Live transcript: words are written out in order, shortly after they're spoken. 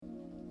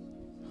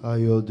How are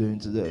you all doing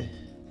today?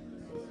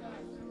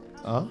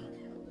 Huh?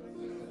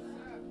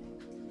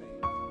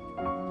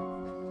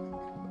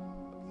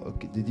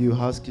 Okay, did you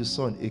ask your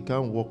son? He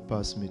can't walk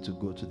past me to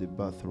go to the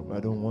bathroom. I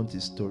don't want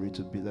his story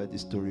to be like the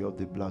story of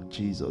the black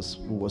Jesus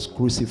who was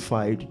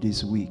crucified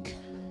this week.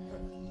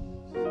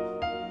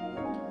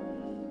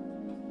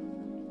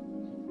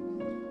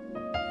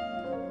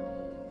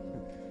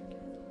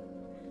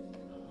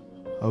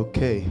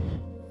 Okay.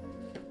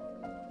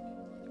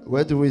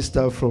 Where do we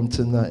start from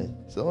tonight?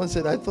 Someone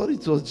said, I thought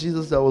it was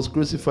Jesus that was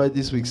crucified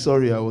this week.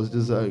 Sorry, I was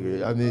just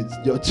angry. I mean,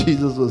 your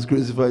Jesus was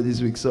crucified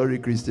this week. Sorry,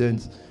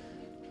 Christians.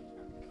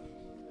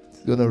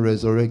 He's going to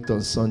resurrect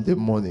on Sunday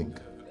morning.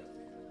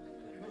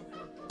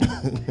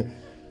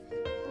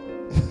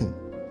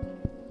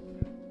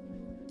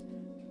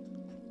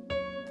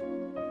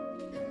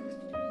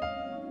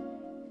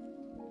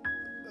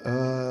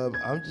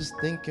 I'm just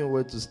thinking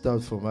where to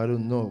start from. I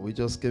don't know. We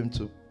just came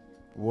to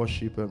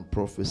worship and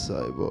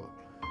prophesy, but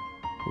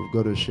we've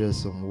got to share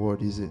some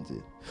word, isn't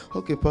it?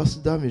 Okay, Pastor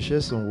Dami,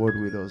 share some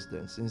word with us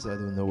then, since I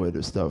don't know where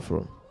to start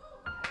from.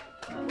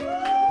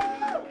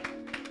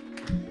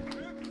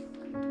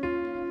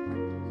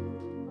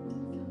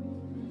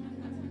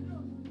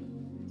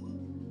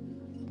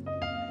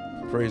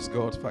 Praise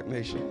God, Fact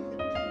Nation.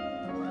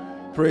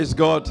 Praise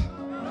God.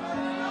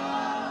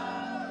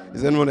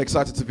 Is anyone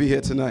excited to be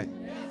here tonight?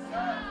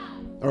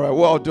 All right,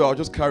 what I'll do, I'll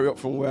just carry up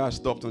from where I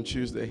stopped on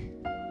Tuesday.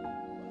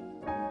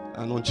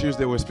 And on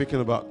Tuesday, we're speaking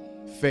about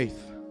faith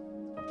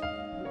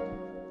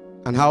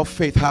and how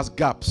faith has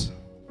gaps.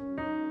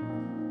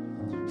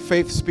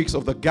 Faith speaks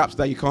of the gaps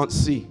that you can't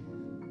see.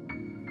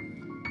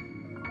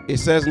 It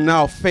says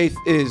now faith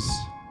is,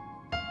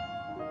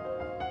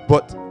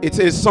 but it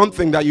is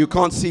something that you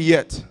can't see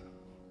yet.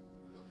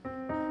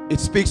 It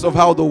speaks of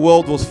how the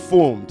world was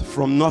formed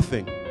from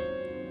nothing.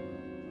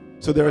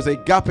 So there is a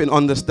gap in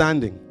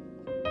understanding.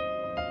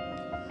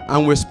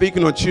 And we're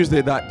speaking on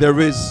Tuesday that there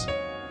is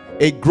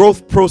a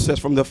growth process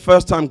from the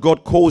first time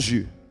God calls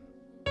you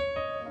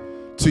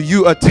to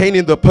you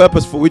attaining the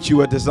purpose for which you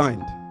were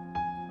designed.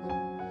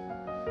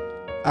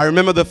 I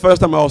remember the first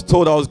time I was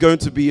told I was going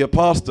to be a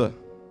pastor.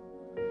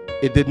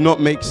 It did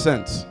not make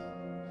sense.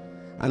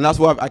 And that's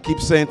why I keep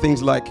saying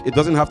things like, it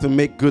doesn't have to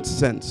make good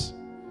sense.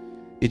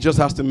 It just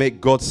has to make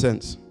God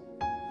sense.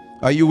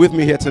 Are you with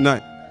me here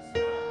tonight?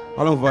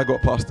 How long have I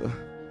got, Pastor?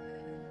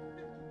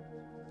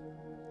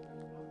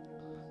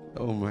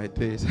 Oh my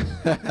days.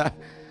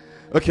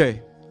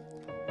 Okay.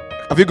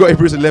 Have you got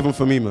Hebrews 11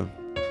 for me, man?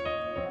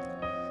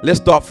 Let's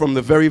start from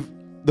the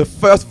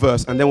first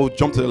verse and then we'll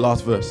jump to the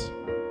last verse.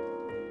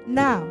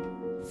 Now,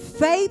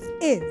 faith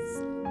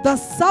is the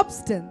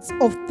substance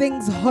of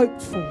things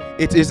hoped for.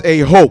 It is a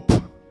hope.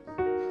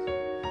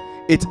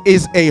 It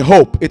is a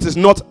hope. It is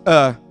not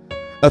a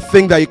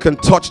thing that you can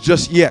touch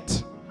just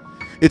yet.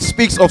 It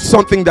speaks of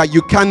something that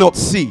you cannot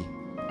see.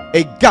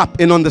 A gap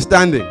in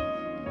understanding.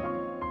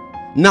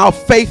 Now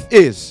faith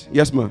is,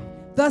 yes ma'am,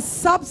 the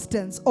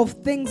substance of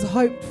things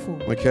hoped for.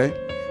 Okay.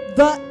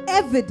 The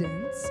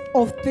evidence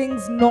of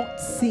things not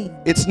seen.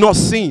 It's not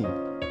seen.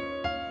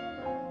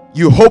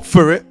 You hope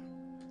for it.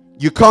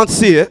 You can't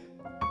see it,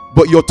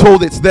 but you're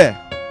told it's there.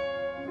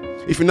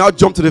 If you now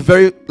jump to the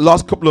very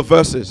last couple of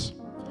verses,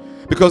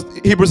 because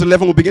Hebrews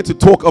 11 will begin to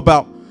talk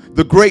about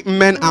the great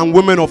men and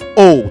women of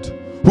old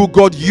who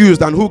God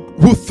used and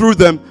who through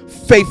them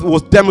faith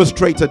was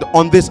demonstrated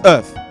on this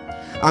earth.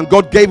 And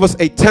God gave us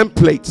a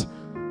template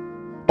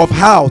of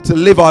how to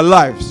live our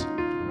lives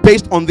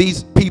based on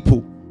these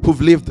people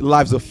who've lived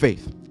lives of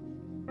faith.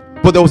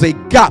 But there was a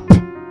gap.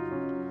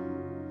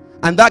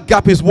 And that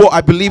gap is what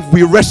I believe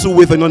we wrestle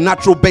with on a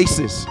natural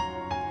basis.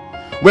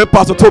 When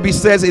Pastor Toby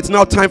says it's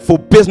now time for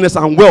business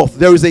and wealth,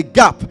 there is a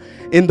gap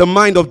in the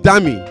mind of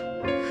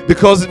Dami.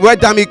 Because where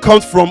Dami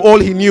comes from, all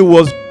he knew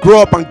was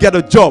grow up and get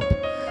a job.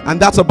 And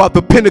that's about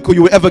the pinnacle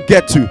you will ever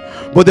get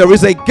to. But there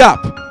is a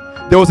gap.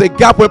 There was a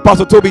gap when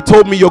Pastor Toby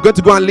told me you're going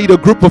to go and lead a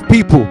group of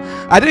people.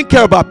 I didn't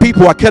care about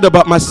people, I cared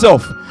about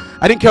myself.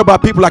 I didn't care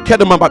about people, I cared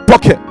about my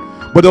pocket.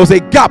 But there was a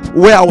gap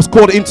where I was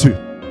called into.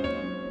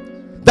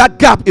 That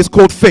gap is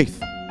called faith.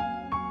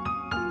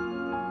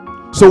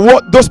 So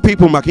what those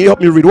people, Mark, can you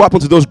help me read? What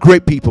happened to those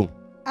great people?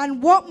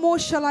 And what more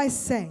shall I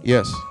say?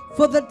 Yes.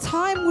 For the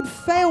time would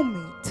fail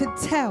me to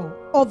tell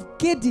of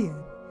Gideon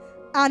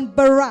and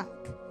Barak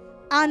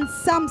and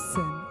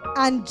Samson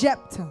and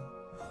Jephthah.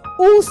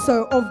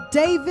 Also of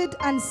David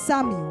and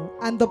Samuel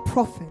and the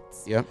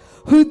prophets,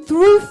 who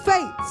through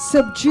faith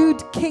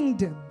subdued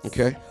kingdoms,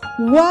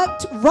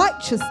 worked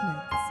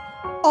righteousness,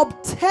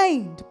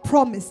 obtained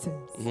promises,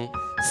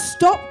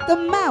 stopped the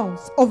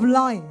mouths of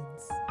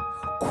lions,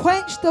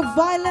 quenched the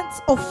violence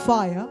of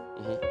fire,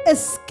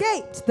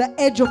 escaped the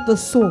edge of the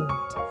sword,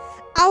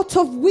 out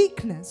of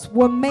weakness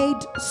were made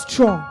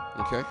strong,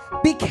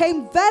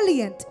 became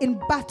valiant in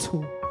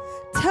battle,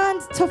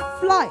 turned to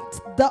flight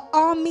the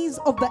armies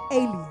of the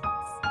aliens.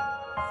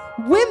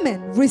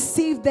 Women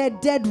received their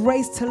dead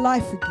raised to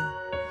life again.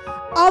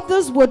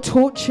 Others were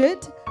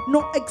tortured,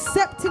 not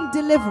accepting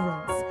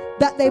deliverance,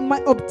 that they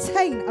might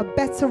obtain a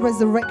better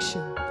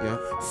resurrection. Yeah.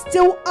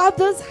 Still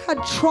others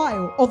had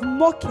trial of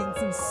mockings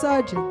and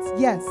scourgings,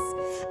 yes,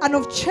 and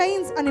of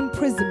chains and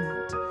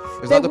imprisonment.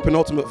 Is that the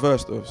penultimate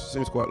verse though?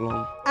 Seems quite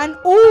long. And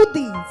all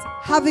these,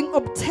 having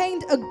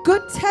obtained a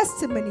good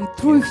testimony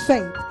through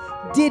faith,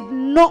 did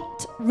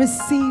not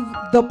receive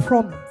the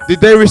promise.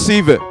 Did they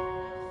receive it?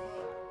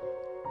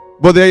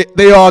 But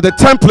they are the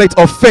template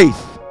of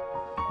faith,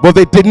 but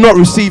they did not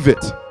receive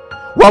it.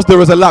 Whilst there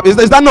was a gap.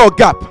 Is that not a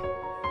gap?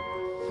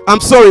 I'm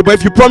sorry, but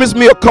if you promise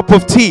me a cup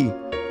of tea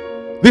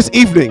this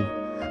evening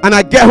and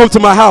I get home to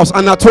my house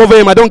and at 12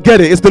 a.m. I don't get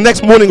it, it's the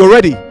next morning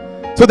already.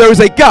 So there is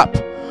a gap.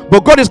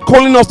 But God is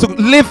calling us to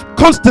live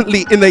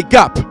constantly in a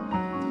gap.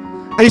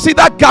 And you see,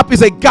 that gap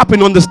is a gap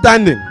in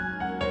understanding.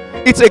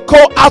 It's a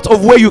call out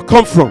of where you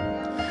come from.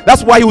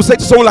 That's why he will say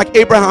to someone like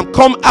Abraham,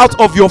 come out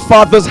of your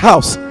father's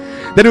house.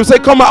 Then he will say,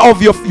 come out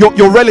of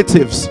your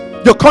relatives,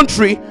 your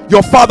country,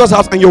 your father's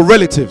house, and your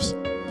relatives.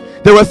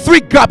 There were 3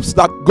 gaps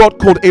that God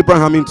called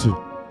Abraham into.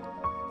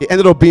 It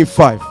ended up being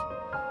 5.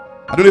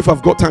 I don't know if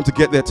I've got time to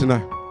get there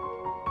tonight.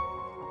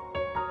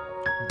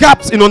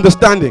 Gaps in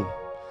understanding.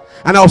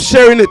 And I was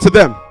sharing it to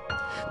them.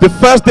 The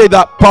first day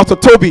that Pastor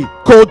Toby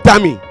called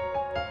Dammy.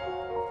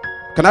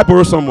 Can I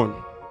borrow someone?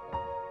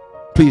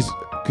 Please,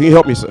 can you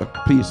help me, sir?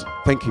 Please,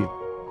 thank you.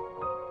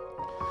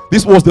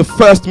 This was the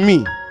first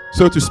me,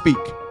 so to speak.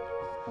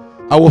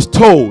 I was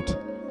told,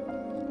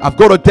 I've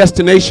got a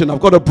destination, I've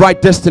got a bright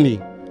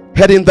destiny,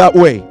 heading that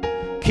way.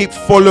 Keep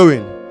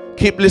following,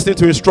 keep listening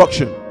to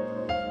instruction.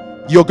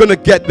 You're gonna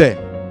get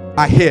there.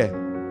 I hear.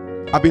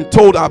 I've been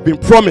told, I've been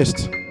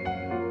promised.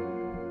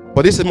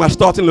 But this is my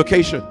starting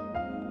location.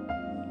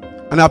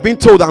 And I've been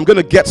told I'm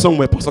gonna get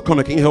somewhere. Pastor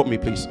Connor, can you help me,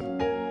 please?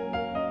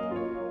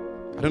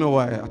 I don't know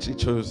why I actually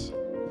chose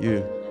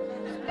you.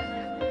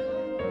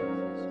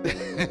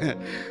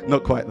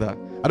 Not quite that.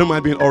 I don't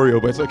mind being Oreo,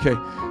 but it's okay.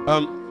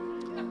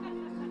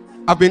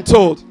 I've been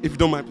told, if you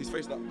don't mind, please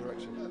face that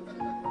direction.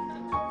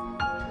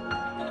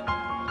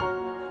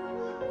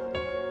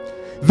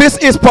 This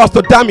is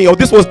Pastor Dammy, or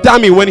this was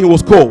Dammy when he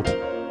was called.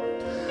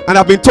 And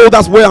I've been told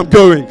that's where I'm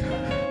going.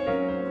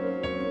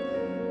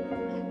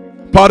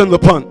 Pardon the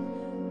pun.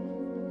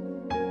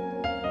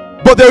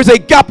 But there is a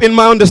gap in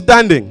my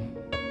understanding.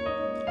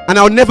 And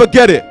I'll never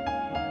get it.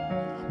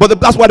 But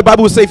that's why the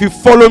Bible will say, if you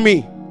follow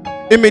me,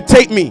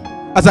 imitate me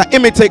as I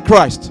imitate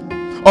Christ.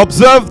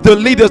 Observe the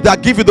leaders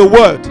that give you the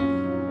word.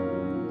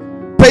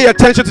 Pay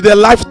attention to their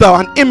lifestyle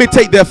and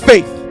imitate their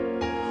faith.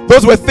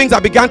 Those were things I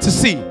began to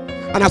see.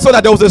 And I saw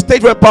that there was a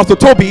stage where Pastor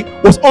Toby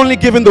was only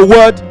giving the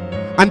word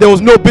and there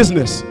was no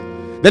business.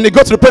 Then he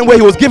got to the point where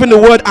he was giving the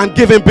word and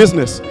giving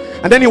business.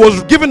 And then he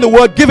was giving the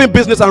word, giving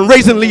business, and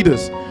raising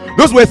leaders.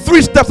 Those were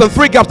 3 steps and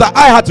 3 gaps that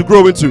I had to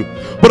grow into.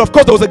 But of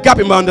course, there was a gap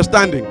in my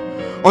understanding.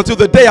 Until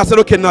the day I said,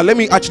 okay, now let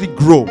me actually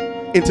grow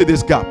into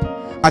this gap.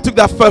 I took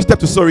that first step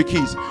to Surrey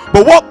Keys.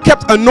 But what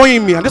kept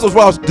annoying me, and this was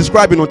what I was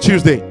describing on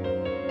Tuesday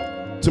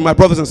to my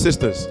brothers and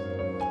sisters.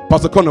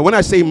 Pastor Connor, when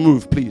I say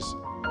move, please,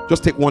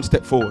 just take 1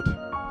 step forward.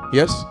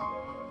 Yes?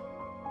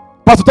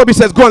 Pastor Toby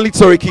says, go and lead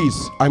Surrey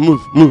Keys. I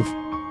move.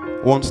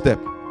 1 step.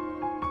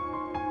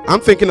 I'm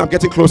thinking I'm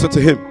getting closer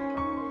to him.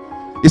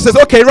 He says,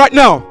 okay, right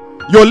now,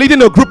 you're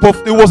leading a group of,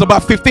 it was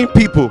about 15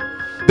 people.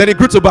 Then it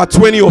grew to about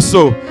 20 or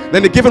so.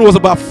 Then the giving was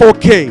about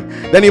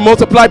 4K. Then he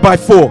multiplied by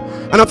 4.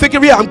 And I'm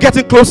thinking, yeah, I'm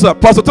getting closer.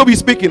 Pastor Toby is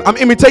speaking. I'm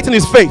imitating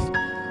his faith.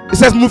 He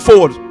says, move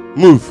forward.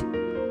 Move.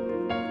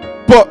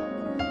 But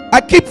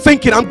I keep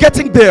thinking I'm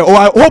getting there, or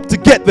I hope to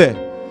get there.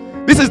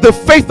 This is the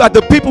faith that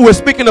the people were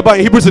speaking about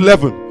in Hebrews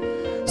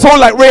 11. Someone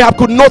like Rahab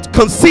could not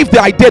conceive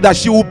the idea that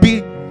she will be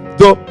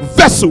the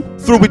vessel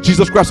through which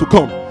Jesus Christ will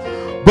come.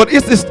 But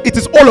it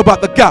is all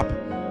about the gap.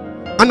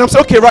 And I'm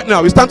saying, okay, right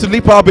now, it's time to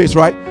leap our base,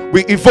 right?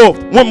 We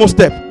evolved. 1 more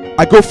step.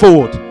 I go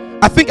forward.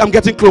 I think I'm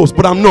getting close,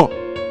 but I'm not.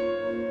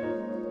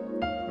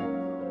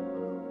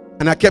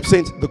 And I kept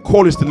saying, the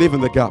call is to live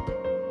in the gap.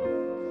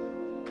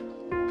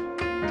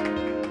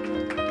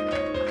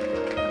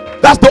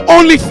 That's the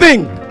only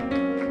thing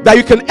that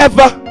you can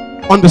ever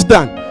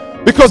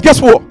understand. Because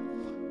guess what?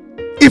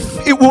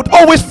 If it would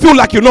always feel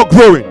like you're not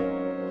growing.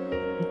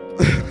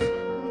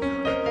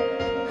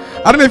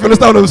 I don't know if you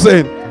understand what I'm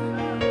saying.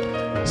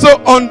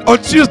 So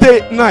on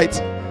Tuesday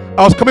night,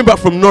 I was coming back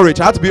from Norwich.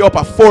 I had to be up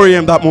at 4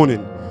 a.m. that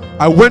morning.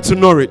 I went to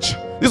Norwich.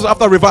 This was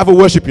after revival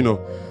worship, you know.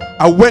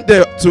 I went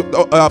there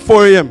to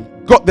 4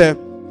 a.m. Got there.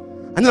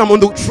 And then I'm on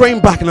the train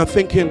back and I'm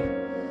thinking,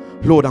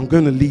 Lord, I'm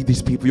going to lead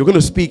these people. You're going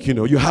to speak, you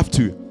know. You have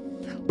to.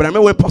 But I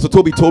remember when Pastor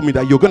Toby told me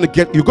that you're going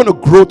to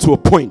grow to a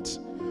point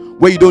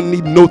where you don't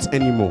need notes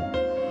anymore.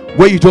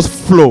 Where you just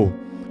flow.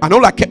 And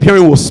all I kept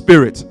hearing was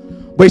spirit.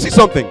 But you see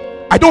something?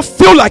 I don't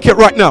feel like it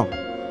right now.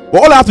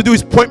 But all I have to do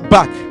is point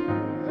back.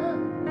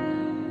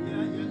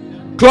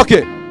 Clock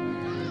it.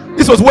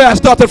 This was where I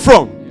started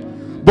from.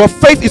 But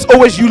faith is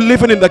always you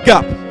living in the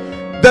gap.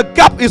 The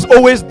gap is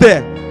always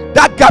there.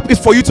 That gap is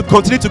for you to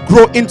continue to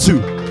grow into.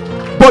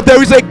 But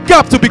there is a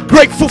gap to be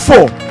grateful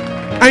for.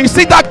 And you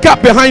see that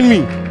gap behind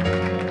me.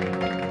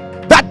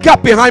 That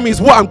gap behind me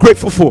is what I'm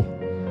grateful for.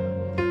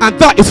 And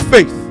that is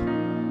faith.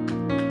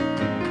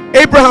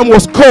 Abraham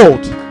was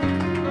called.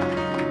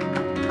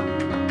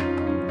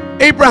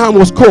 Abraham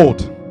was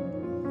called.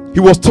 He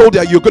was told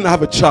that you're going to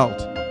have a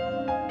child.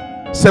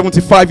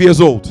 75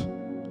 years old.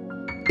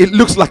 It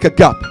looks like a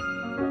gap.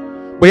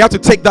 But you have to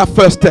take that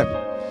first step.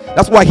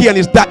 That's why he and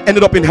his dad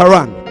ended up in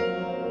Haran.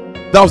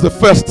 That was the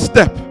first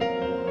step.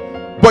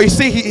 But you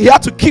see, he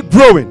had to keep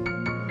growing.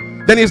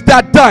 Then his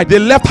dad died. They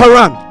left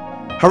Haran.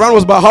 Haran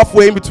was about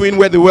halfway in between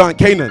where they were and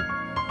Canaan.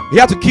 He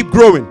had to keep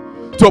growing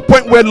to a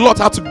point where Lot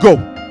had to go.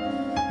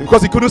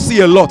 Because he couldn't see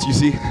a lot, you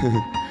see.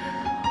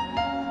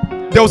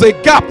 There was a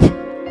gap.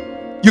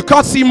 You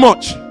can't see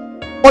much.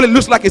 All it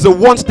looks like is a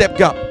one-step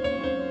gap.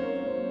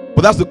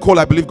 But that's the call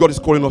I believe God is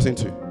calling us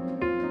into.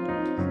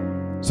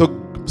 So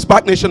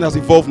Spark Nation has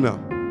evolved now.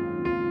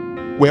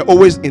 We're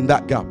always in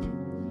that gap.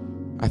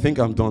 I think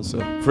I'm done, sir.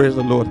 Praise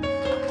the Lord.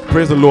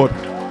 Praise the Lord.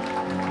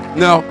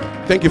 Now,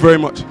 thank you very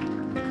much.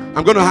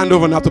 I'm going to hand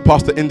over now to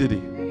Pastor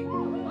Ndidi.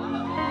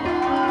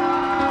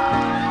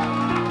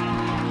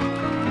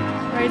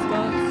 Praise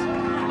God.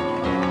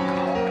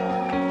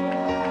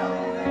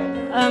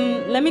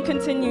 Let me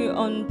continue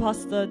on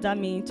Pastor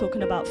Dami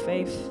talking about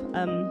faith.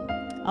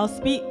 I'll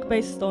speak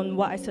based on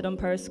what I said on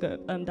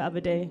Periscope the other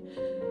day.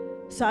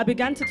 So I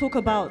began to talk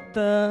about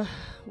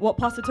what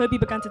Pastor Toby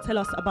began to tell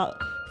us about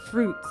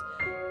fruit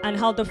and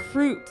how the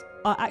fruit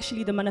are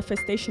actually the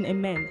manifestation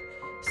in men.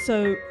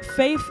 So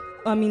faith,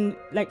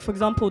 like for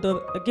example,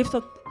 the gift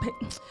of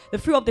the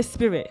fruit of the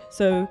Spirit.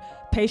 So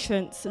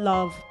patience,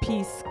 love,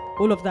 peace,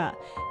 all of that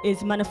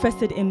is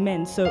manifested in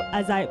men. So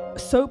as I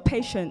sow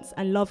patience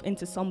and love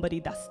into somebody,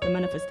 that's the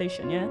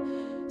manifestation, yeah?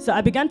 So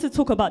I began to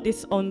talk about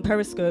this on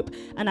Periscope,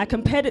 and I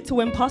compared it to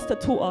when Pastor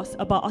taught us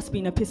about us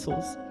being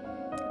epistles.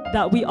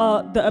 That we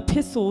are the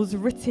epistles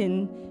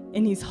written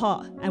in his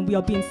heart, and we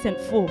are being sent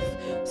forth.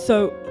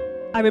 So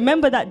I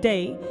remember that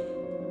day,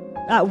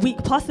 that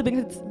week, Pastor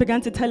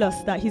began to tell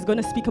us that he's going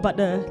to speak about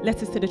the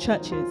letters to the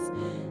churches.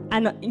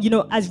 And,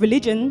 as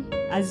religion,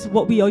 as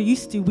what we are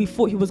used to, we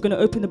thought he was going to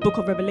open the book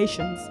of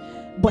Revelations,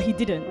 but he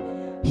didn't.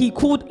 He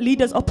called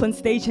leaders up on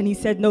stage and he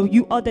said, no,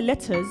 you are the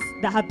letters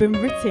that have been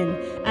written,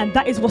 and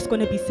that is what's going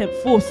to be sent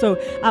forth. So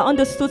I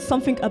understood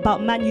something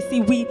about man. You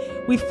see,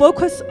 we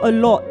focus a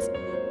lot.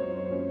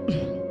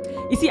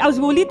 You see, as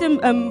we were leading,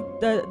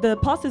 the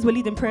pastors were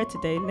leading prayer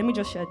today. Let me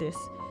just share this.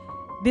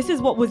 This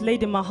is what was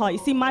laid in my heart. You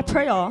see, my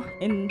prayer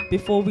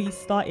before we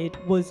started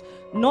was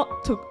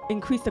not to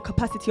increase the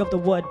capacity of the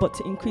word, but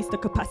to increase the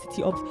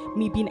capacity of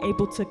me being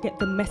able to get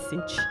the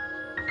message.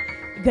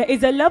 There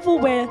is a level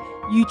where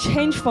you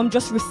change from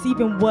just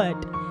receiving word,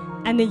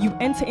 and then you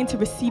enter into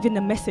receiving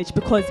the message.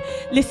 Because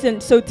listen,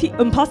 so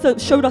Pastor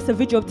showed us a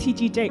video of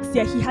T.G. Jakes.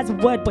 Yeah, he has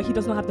word, but he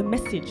does not have the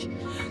message.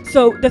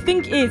 So the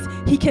thing is,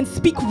 he can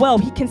speak well,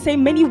 he can say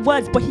many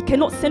words, but he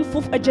cannot send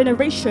forth a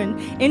generation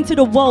into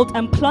the world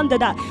and plunder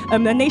that a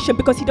nation,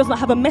 because he does not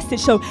have a message.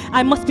 So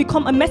I must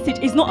become a message.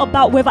 It's not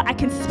about whether I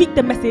can speak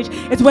the message,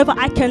 it's whether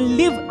I can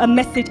live a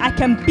message, I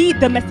can be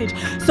the message.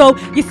 So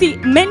you see,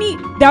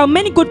 there are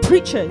many good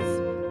preachers,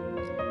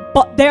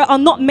 but there are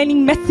not many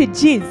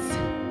messages.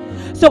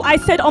 So I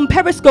said on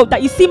Periscope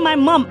that, you see, my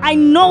mom, I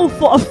know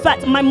for a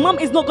fact my mom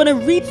is not going to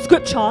read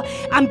scripture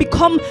and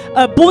become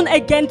a born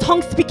again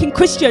tongue speaking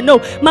Christian.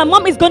 No, my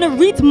mom is going to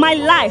read my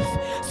life.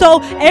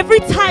 So every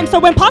time, so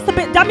when Pastor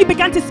Dami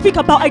began to speak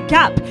about a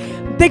gap,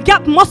 the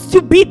gap must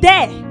to be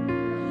there.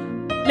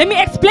 Let me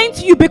explain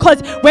to you,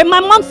 because when my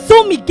mom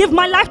saw me give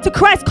my life to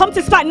Christ, come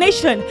to Spark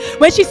Nation,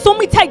 when she saw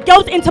me take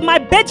girls into my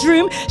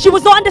bedroom, she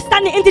was not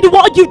understanding, Ndidi,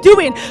 what are you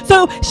doing?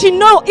 So she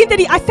know,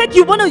 Ndidi, I said,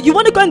 you wanna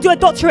go and do a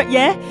doctorate,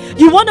 yeah?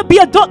 You wanna be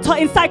a doctor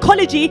in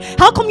psychology?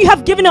 How come you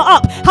have given it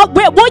up?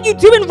 What are you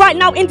doing right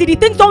now, Ndidi?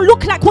 Things don't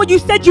look like what you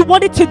said you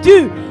wanted to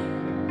do.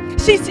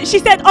 She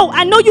said, oh,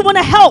 I know you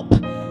wanna help.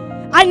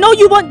 I know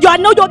you're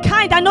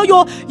kind. I know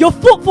you're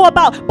thoughtful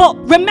about, but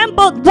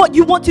remember what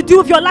you want to do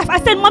with your life. I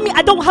said, Mommy,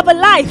 I don't have a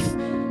life.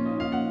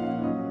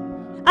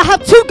 I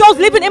have 2 girls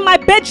living in my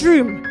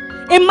bedroom,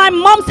 in my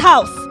mom's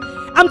house.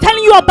 I'm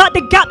telling you about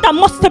the gap that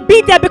must to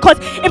be there, because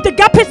if the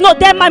gap is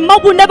not there, my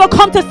mom will never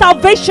come to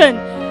salvation.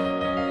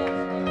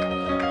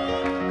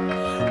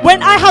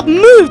 When I have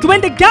moved,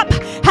 when the gap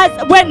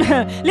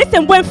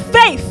when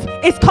faith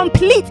is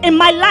complete in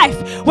my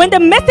life, when the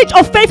message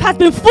of faith has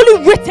been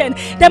fully written,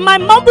 then my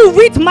mom will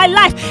read my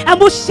life, and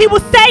she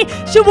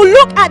will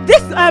look at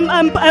this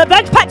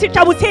Patrick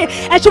that was here,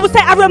 and she will say,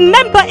 I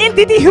remember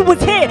Ndidi who was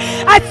here.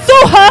 I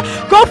saw her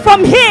go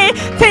from here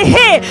to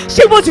here.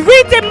 She was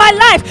reading my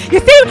life. You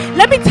see,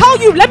 let me tell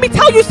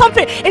you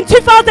something. In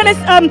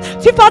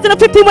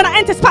 2015, when I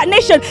entered Spark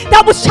Nation,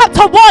 that was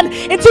chapter 1.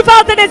 In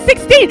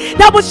 2016,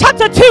 that was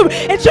chapter 2.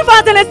 In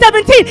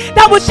 2017,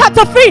 that was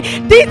chapter 3.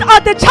 These are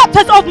the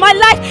chapters of my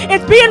life.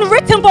 It's being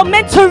written for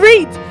men to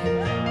read.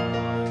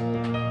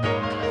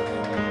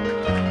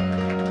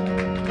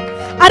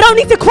 I don't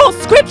need to quote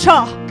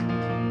scripture.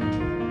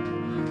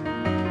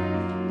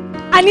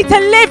 I need to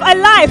live a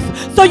life.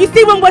 So you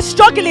see, when we're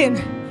struggling,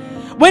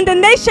 when the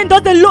nation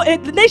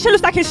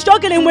looks like it's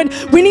struggling, when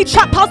we need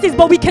trap houses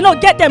but we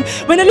cannot get them,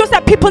 when it looks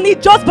like people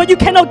need jobs but you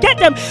cannot get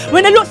them,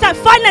 when it looks like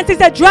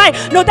finances are dry,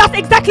 no, that's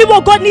exactly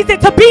what God needs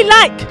it to be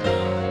like.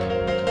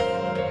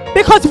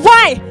 Because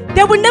why?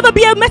 There will never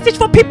be a message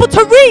for people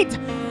to read.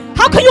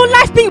 How can your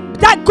life be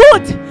that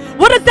good?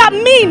 What does that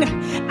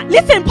mean?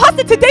 Listen,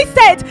 Pastor today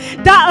said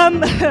that,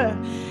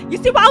 you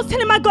see what I was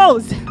telling my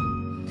girls?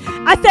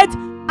 I said,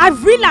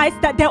 I've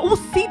realized that they're all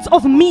seeds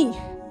of me.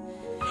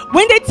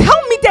 When they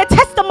tell me their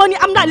testimony,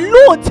 I'm like,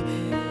 Lord,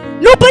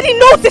 nobody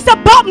knows this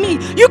about me.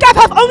 You guys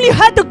have only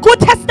heard the good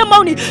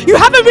testimony. You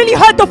haven't really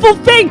heard the full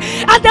thing.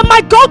 And then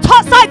my girl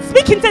started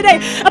speaking today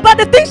about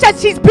the things that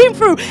she's been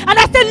through. And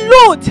I said,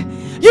 Lord,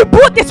 you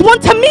brought this one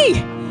to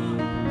me.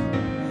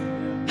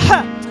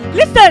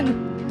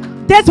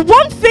 Listen, there's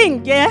one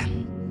thing,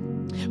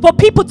 for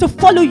people to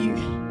follow you.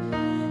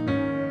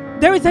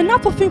 There is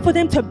another thing for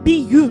them to be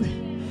you.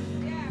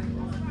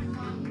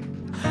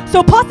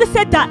 So Pastor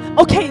said that,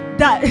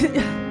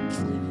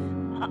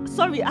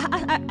 sorry,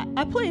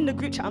 I put it in the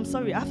group chat. I'm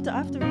sorry, I have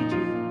to read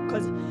you.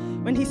 Because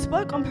when he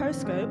spoke on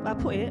Periscope, I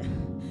put it,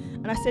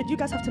 and I said, you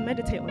guys have to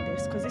meditate on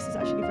this, because this is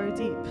actually very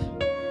deep.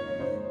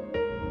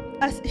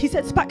 As he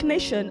said, SPAC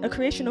Nation, a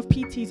creation of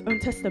PT's own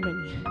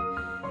testimony.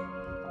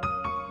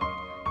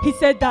 He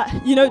said that,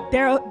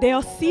 there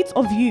are seeds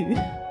of you,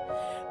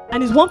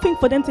 and it's one thing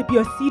for them to be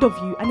a seed of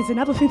you, and it's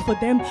another thing for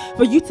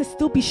you to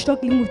still be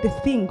struggling with the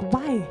thing.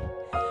 Why?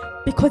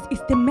 Because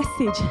it's the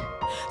message.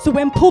 So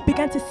when Paul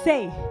began to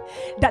say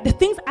that the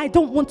things I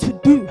don't want to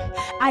do,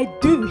 I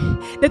do.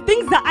 The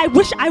things that I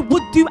wish I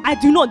would do, I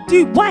do not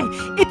do. Why?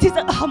 It is,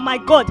 oh my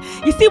God.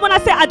 You see, when I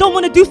say I don't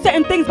want to do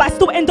certain things, but I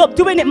still end up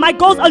doing it, my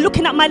girls are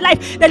looking at my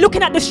life. They're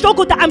looking at the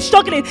struggle that I'm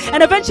struggling.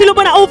 And eventually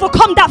when I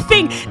overcome that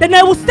thing, then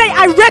they will say,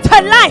 I read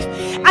her life.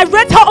 I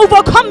read her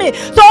overcome it.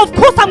 So of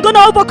course I'm going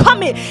to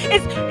overcome it.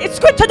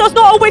 Scripture does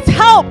not always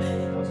help.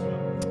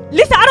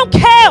 Listen, I don't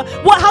care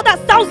how that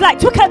sounds like.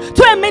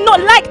 Twitter may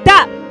not like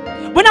that.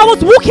 When I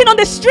was walking on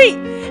the street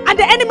and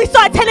the enemy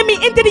started telling me,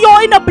 Indeed,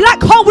 you're in a black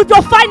hole with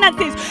your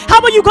finances.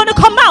 How are you going to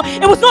come out?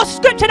 It was not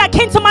scripture that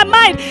came to my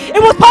mind.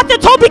 It was Pastor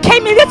Toby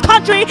came in this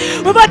country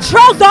with a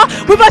trouser,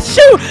 with a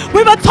shoe,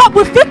 with a top,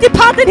 with 50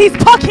 pounds in his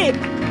pocket.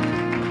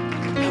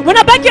 When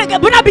I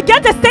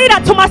began to say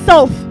that to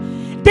myself,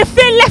 the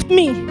fear left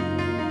me.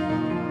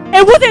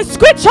 It wasn't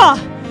scripture.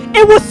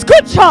 It was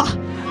scripture.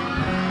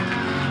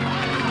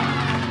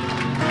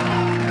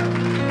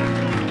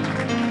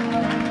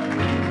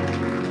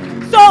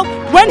 So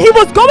when he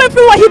was going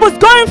through what he was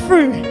going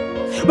through,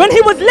 when he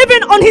was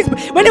sleeping on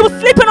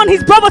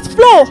his brother's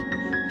floor,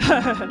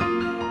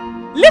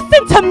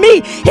 listen to me,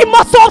 he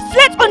must have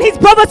slept on his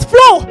brother's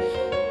floor.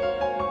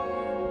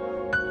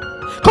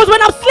 Because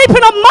when I'm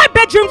sleeping on my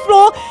bedroom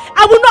floor,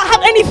 I will not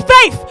have any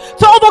faith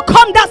to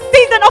overcome that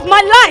season of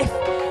my life.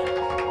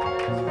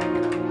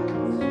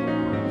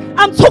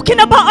 I'm talking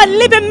about a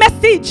living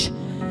message.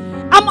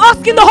 I'm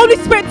asking the Holy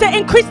Spirit to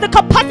increase the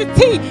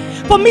capacity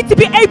for me to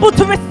be able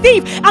to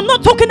receive. I'm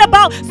not talking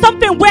about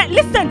something where,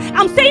 listen,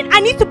 I'm saying I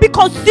need to be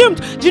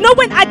consumed. Do you know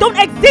when I don't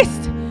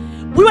exist?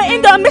 We were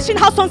in the mission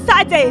house on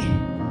Saturday,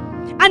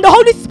 and the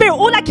Holy Spirit,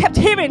 all I kept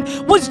hearing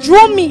was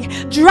draw me,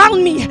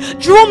 drown me,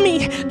 draw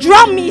me,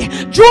 drown me,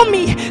 draw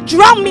me,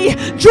 drown me,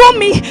 draw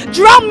me,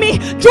 drown me,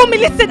 draw me.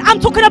 Listen, I'm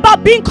talking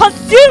about being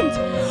consumed,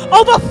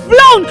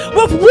 overflown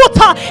with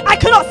water. I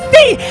cannot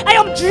see. I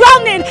am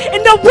drowning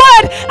in the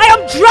word. I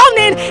am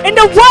drowning in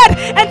the word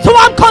until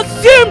I'm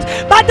consumed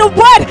by the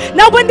word.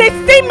 Now when they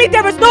see me,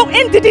 there is no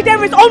entity,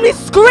 there is only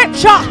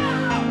scripture.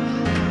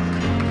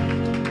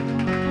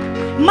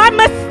 My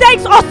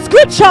mistakes are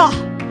scripture.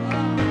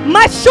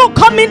 My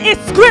shortcoming is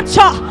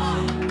scripture.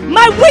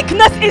 My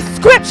weakness is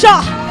scripture.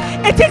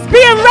 It is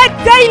being read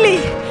daily.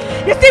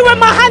 You see, when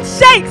my hand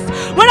shakes,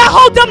 when I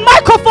hold the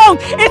microphone,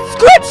 it's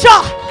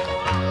scripture.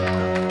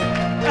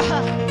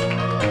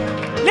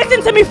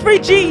 Listen to me,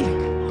 3G.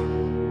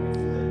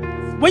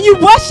 When you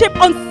worship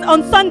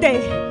on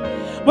Sunday,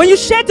 when you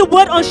share the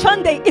word on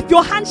Sunday, if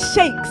your hand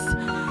shakes,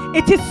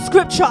 it is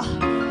scripture.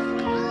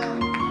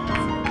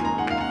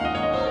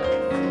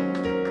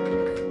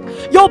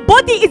 Your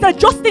body is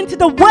adjusting to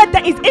the word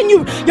that is in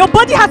you. Your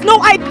body has no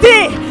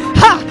idea.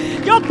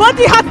 Your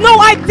body has no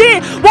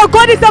idea what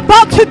God is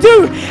about to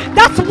do.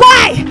 That's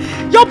why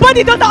your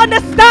body doesn't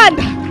understand.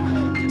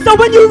 So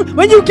when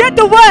you get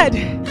the word,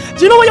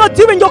 do you know what you're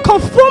doing? You're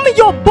conforming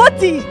your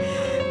body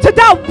to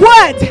that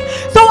word.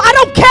 So I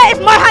don't care if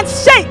my hand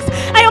shakes.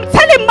 I am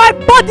telling my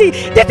body,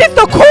 this is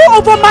the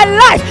call over my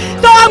life.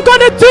 So I'm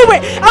going to do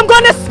it. I'm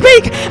going to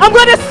speak. I'm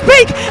going to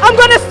speak. I'm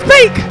going to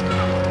speak.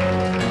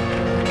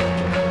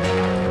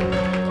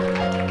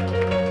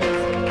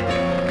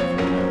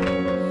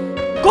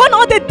 Gone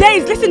are the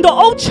days, listen, the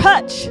old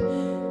church,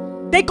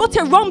 they got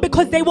it wrong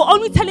because they were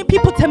only telling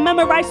people to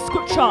memorize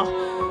scripture,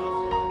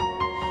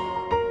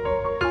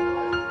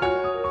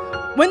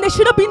 when they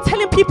should have been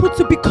telling people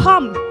to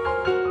become.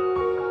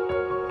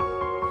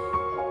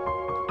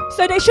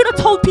 So they should have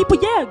told people,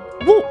 yeah,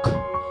 walk.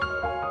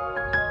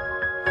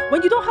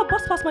 When you don't have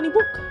bus pass money,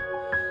 walk.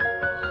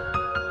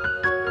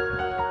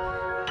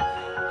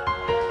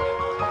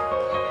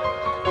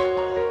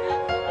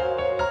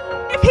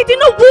 If he did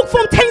not walk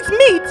from Thames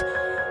Mead,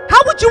 how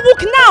would you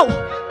walk now?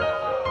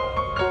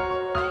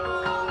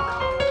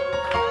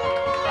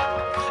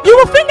 You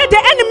will think that the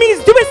enemy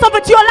is doing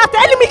something to your life. The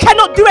enemy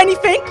cannot do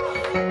anything.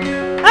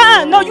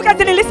 No, you guys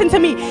didn't listen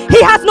to me. He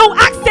has no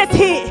access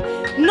here.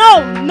 No,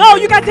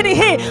 you guys didn't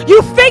hear.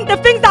 You think the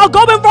things that are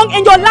going wrong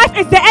in your life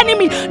is the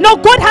enemy. No,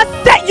 God has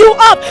set you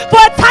up for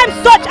a time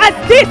such as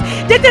this.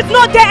 This is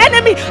not the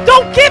enemy.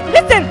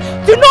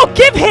 Do not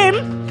give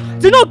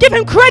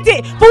him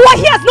credit for what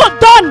he has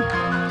not done.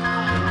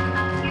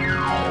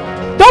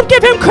 Don't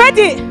give him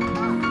credit.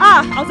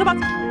 I was about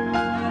to.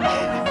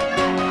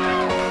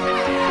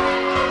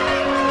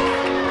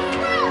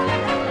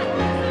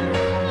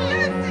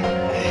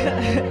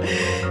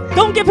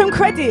 Don't give him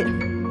credit.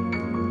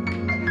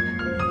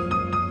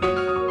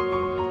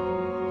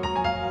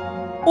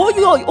 All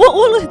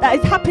that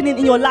is happening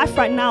in your life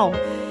right now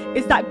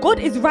is that God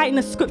is writing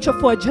a scripture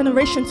for a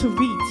generation to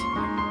read.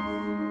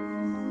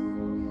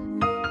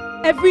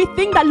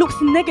 Everything that looks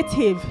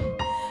negative,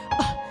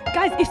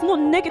 guys, it's not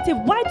negative.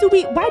 Why do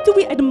we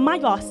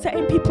admire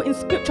certain people in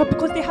scripture?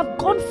 Because they have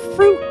gone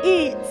through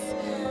it.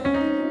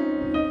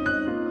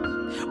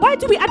 Why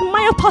do we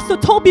admire Pastor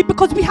Toby?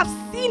 Because we have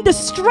seen the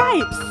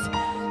stripes.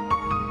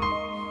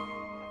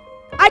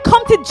 I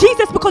come to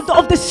Jesus because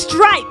of the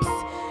stripes.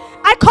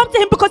 I come to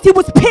him because he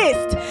was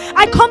pierced.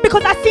 I come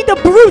because I see the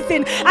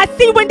bruising. I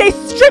see when they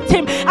stripped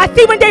him. I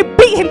see when they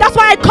beat him. That's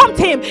why I come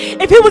to him.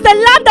 If he was a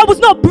lamb that was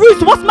not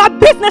bruised, what's my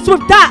business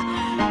with that?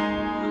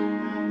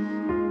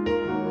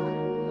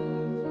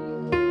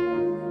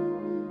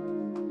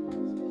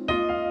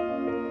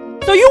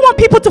 So you want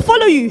people to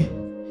follow you,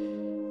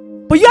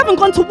 but you haven't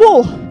gone to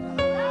war.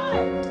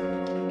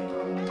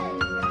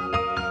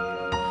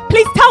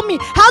 Please tell me,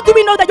 how do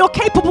we know that you're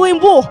capable in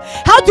war?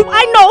 How do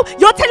I know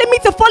you're telling me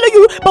to follow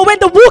you, but when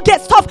the war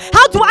gets tough,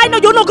 how do I know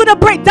you're not going to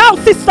break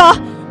down, sister?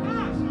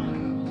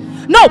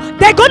 No,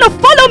 they're going to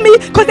follow me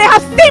because they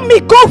have seen me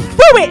go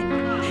through it.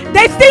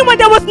 They've seen when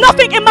there was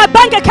nothing in my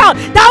bank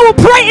account that I will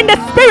pray in the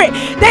spirit.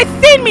 They've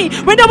seen me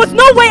when there was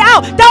no way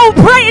out that I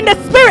will pray in the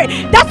spirit.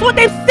 That's what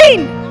they've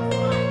seen.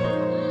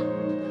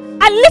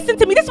 And listen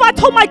to me, this is what I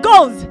told my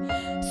girls.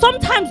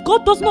 Sometimes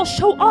God does not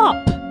show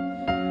up.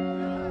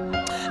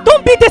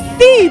 Don't be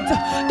deceived.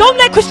 Don't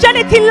let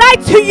Christianity lie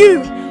to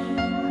you.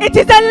 It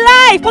is a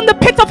lie from the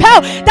pit of hell.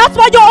 That's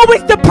why you're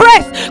always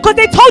depressed, because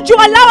they told you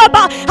a lie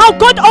about how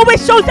God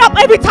always shows up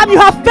every time you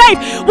have faith.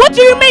 What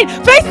do you mean?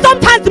 Faith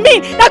sometimes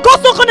means that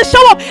God's not going to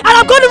show up and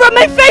I'm going to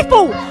remain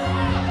faithful.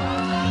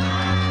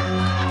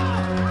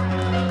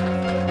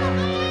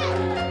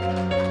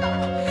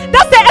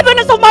 That's the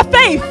evidence of my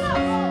faith.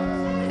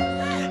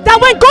 That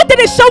when God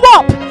didn't show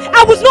up,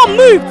 I was not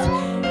moved.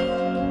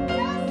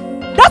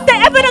 That's the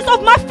evidence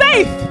of my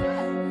faith.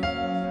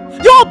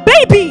 You're a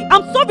baby.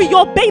 I'm sorry,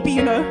 you're a baby,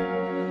 you know.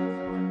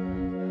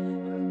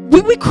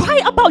 We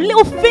cry about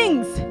little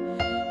things.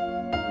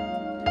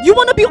 You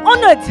want to be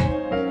honored,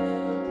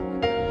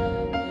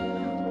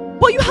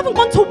 but you haven't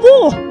gone to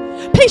war.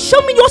 Please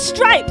show me your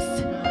stripes.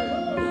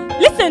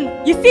 Listen,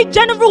 you see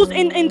generals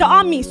in the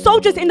army,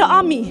 soldiers in the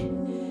army.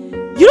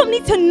 You don't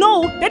need to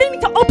know. They don't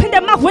need to open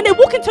their mouth. When they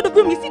walk into the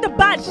room, you see the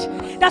badge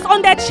that's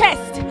on their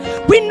chest.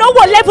 We know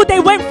what level they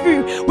went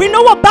through. We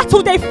know what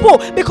battle they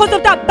fought because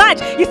of that badge.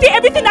 You see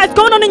everything that's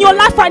going on in your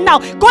life right now.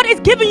 God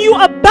is giving you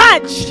a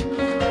badge.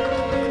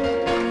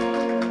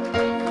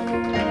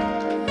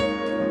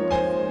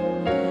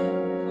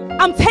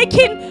 I'm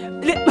taking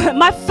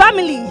my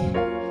family,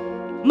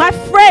 my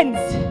friends.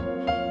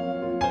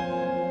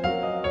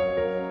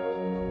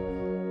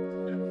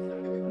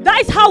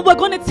 That is how we're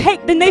going to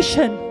take the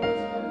nation.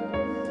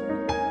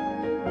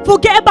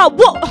 Forget about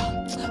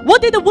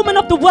what did the woman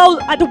of the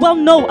well at the well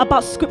know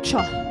about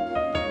scripture?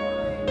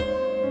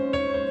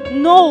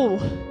 No.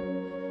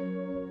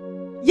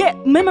 Yeah,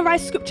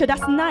 memorize scripture,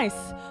 that's nice.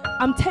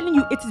 I'm telling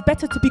you, it is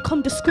better to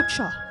become the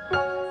scripture.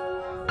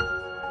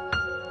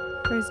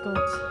 Praise God.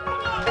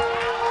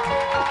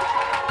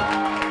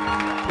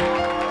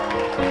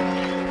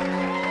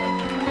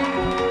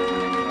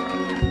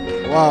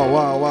 Wow.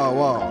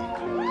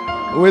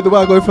 Where do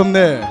I go from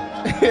there?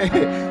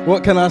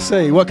 What can I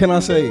say?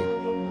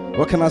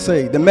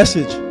 The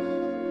message.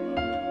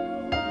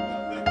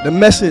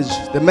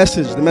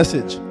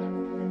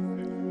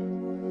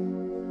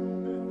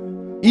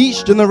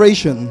 Each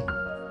generation,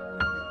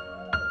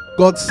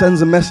 God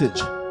sends a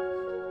message.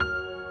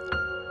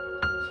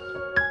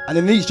 And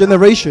in each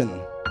generation,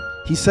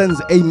 he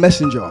sends a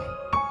messenger.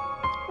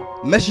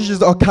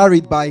 Messages are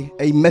carried by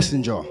a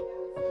messenger.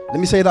 Let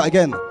me say that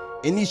again.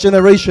 In each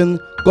generation,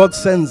 God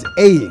sends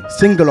a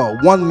singular,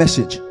 one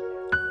message.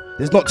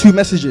 There's not two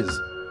messages.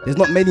 There's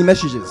not many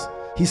messages.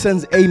 He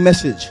sends a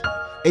message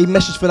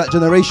for that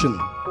generation.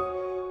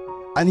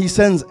 And he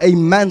sends a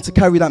man to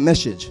carry that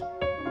message.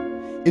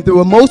 If there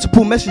were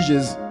multiple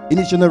messages in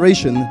each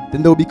generation,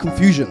 then there will be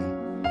confusion.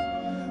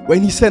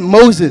 When he sent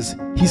Moses,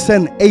 he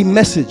sent a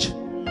message.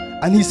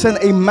 And he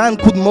sent a man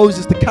called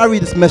Moses to carry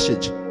this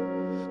message.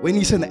 When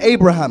he sent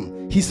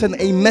Abraham, he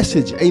sent a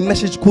message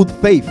called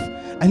faith.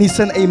 And he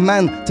sent a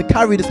man to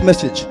carry this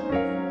message.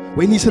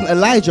 When he sent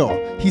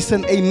Elijah, he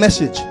sent a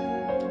message.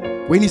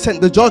 When he sent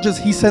the judges,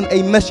 he sent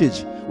a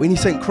message. When he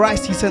sent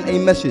Christ, he sent a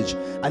message.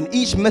 and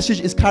each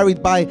message is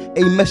carried by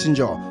a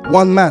messenger,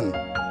 one man.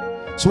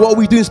 So what are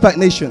we doing, Spac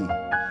Nation?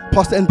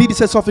 Pastor Ndidi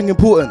said something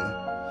important.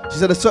 She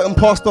said a certain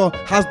pastor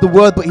has the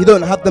word, but he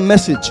don't have the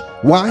message.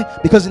 Why?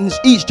 Because in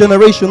each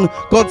generation,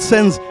 God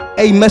sends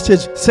a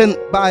message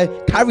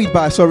carried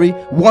by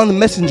one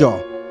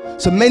messenger.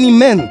 So many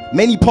men,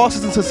 many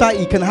pastors in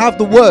society can have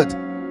the word.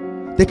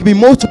 There can be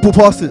multiple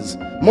pastors,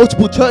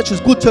 multiple churches,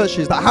 good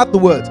churches that have the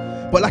word.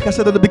 But like I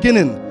said at the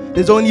beginning,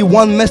 there's only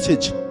one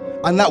message,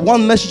 and that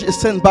one message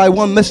is sent by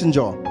one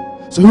messenger.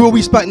 So who are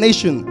we, Spac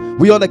Nation?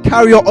 We are the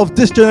carrier of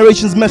this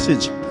generation's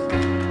message.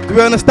 Do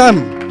we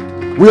understand?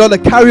 We are the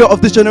carrier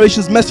of this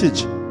generation's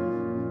message.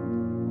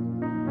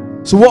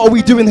 So what are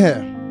we doing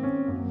here?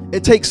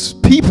 It takes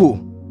people.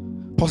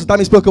 Pastor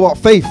Danny spoke about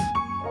faith.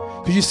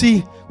 Because you see,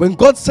 when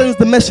God sends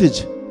the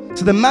message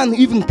to the man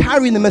even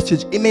carrying the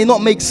message, it may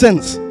not make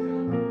sense.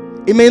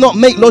 It may not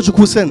make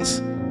logical sense.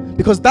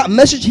 Because that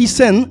message he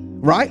sent,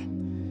 right,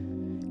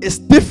 it's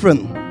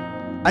different.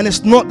 And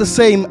it's not the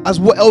same as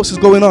what else is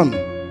going on.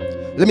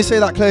 Let me say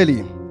that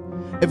clearly.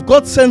 If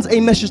God sends a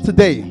message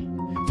today,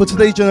 for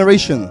today's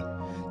generation,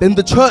 then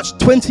the church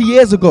 20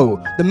 years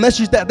ago, the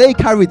message that they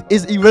carried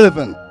is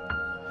irrelevant.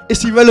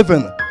 It's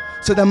irrelevant.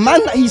 So the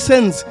man that he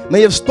sends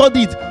may have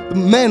studied the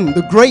men,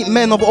 the great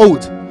men of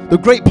old, the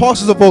great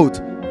pastors of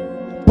old.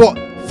 But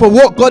for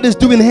what God is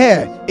doing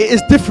here, it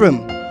is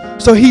different.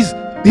 So his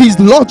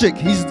logic,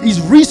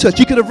 his research,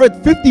 he could have read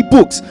 50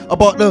 books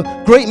about the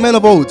great men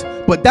of old.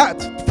 But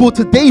that, for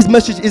today's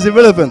message, is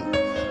irrelevant.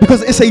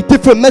 Because it's a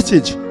different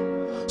message.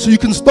 So you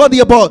can study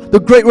about the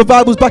great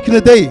revivals back in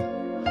the day.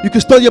 You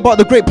can study about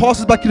the great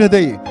pastors back in the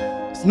day.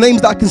 It's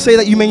names that I can say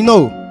that you may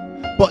know.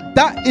 But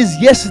that is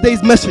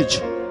yesterday's message.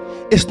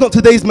 It's not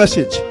today's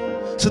message.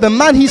 So the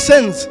man he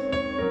sends,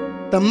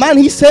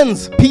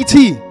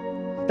 PT,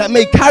 that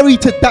may carry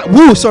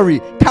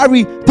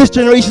this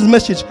generation's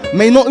message,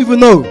 may not even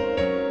know.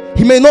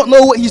 He may not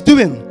know what he's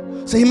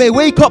doing. So he may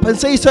wake up and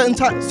say certain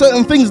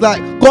things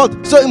like,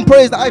 God, certain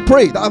prayers that I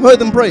pray, that I've heard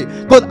them pray.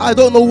 God, I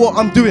don't know what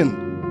I'm doing.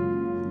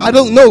 I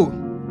don't know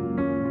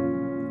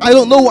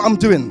what I'm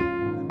doing.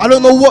 I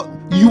don't know what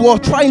you are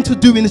trying to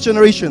do in this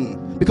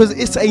generation, because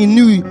it's a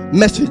new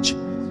message,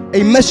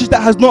 a message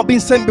that has not been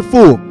sent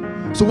before.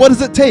 So what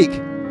does it take?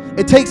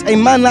 It takes a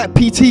man like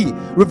PT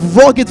with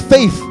rugged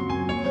faith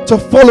to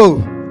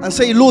follow and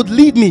say, Lord,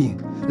 lead me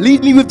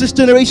with this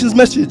generation's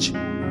message.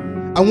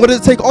 And what does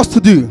it take us to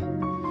do?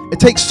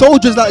 It takes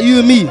soldiers like you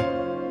and me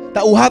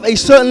that will have a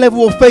certain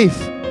level of faith,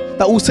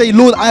 that will say,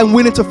 Lord, I am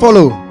willing to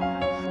follow.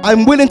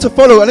 I'm willing to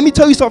follow. And let me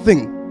tell you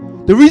something.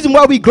 The reason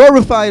why we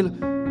glorify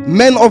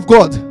men of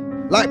God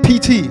like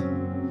PT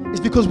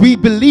is because we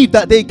believe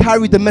that they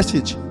carried the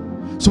message.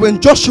 So when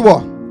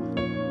Joshua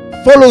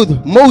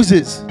followed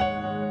Moses,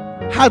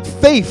 had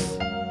faith,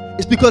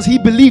 it's because he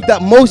believed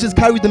that Moses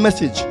carried the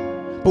message.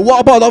 But what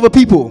about other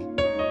people?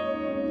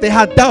 They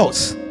had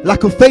doubts,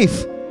 lack of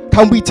faith.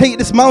 Can we take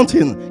this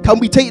mountain? Can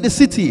we take this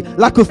city?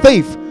 Lack of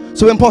faith.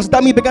 So when Pastor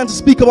Dami began to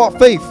speak about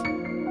faith,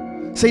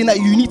 saying that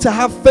you need to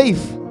have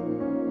faith.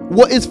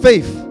 What is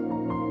faith?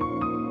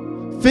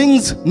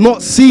 Things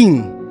not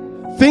seen.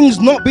 Things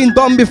not been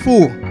done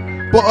before,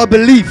 but a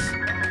belief.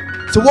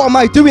 So what am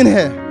I doing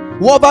here?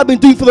 What have I been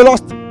doing for the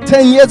last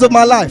 10 years of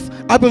my life?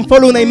 I've been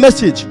following a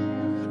message.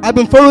 I've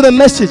been following a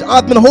message.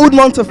 I've been holding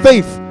on to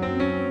faith.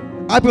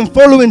 I've been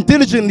following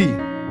diligently,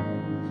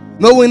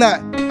 knowing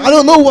that I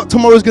don't know what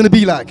tomorrow is going to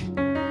be like.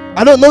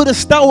 I don't know the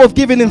style of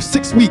giving in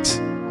 6 weeks.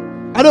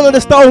 I don't know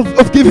the style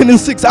of giving in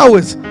 6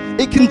 hours.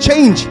 It can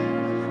change.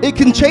 It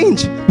can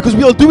change because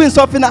we are doing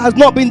something that has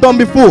not been done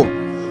before.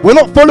 We're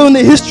not following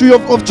the history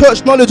of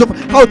church knowledge, of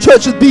how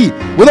church should be.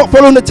 We're not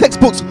following the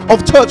textbooks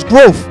of church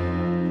growth.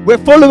 We're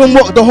following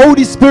what the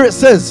Holy Spirit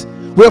says.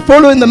 We're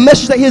following the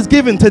message that He has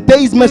given,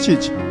 today's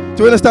message. Do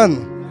you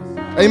understand?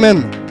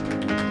 Amen.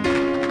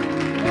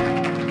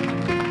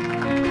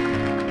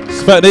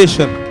 Spac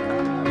Nation,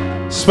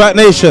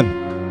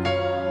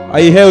 are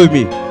you here with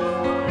me?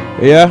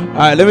 Yeah?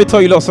 Alright, let me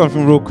tell you lot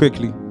something real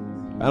quickly.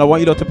 And I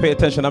want you lot to pay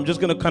attention. I'm just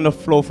going to kind of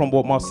flow from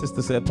what my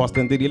sister said,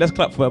 Pastor Ndidi. Let's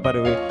clap for her, by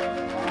the way.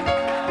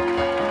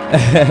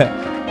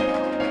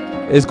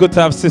 It's good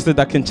to have sisters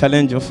that can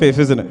challenge your faith,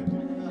 isn't it?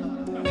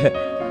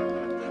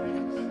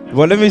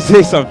 Well, let me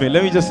say something.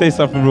 Let me just say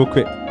something real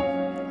quick.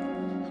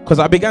 Because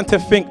I began to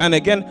think, and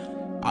again,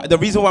 the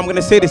reason why I'm going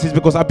to say this is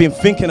because I've been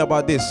thinking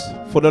about this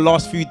for the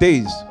last few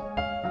days.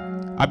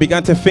 I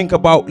began to think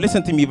about,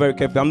 listen to me very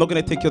carefully. I'm not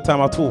going to take your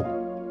time at all.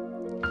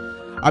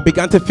 I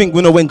began to think,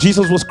 when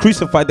Jesus was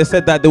crucified, they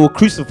said that they will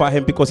crucify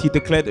him because he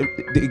declared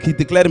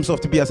himself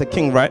to be as a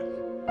king, right?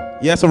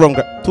 Yes or wrong?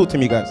 Talk to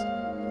me, guys.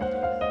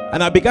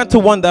 And I began to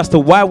wonder as to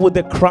why would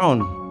the crown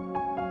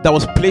that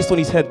was placed on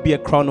his head be a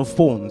crown of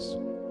thorns?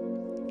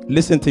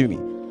 Listen to me.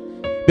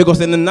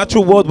 Because in the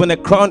natural world, when a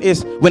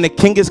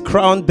king is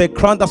crowned, the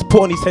crown that's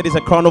put on his head is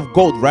a crown of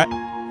gold, right?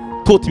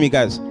 Talk to me,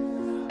 guys.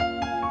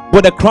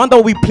 But the crown that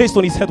will be placed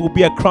on his head will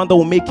be a crown that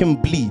will make him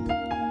bleed.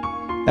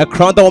 A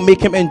crown that will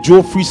make him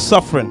endure through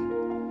suffering.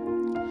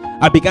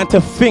 I began to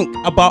think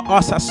about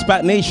us as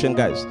Spac Nation,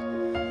 guys.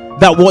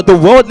 that what the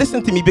world,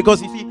 listen to me,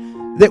 because you see,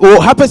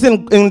 what happens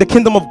in the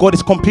kingdom of God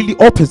is completely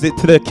opposite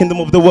to the kingdom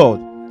of the world.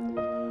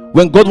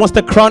 When God wants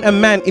to crown a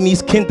man in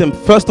his kingdom,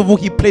 first of all,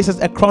 he places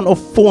a crown of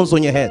thorns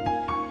on your head.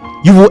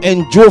 You will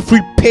endure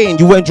through pain,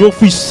 you will endure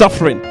through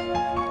suffering.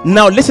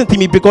 Now listen to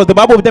me, because the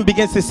Bible then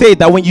begins to say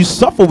that when you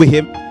suffer with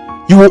him,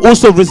 you will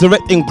also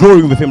resurrect in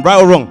glory with him,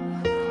 right or wrong?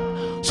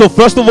 So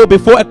first of all,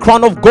 before a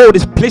crown of gold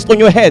is placed on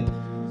your head,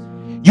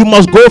 you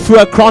must go through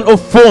a crown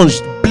of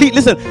thorns.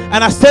 Listen,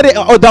 and I said it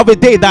the other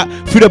day that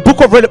through the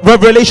book of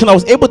Revelation, I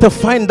was able to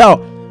find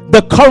out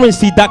the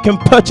currency that can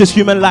purchase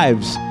human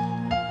lives.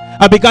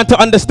 I began to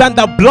understand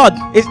that blood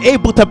is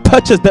able to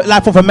purchase the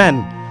life of a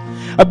man.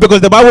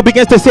 Because the Bible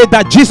begins to say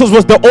that Jesus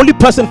was the only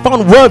person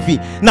found worthy.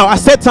 Now I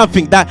said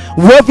something, that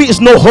worthy is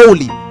not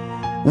holy.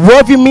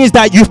 Worthy means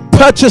that you've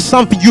purchased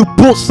something, you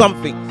bought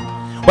something.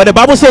 But the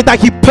Bible says that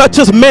he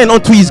purchased men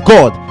unto his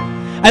God.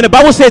 And the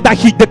Bible says that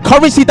the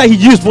currency that he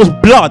used was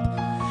blood.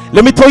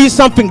 Let me tell you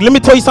something,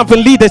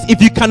 leaders.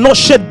 If you cannot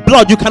shed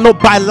blood, you cannot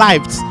buy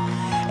lives.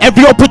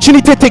 Every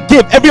opportunity to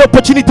give, every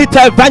opportunity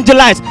to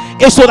evangelize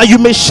is so that you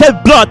may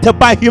shed blood to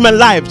buy human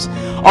lives.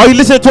 Are you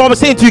listening to what I'm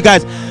saying to you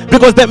guys?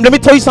 Because let me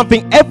tell you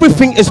something,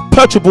 everything is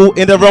purchasable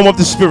in the realm of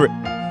the spirit.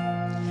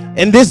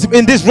 In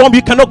this realm,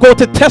 you cannot go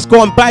to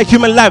Tesco and buy a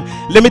human life.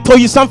 Let me tell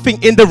you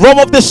something, in the realm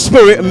of the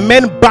spirit,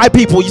 men buy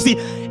people. You see,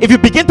 if you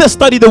begin to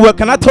study the word,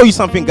 can I tell you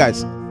something,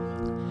 guys?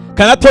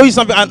 Can I tell you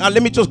something? And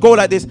let me just go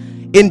like this.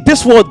 In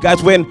this world,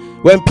 guys, when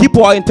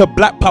people are into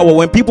black power,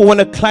 when people want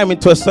to climb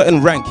into a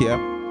certain rank here,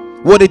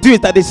 what they do is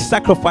that they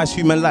sacrifice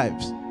human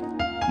lives.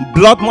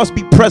 Blood must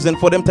be present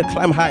for them to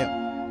climb higher.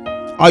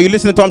 Are you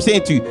listening to what I'm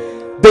saying to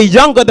you? The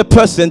younger the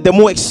person, the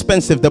more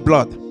expensive the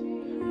blood.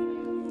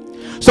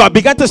 So I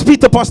began to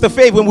speak to Pastor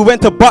Faith when we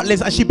went to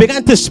Butlins, and she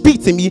began to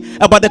speak to me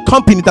about the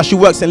company that she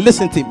works in.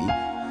 Listen to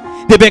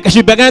me.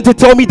 She began to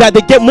tell me that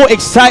they get more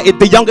excited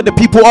the younger the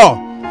people are.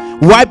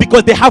 Why?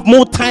 Because they have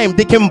more time.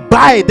 They can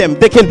buy them.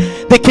 They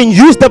can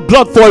use the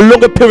blood for a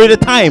longer period of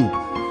time.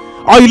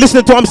 Are you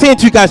listening to what I'm saying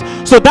to you guys?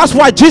 So that's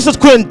why Jesus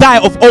couldn't die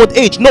of old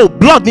age. No,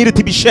 blood needed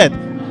to be shed.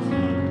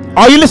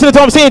 Are you listening to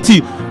what I'm saying to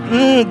you?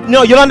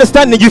 No, you're not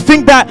understanding. You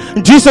think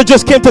that Jesus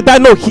just came to die?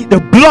 No, the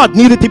blood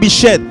needed to be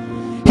shed.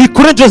 He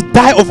couldn't just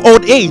die of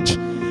old age,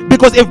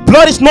 because if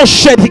blood is not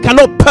shed, he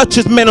cannot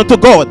purchase men unto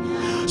God.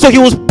 So he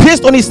was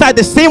pierced on his side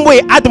the same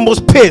way Adam was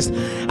pierced,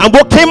 and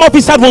what came off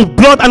his side was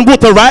blood and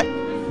water, right?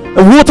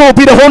 And water will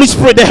be the Holy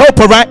Spirit, the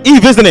helper, right?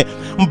 Eve, isn't it?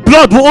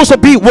 Blood will also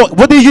be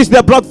what do you use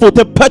their blood for?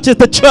 To purchase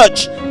the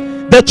church.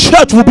 The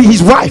church will be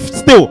his wife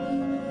still.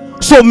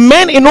 So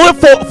men, in order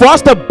for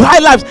us to buy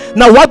lives.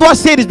 Now why do I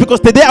say this?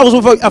 Because today I was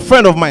with a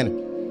friend of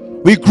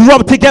mine. We grew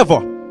up together,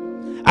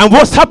 and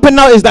what's happened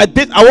now is that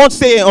I won't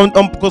say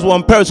it because we're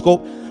on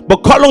Periscope, but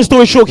cut long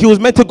story short, he was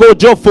meant to go to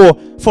jail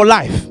for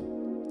life.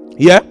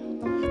 Yeah,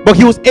 but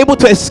he was able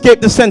to escape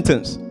the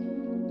sentence.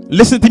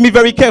 Listen to me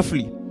very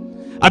carefully.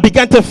 I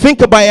began to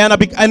think about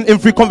it, and in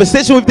free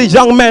conversation with this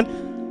young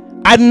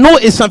man, I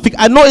noticed something.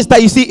 I noticed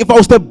that, you see, if I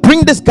was to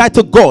bring this guy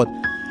to God,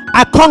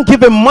 I can't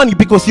give him money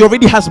because he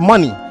already has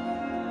money.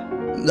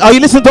 Are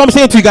you listening to what I'm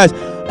saying to you guys?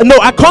 No,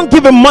 I can't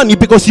give him money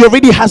because he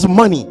already has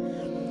money.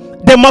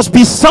 There must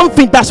be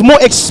something that's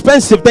more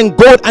expensive than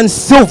gold and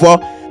silver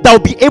that will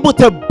be able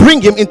to bring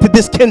him into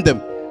this kingdom.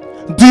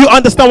 Do you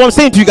understand what I'm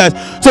saying to you guys?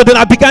 So then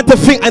I began to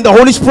think, and the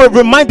Holy Spirit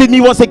reminded me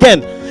once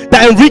again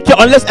that, Enrique,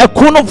 unless a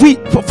corn of wheat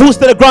falls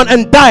to the ground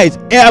and dies,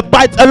 it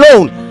abides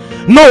alone.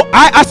 No,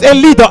 I as a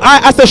leader,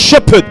 I as a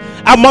shepherd,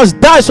 I must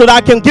die so that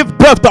I can give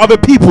birth to other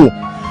people.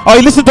 Are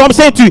you listening to what I'm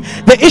saying to you?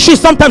 The issue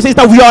sometimes is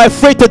that we are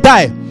afraid to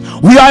die.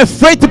 We are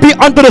afraid to be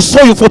under the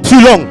soil for too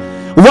long.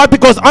 Why?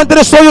 Because under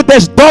the soil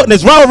there's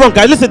darkness. Right or wrong,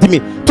 guys? Listen to me.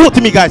 Talk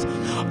to me, guys.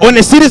 When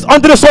the seed is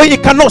under the soil,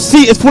 it cannot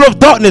see. It's full of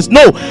darkness.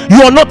 No,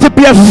 you are not to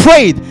be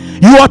afraid.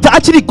 You are to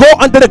actually go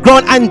under the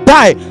ground and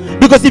die.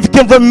 Because if you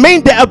can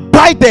remain there,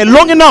 abide there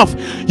long enough,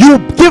 you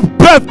will give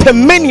birth to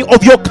many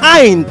of your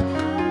kind.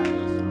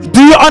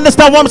 Do you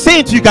understand what I'm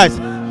saying to you guys?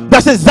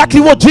 That's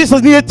exactly what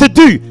Jesus needed to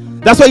do.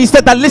 That's why he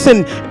said that,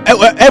 listen,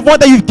 everyone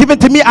that you've given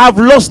to me, I have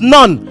lost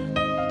none.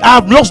 I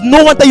have lost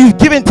no one that you've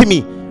given to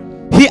me.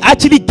 He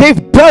actually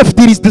gave birth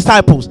to these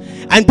disciples,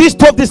 and these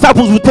 12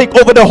 disciples will take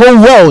over the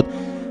whole world.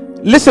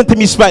 Listen to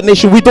me, Spark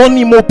Nation. We don't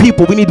need more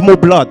people. We need more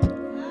blood.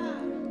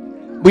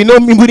 We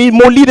need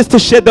more leaders to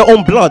shed their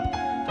own blood.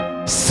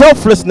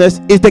 Selflessness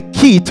is the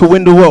key to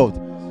win the world.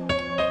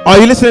 Are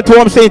you listening to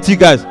what I'm saying to you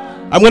guys?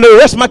 I'm going to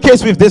rest my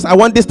case with this. I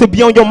want this to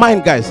be on your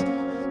mind, guys.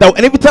 That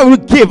every time we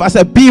give as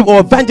a beam or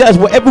evangelize,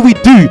 whatever we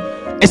do,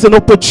 it's an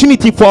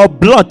opportunity for our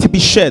blood to be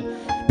shed.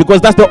 Because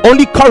that's the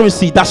only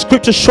currency that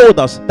scripture showed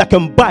us that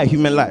can buy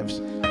human lives.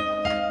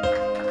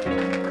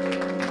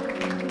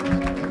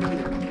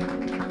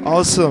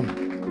 Awesome.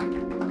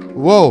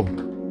 Whoa.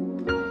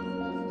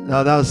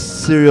 Now that's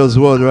serious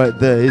word right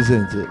there,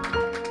 isn't it?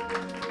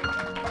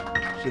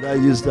 Should I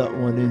use that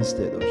one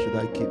instead, or should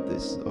I keep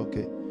this?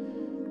 Okay.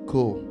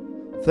 Cool.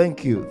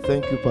 Thank you.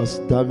 Thank you,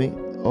 Pastor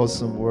Dami.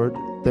 Awesome word.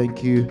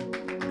 Thank you.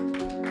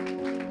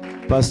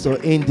 Pastor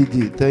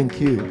Ndidi, thank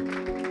you.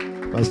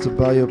 Pastor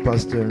Bayo,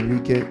 Pastor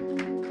Enrique.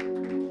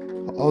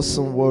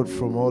 Awesome word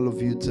from all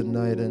of you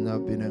tonight, and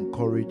I've been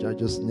encouraged. I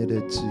just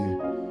needed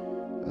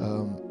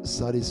to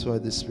satisfy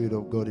the Spirit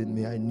of God in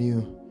me. I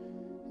knew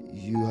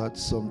you had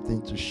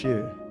something to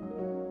share.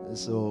 And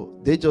so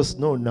they just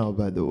know now,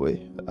 by the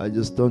way. I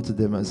just turn to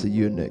them and say,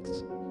 "You're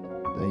next."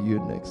 Then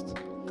you're next.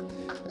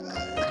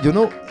 You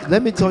know,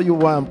 let me tell you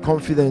why I'm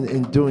confident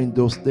in doing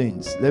those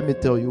things. Let me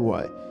tell you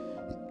why.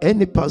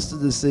 Any pastor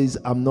that says,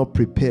 "I'm not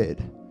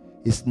prepared,"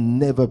 is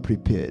never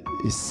prepared.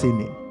 Is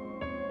sinning.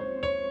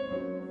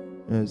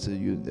 And so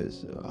you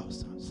this.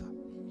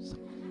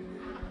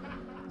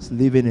 It's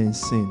living in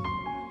sin.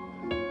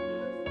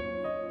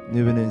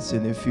 Living in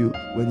sin.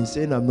 When he's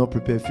saying I'm not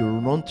prepared, if you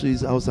run to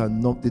his house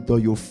and knock the door,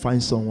 you'll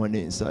find someone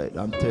inside.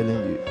 I'm telling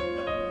you.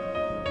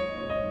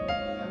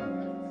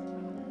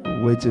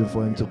 Waiting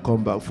for him to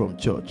come back from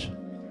church.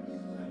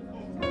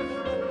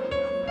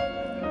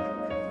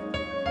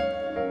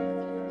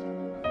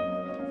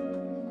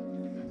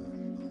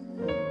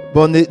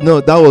 But no,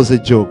 that was a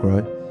joke,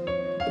 right?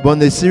 But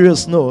on a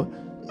serious note,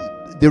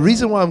 the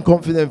reason why I'm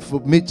confident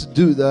for me to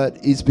do that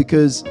is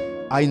because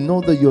I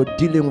know that you're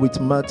dealing with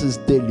matters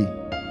daily.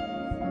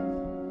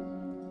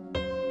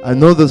 I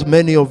know that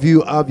many of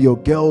you have your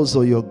girls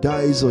or your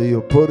guys or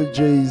your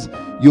proteges.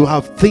 You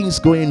have things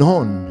going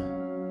on.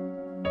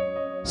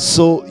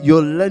 So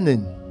you're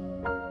learning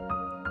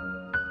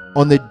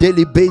on a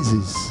daily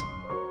basis.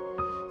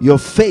 You're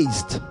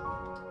faced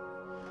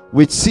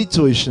with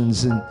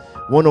situations, and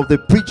one of the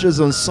preachers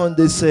on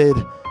Sunday said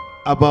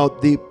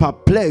about the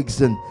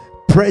perplexed and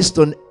pressed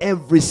on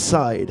every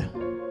side.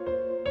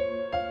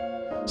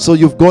 So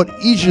you've got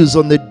issues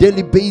on a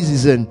daily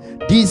basis, and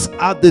these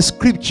are the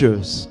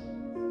scriptures.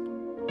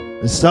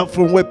 And start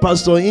from where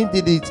Pastor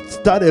Indy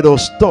started or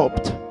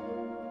stopped.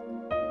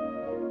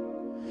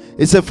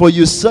 He said, "For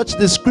you search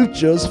the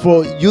scriptures,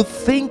 for you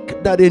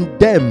think that in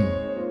them."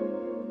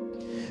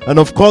 And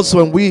of course,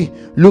 when we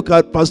look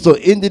at Pastor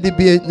Indy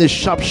being a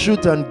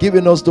sharpshooter and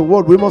giving us the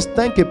word, we must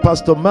thank a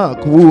Pastor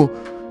Mark who,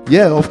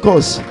 of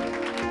course.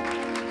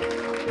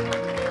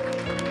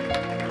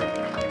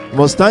 We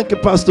must thank a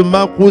Pastor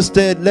Mark who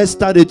said, "Let's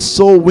start a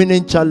soul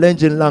winning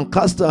challenge in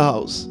Lancaster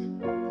House."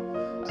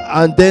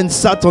 And then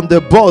sat on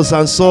the bus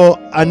and saw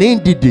an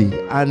Indidi.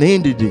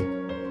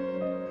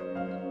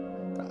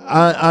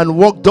 And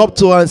walked up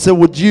to her and said,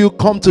 "Would you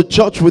come to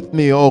church with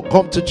me, or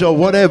come to church,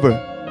 whatever?"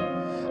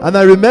 And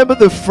I remember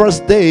the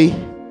first day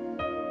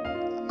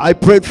I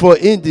prayed for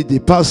Indy, the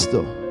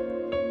pastor.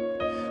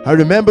 I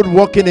remembered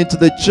walking into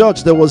the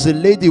church. There was a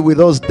lady with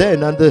us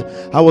then, and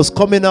I was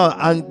coming out,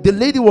 and the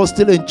lady was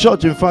still in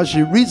church. In fact,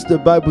 she reads the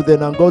Bible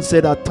then, and God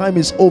said, "Her time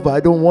is over. I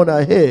don't want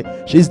her here.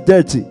 She's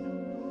dirty."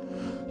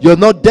 You're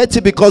not dirty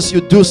because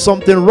you do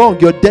something wrong.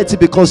 You're dirty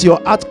because your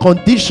heart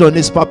condition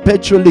is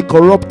perpetually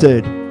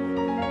corrupted.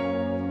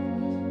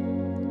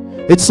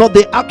 It's not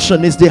the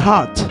action, it's the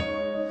heart.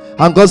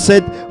 And God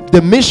said,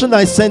 "The mission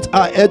I sent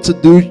her here to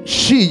do,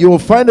 you will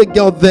find a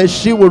girl there,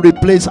 she will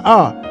replace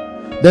her."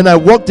 Then I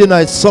walked in,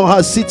 I saw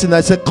her sitting,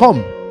 I said,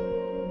 "Come."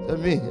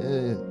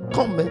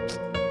 Come, man.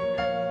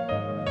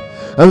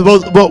 And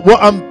but what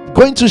I'm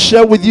going to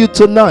share with you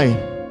tonight,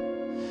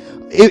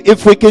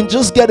 if we can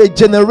just get a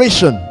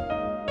generation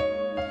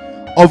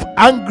of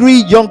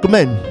angry young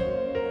men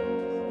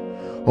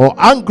or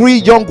angry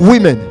young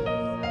women,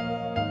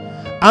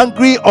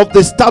 angry of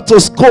the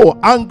status quo,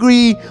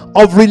 angry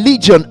of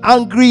religion,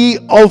 angry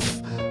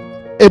of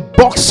a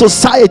box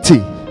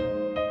society,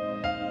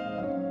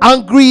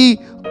 angry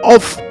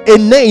of a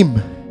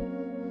name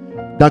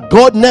that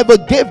God never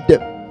gave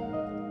them,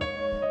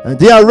 and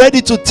they are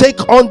ready to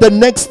take on the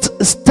next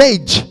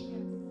stage.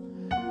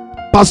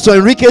 Pastor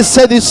Enrique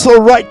said it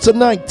so right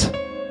tonight.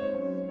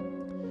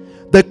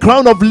 The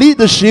crown of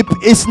leadership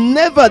is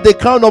never the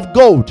crown of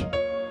gold.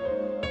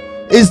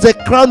 It's the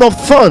crown of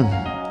thorn.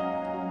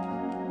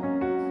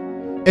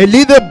 A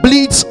leader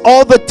bleeds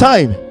all the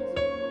time.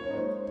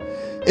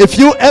 If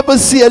you ever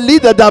see a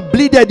leader that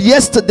bleeded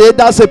yesterday,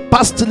 that's a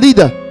past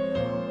leader.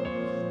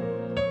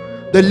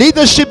 The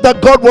leadership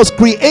that God was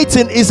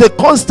creating is a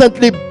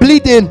constantly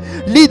bleeding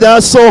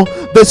leader. So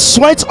the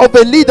sweat of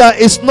a leader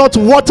is not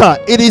water,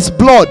 it is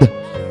blood.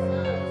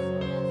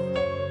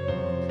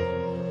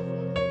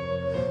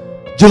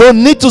 You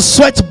don't need to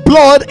sweat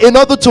blood in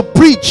order to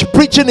preach.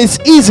 Preaching is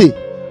easy.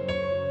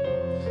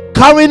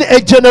 Carrying a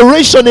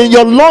generation in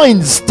your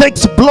loins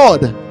takes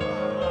blood.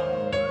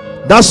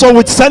 That's what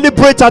we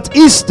celebrate at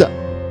Easter.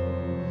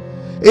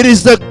 It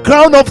is the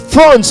crown of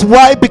thorns.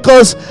 Why?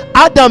 Because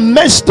Adam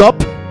messed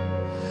up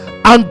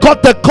and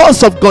got the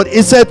curse of God.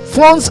 He said,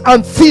 "Thorns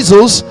and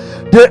thistles,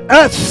 the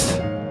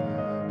earth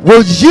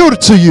will yield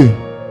to you."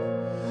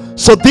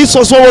 So this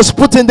was what was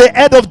put in the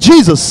head of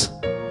Jesus,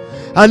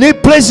 and he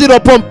placed it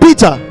upon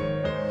Peter.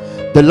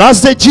 The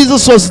last day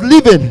Jesus was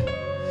leaving,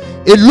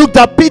 he looked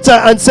at Peter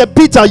and said,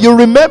 "Peter, you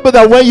remember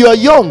that when you are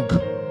young,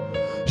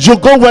 you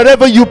go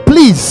wherever you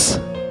please."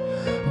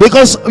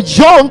 Because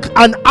young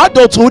and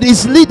adulthood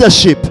is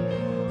leadership.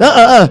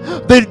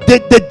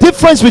 The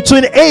difference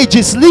between age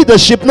is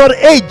leadership, not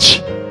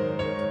age.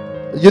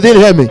 You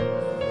didn't hear me.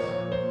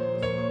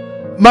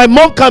 My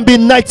mom can be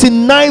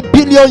 99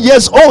 billion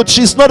years old.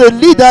 She's not a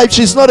leader if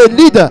she's not a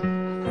leader.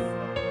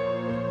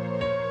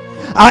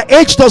 Her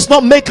age does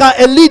not make her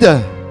a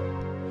leader.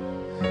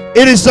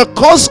 It is the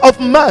cause of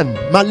man,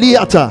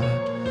 Maliata,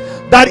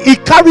 that he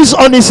carries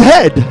on his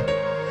head.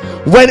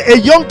 When a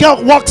young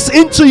girl walks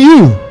into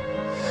you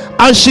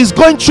and she's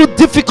going through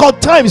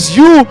difficult times,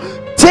 you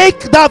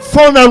take that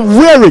thorn and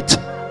wear it,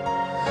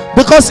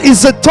 because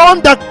it's a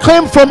thorn that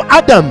came from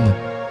Adam.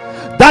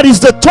 That is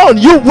the thorn.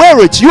 You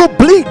wear it, you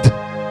bleed.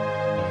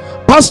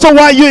 Pastor,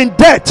 why are you in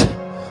debt?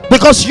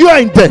 Because you are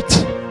in debt.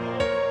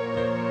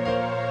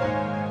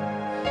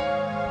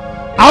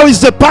 How is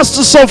the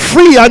pastor so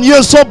free and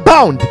you're so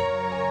bound?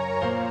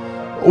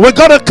 We're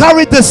gonna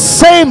carry the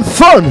same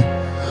thorn.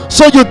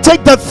 So you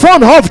take the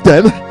thorn off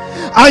them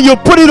and you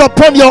put it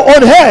upon your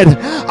own head.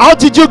 How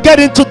did you get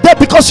into debt?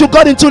 Because you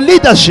got into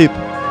leadership.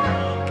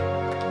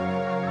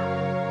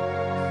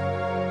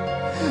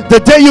 The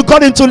day you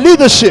got into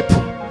leadership,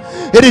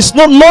 it is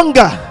no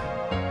longer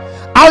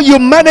how you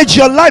manage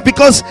your life,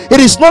 because it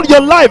is not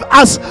your life.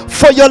 As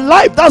for your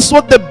life, that's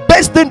what the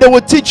best thing they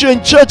will teach you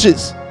in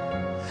churches.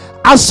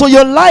 As for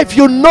your life,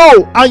 you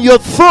know, and you're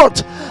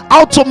taught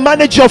how to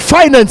manage your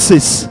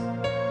finances.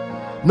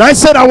 And I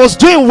said I was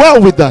doing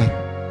well with that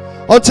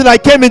until I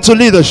came into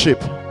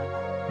leadership.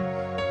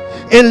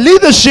 In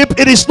leadership,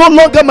 it is no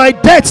longer my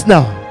debt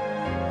now.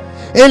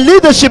 In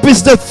leadership,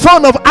 it's the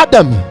thorn of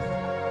Adam.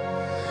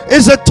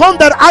 It's a thorn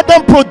that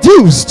Adam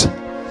produced.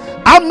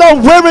 I'm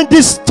not wearing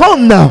this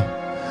thorn now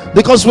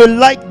because we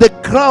like the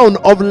crown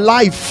of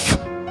life,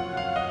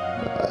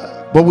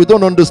 but we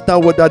don't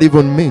understand what that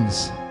even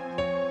means.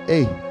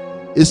 Hey,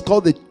 it's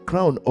called the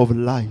crown of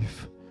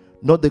life,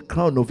 not the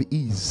crown of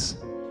ease.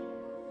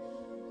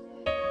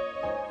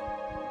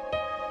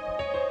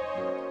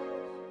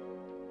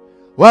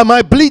 Why am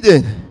I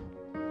bleeding?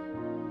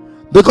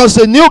 Because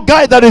the new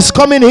guy that is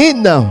coming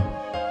in now,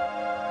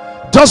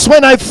 just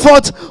when I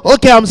thought,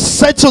 okay, I'm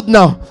settled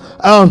now,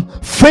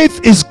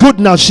 faith is good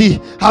now, she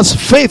has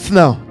faith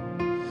now,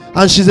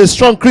 and she's a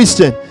strong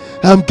Christian.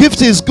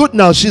 Gift is good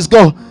now, she's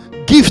got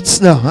gifts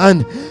now,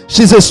 and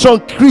she's a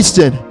strong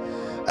Christian.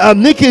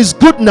 Nikki is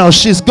good now,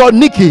 she's got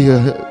Nikki.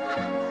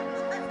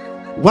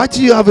 Why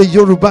do you have a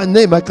Yoruba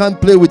name? I can't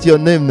play with your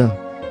name now.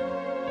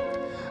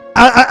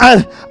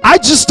 I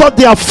just thought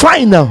they are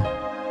fine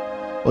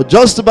now. But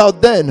just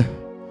about then,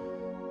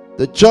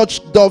 the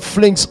church door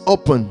flings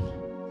open,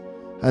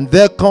 and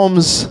there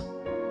comes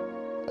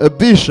a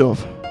bishop,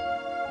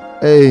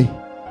 a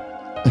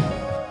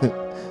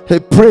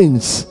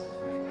prince,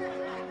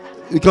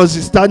 because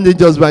he's standing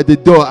just by the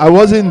door. I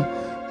wasn't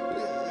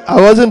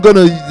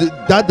gonna,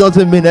 that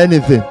doesn't mean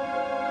anything.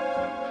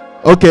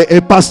 Okay,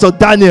 a Pastor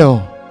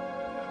Daniel.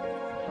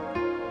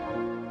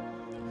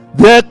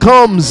 There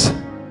comes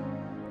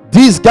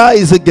these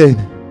guys again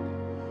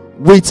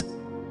with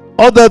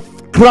other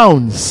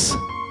crowns.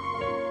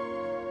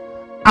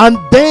 And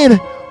then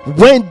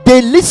when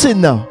they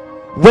listen now,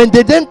 when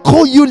they then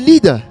call you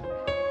leader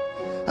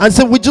and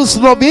say, we just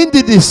love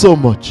Ndidi so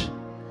much,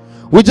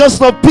 we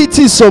just love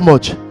PT so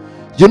much,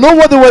 you know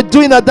what they were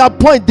doing at that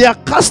point? They are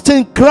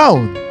casting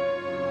crown.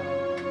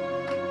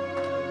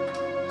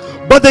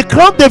 But the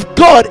crown they've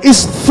got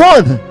is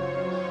fun.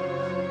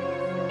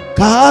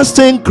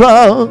 Casting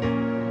crown.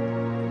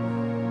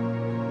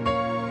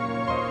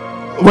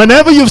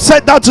 Whenever you've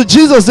said that to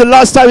Jesus the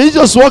last time, he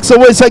just walks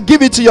away and said,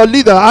 give it to your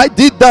leader. I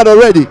did that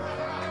already.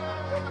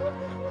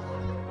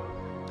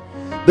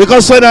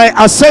 Because when I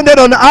ascended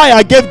on high,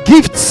 I gave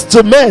gifts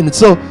to men.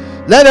 So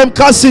let them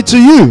cast it to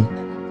you.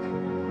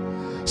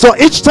 So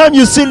each time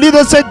you see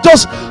leaders say,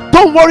 just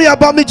don't worry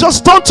about me,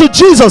 just turn to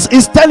Jesus.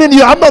 He's telling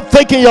you, I'm not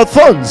taking your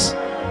thorns.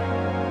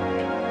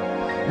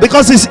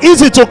 Because it's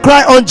easy to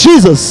cry on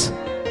Jesus.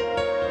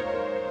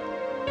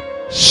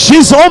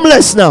 She's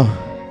homeless now.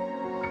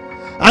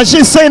 And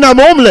she's saying, I'm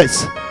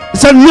homeless. He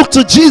said, look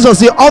to Jesus,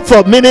 the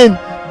author, meaning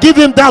give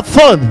him that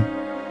thorn.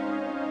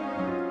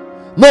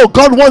 No,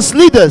 God wants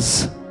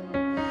leaders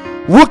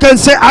who can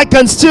say, I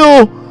can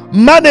still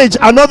manage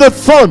another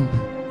thorn.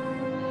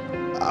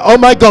 Oh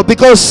my God,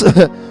 because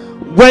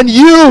when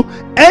you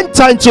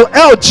enter into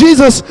hell,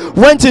 Jesus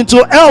went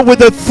into hell with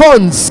the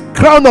thorns,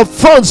 crown of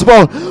thorns.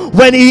 But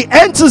when he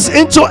enters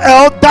into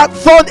hell, that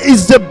thorn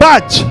is the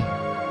badge.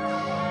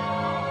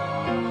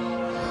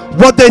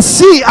 What they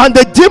see, and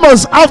the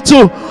demons have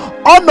to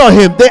honor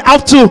him, they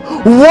have to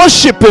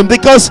worship him,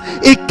 because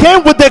he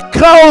came with the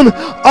crown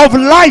of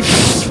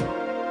life.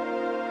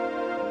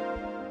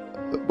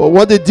 But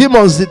what the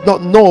demons did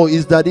not know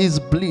is that he's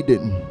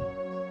bleeding.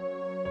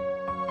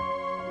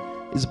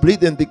 He's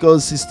bleeding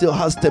because he still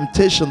has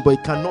temptation, but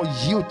he cannot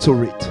yield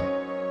to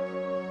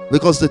it,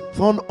 because the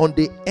thorn on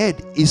the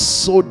head is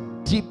so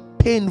deep,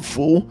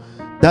 painful,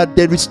 that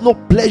there is no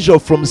pleasure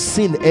from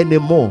sin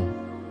anymore.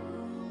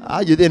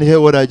 You didn't hear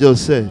what I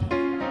just said.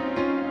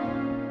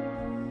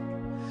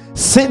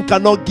 Sin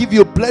cannot give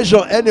you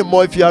pleasure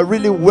anymore if you are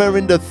really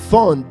wearing the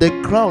thorn, the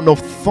crown of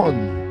thorn.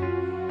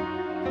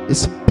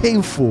 It's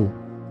painful.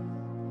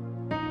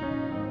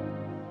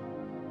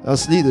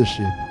 That's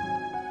leadership.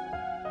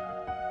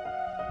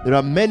 There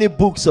are many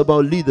books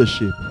about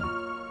leadership.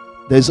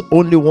 There's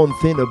only one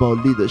thing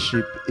about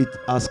leadership. It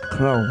has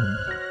crown.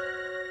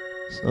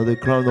 It's not the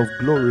crown of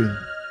glory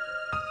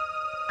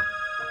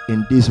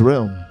in this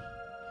realm.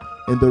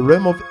 In the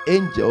realm of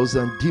angels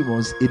and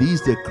demons, it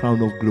is the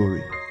crown of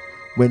glory.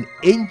 When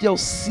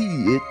angels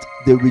see it,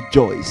 they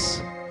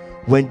rejoice.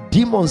 When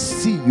demons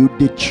see you,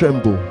 they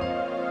tremble.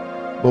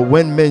 But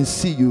when men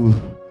see you,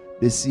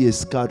 they see a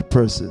scarred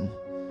person.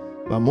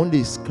 But I'm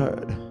only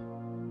scarred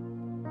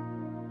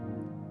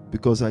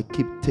because I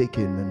keep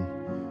taking, and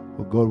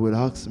what God will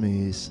ask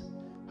me is,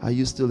 are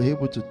you still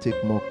able to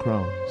take more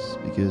crowns?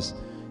 Because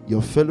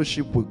your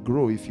fellowship will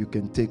grow if you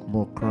can take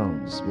more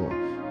crowns. Well,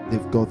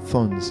 they've got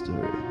thorns to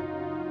it.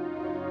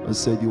 I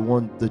said, you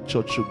want the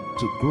church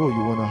to grow,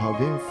 you want to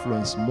have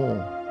influence more,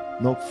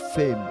 not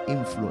fame,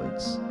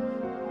 influence.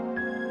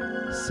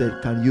 I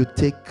said, can you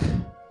take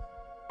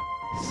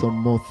some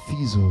more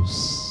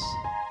thistles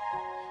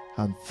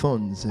and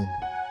thorns? And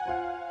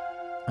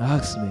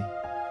ask me,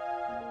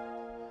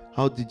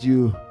 how do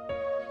you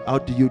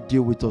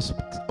deal with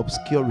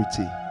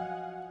obscurity?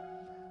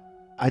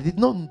 I did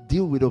not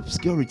deal with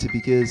obscurity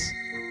because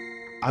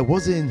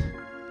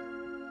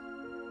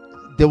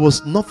there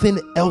was nothing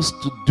else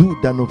to do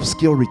than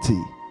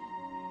obscurity.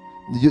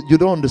 You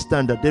don't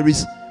understand that. There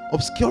is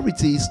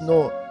obscurity is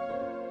not,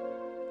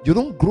 you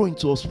don't grow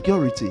into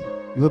obscurity.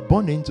 You were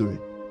born into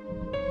it.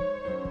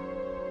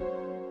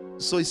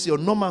 So it's your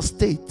normal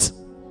state.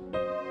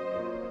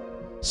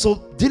 So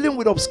dealing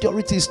with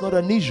obscurity is not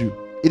an issue.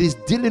 It is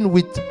dealing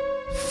with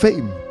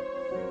fame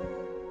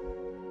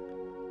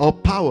or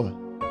power.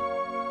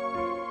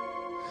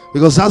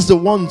 Because that's the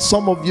one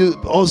some of you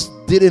us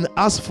didn't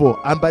ask for.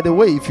 And by the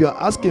way, if you're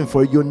asking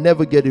for it, you'll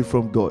never get it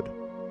from God.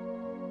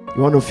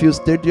 You want to fill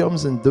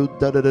stadiums and do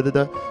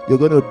da-da-da-da-da. You're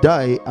going to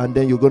die, and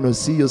then you're going to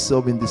see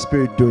yourself in the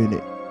spirit doing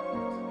it.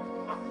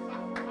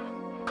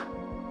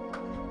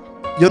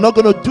 You're not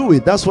going to do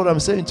it. That's what I'm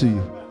saying to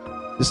you.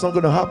 It's not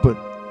going to happen.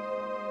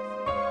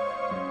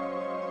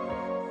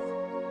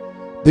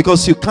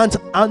 Because you can't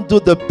handle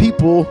the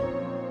people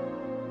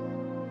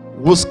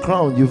whose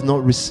crown you've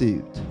not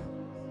received.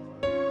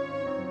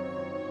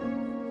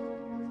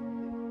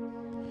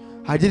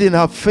 I didn't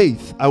have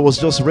faith. I was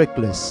just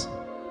reckless.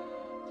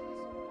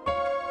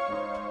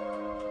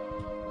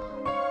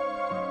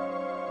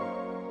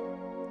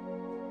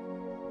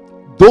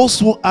 Those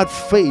who had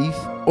faith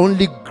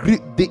only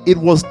it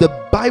was the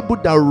Bible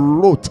that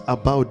wrote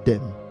about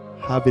them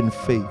having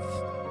faith.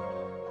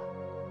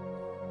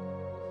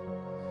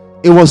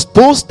 It was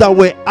those that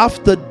were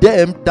after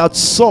them that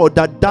saw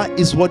that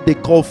is what they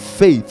call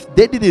faith.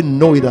 They didn't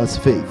know it as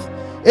faith.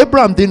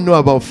 Abraham didn't know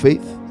about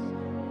faith.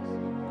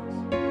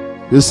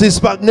 You see,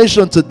 Spark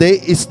Nation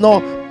today, it's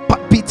not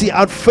PT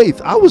had faith.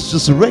 I was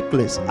just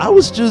reckless. I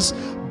was just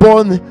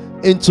born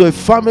into a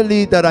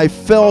family that I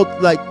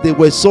felt like they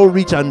were so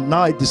rich, and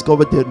now I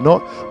discovered they're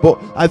not. But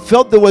I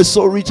felt they were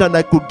so rich and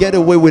I could get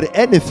away with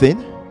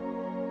anything.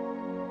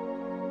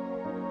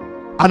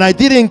 And I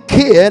didn't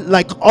care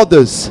like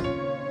others.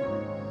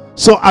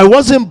 So I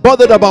wasn't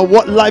bothered about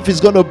what life is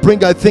going to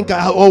bring. I think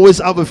I always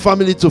have a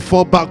family to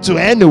fall back to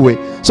anyway.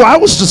 So I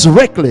was just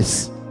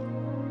reckless.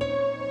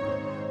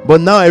 But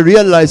now I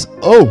realize,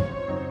 oh,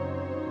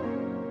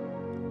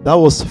 that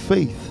was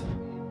faith.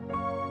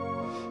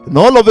 And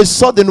all of a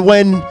sudden,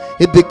 when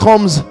it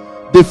becomes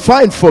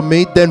defined for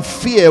me, then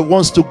fear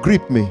wants to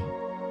grip me.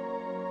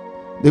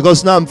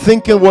 Because now I'm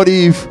thinking, what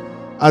if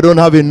I don't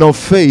have enough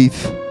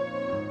faith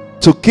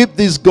to keep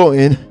this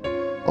going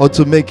or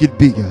to make it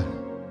bigger?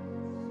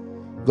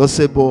 God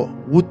said, but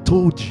who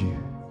told you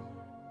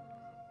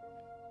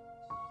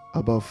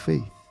about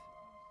faith?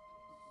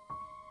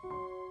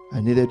 I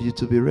needed you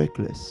to be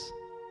reckless.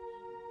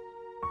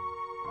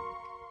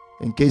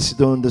 In case you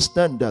don't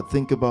understand that,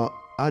 think about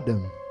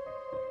Adam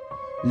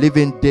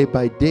living day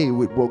by day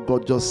with what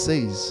God just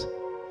says,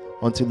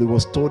 until he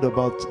was told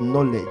about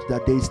knowledge,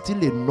 that there is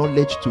still a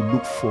knowledge to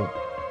look for.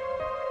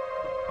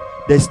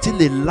 There's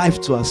still a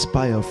life to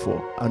aspire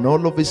for. And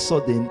all of a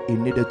sudden, he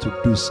needed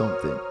to do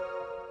something.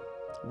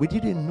 We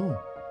didn't know.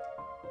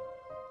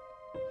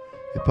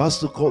 A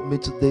pastor called me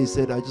today and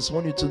said, I just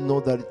want you to know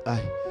that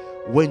I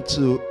went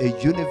to a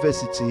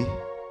university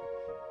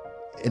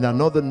in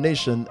another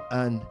nation,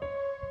 and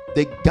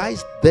the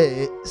guys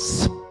there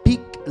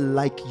speak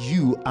like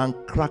you and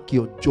crack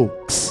your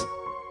jokes.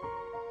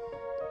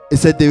 He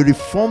said they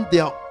reformed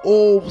their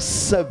whole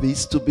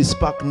service to be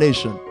Spark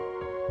Nation.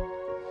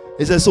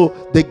 He said,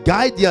 so the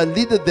guy, their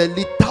leader, they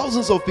lead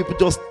thousands of people,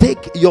 just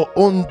take your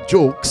own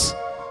jokes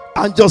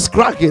and just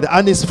crack it,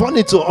 and it's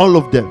funny to all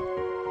of them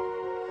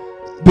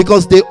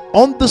because they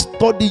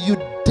understudy you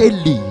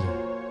daily.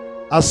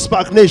 As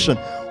Spark Nation,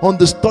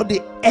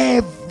 understudy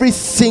every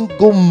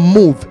single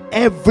move,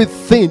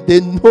 everything.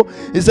 They know.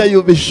 He said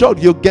you'll be shocked.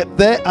 You'll get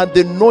there and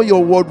they know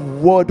your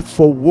word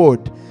for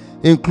word,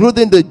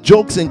 including the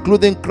jokes,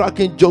 including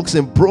cracking jokes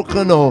and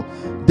broken, or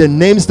the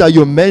names that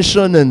you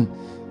mention, and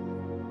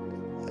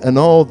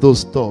all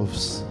those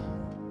stuffs.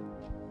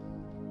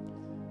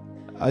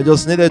 I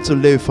just needed to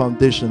lay a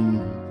foundation,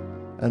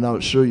 and I'll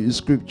show you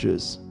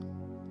scriptures.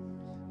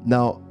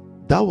 Now,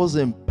 that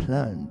wasn't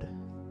planned.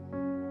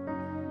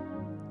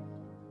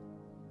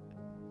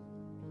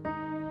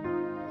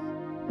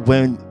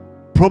 When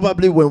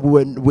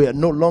we are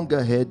no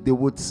longer here, they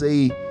would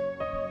say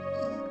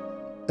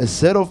a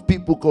set of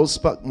people called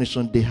Spark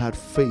Nation, they had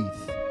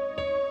faith.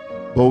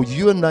 But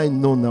you and I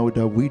know now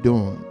that we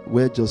don't.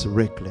 We're just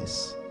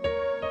reckless.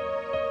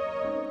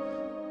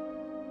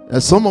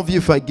 And some of you,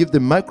 if I give the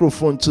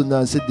microphone to now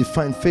and say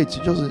define faith,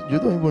 you don't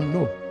even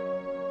know.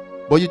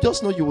 But you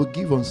just know you will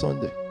give on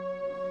Sunday.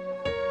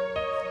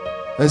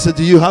 And say,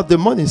 do you have the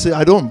money? Say,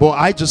 I don't, but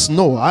I just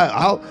know.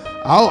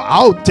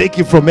 I'll take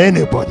it from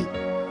anybody.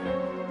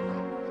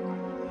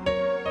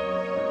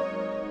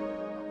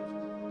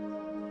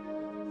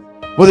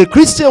 But the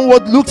Christian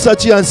world looks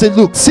at you and says,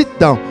 look, sit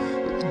down.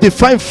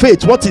 Define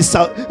faith. What is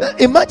salvation?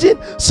 Imagine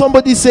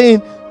somebody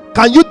saying,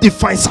 can you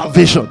define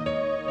salvation?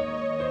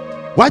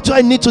 Why do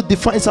I need to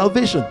define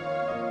salvation?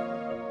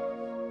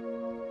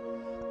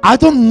 I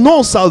don't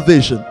know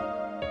salvation.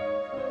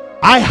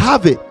 I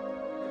have it.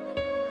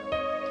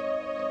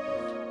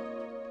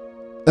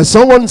 And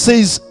someone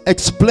says,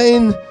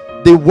 explain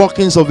the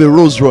workings of a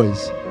Rolls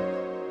Royce.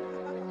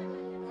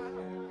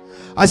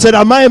 I said,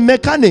 am I a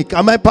mechanic?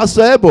 Am I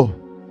Pastor Ebo?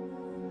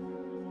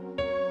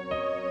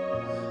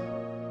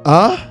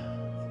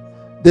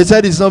 They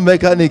said it's not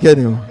mechanic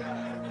anymore.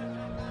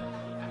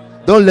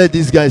 Don't let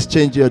these guys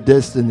change your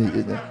destiny.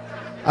 You know?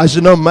 I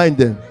should not mind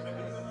them.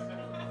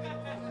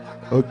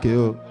 Okay.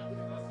 Oh.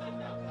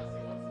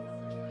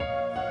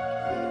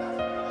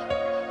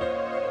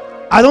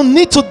 I don't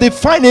need to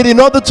define it in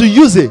order to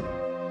use it.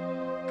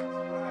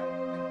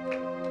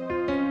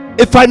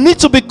 If I need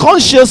to be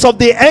conscious of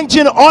the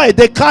engine oil,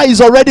 the car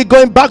is already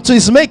going back to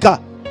its maker.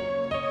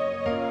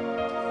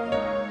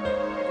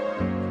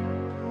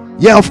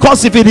 Yeah, of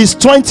course, if it is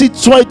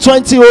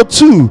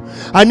 2002,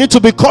 I need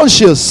to be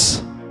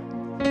conscious.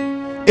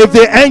 If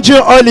the engine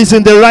oil is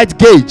in the right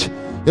gauge.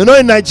 You know,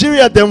 in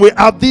Nigeria, then we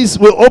have this,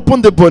 we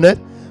open the bonnet,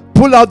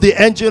 pull out the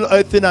engine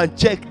oil thing and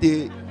check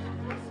the...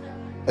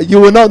 You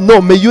will not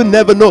know. May you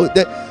never know.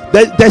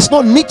 There's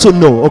no need to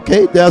know,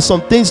 okay? There are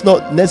some things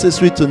not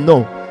necessary to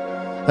know.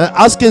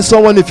 Asking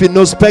someone if he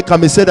knows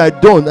Peckham, he said, I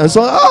don't. And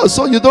so,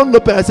 so you don't know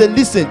Peckham. I said,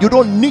 listen, you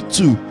don't need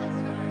to.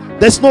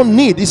 There's no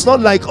need. It's not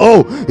like,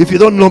 oh, if you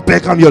don't know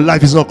Peckham, your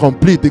life is not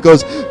complete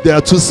because there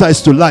are two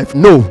sides to life.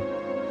 No.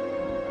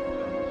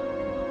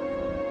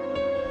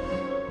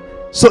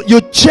 So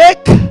you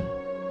check.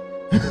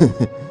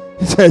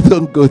 I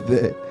don't go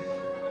there.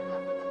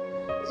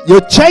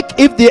 You check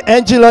if the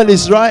engine oil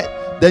is right.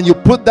 Then you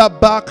put that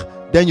back.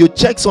 Then you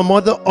check some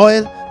other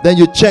oil. Then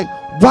you check.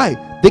 Why?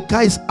 The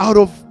car is out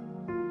of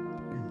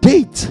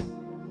date.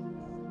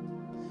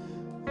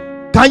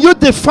 Can you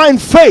define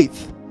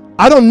faith?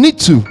 I don't need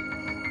to.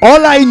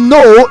 All I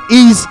know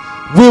is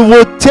we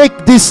will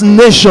take this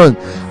nation.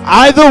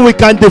 Either we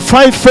can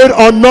define faith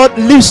or not.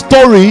 Leave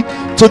story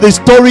to the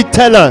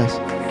storytellers.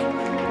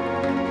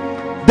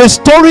 The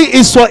story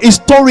is for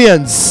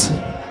historians.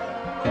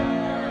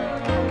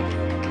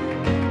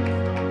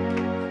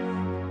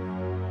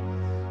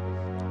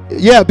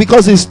 Yeah,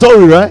 because it's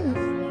story, right?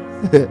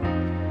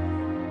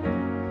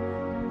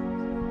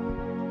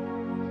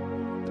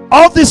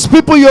 All these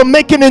people you're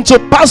making into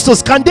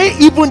pastors, can they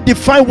even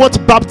define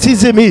what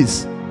baptism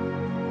is?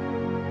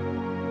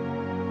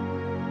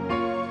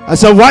 I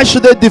said, why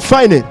should they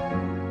define it?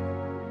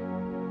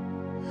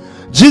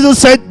 Jesus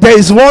said, there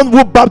is one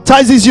who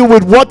baptizes you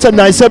with water. And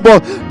I said,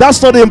 well,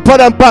 that's not the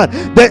important part.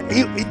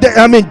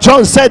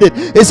 John said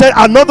it. He said,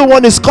 another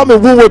one is coming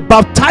who will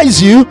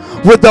baptize you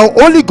with the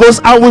Holy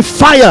Ghost and with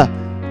fire.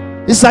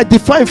 It's like,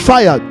 define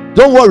fire.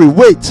 Don't worry,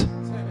 wait.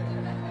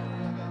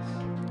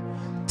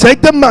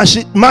 Take the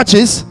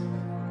matches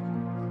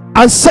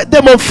and set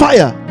them on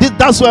fire.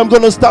 That's where I'm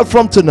going to start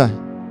from tonight.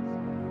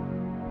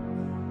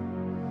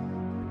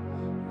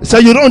 So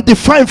you don't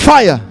define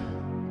fire,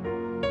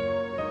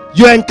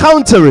 you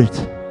encounter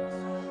it.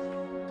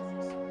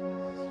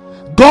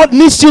 God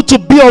needs you to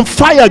be on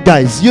fire,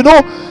 guys. You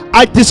know,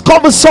 I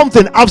discovered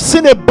something. I've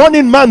seen a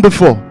burning man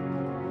before.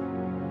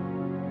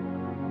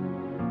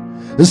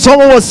 And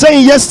someone was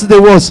saying yesterday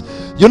was,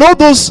 you know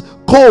those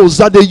coals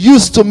that they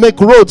used to make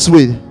roads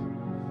with?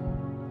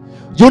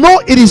 You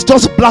know it is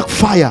just black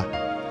fire.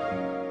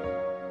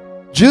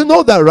 Do you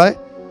know that, right?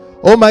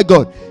 Oh my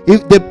God.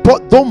 If the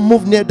pot, don't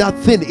move near that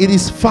thing. It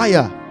is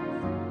fire.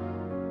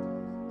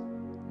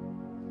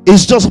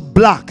 It's just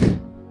black.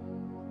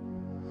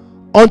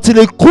 Until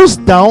it cools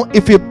down,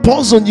 if it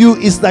pours on you,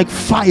 it's like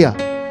fire.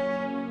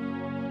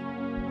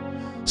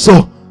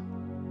 So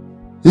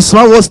this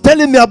man was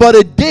telling me about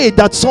a day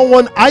that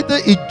someone either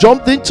he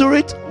jumped into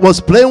it, was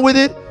playing with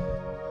it,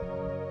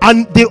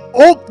 and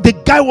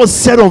the guy was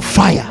set on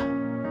fire.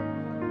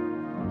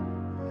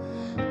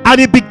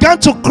 And he began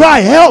to cry,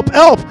 help,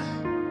 help.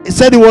 He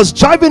said he was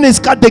driving his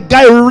car. The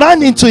guy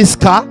ran into his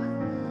car,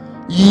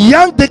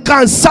 yanked the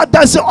car and sat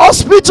down and said,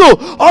 hospital,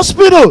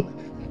 hospital.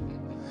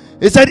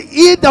 He said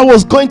he that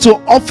was going to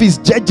office,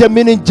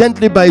 meaning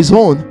gently by his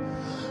own,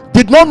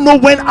 did not know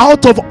when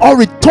out of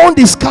hurry, turned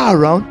his car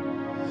around,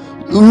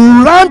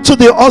 ran to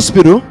the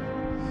hospital.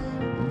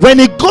 When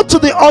he got to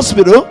the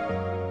hospital,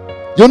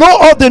 you know,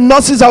 all the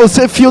nurses, I would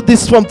say, fill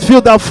this form,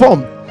 fill that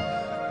form.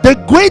 The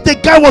way the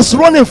guy was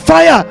running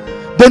fire,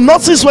 the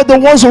nurses were the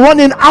ones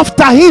running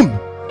after him.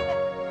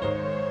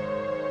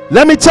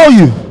 Let me tell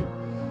you,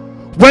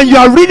 when you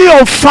are really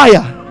on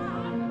fire,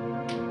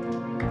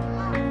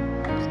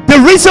 the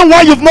reason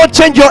why you've not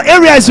changed your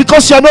area is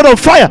because you are not on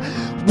fire.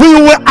 We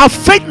will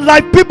affect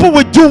life. People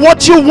will do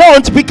what you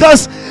want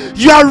because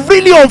you are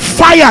really on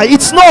fire.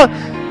 It's not.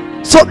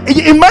 So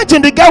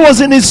imagine the guy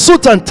was in his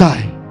suit and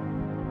tie,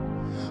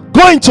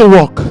 going to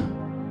work.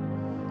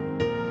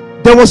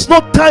 There was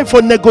no time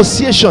for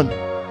negotiation.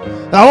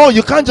 Now, oh,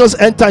 you can't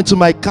just enter into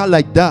my car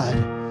like that.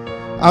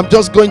 I'm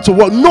just going to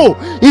work. No,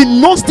 he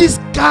knows this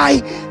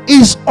guy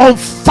is on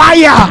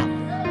fire.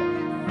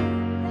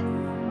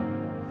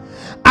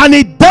 And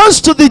he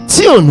danced to the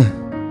tune,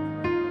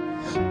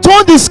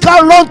 turned his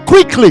car around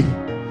quickly,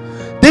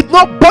 did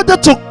not bother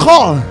to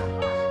call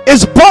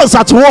his boss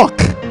at work,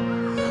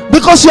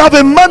 because you have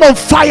a man on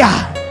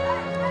fire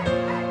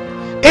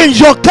in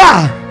your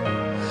car.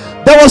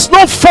 There was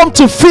no form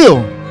to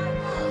fill.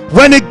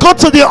 When he got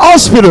to the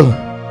hospital,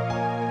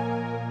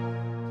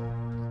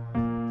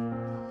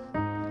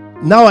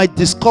 now I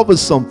discovered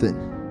something.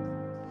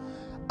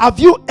 Have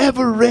you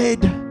ever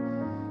read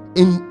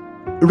in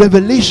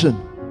Revelation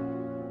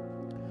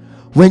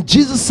when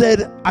Jesus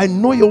said, I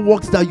know your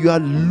works, that you are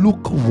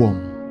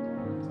lukewarm?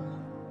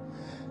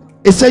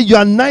 It said you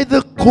are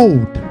neither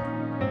cold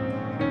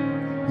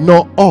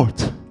nor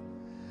hot.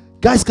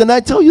 Guys, can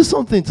I tell you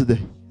something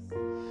today?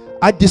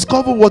 I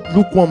discovered what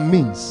lukewarm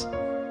means.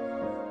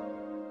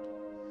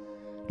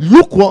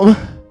 Lukewarm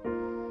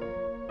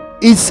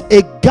is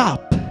a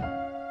gap.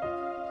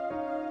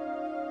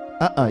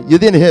 You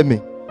didn't hear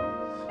me.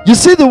 You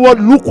see, the word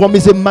lukewarm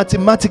is a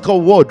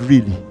mathematical word,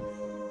 really.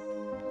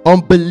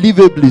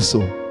 Unbelievably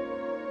so.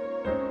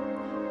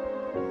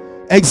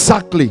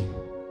 Exactly.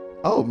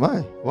 Oh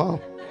my, wow.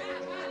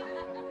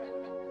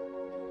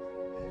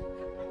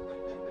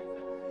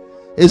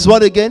 It's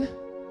what again?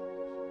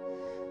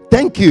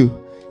 Thank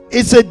you.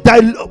 It's a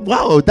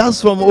wow,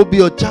 that's from Obi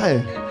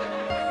Ochai.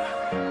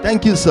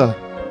 Thank you, sir.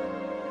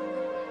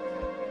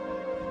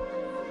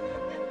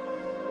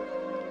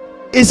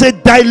 It's a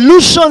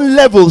dilution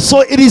level,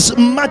 so it is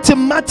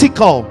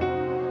mathematical.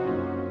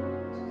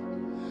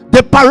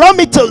 The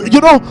parameters, you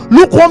know,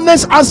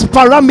 lukewarmness has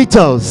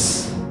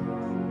parameters.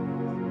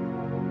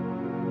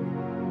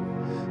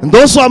 And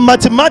those who are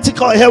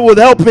mathematical here will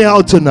help me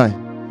out tonight.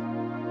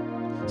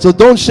 So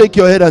don't shake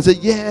your head and say,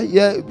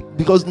 yeah,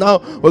 because now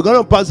we're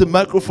going to pass the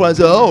microphone and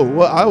say, oh,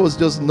 well, I was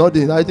just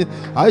nodding. I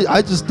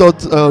just thought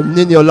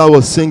Niniola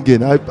was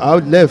singing. I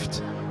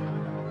left.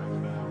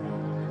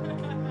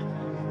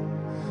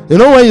 You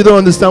know when you don't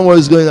understand what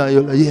is going on,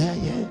 you're like,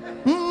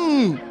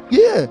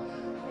 yeah.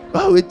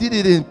 Oh, we did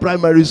it in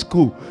primary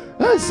school.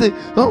 I say,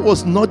 I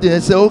was nodding. I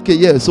said, okay,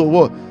 yeah, so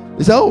what?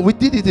 He said, oh, we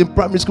did it in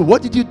primary school.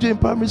 What did you do in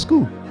primary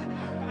school?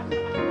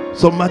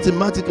 Some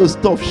mathematical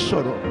stuff.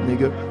 Shut up,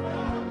 nigga.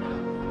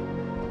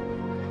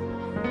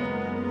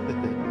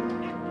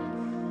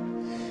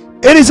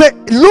 It is a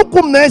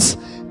lukewarmness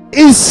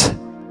is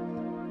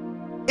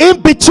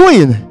in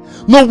between.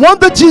 No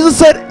wonder Jesus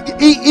said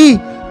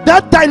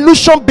that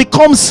dilution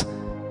becomes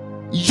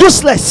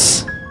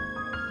useless,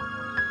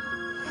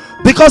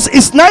 because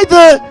it's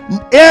neither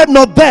here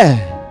nor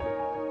there.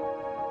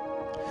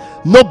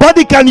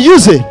 Nobody can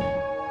use it.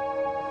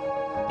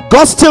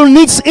 God still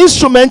needs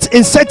instruments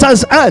in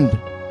Satan's hand.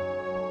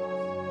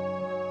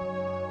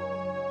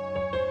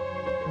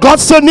 God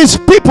still needs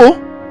people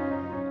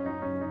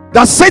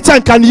that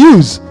Satan can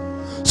use.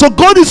 So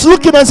God is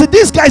looking and saying,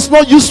 this guy is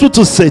not useful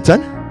to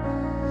Satan,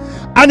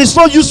 and it's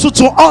not useful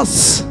to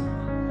us.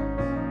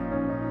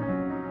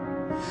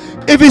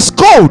 If it's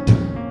cold,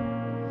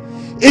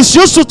 it's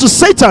useful to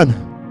Satan.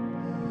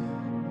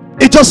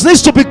 It just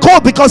needs to be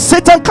cold, because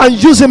Satan can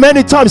use him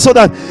anytime. So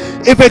that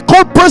if a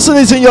cold person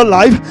is in your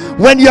life,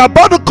 when you're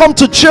about to come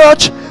to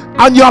church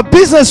and you have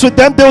business with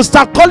them, they will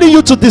start calling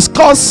you to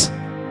discuss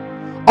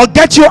or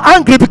get you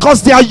angry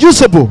because they are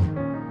usable.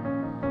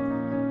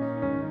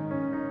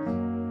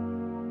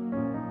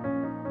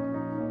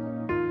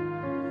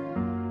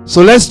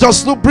 So let's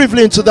just look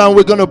briefly into that, and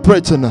we're going to pray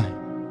tonight.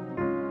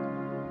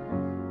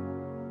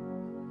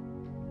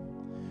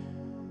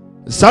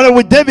 It started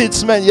with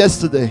David's men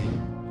yesterday.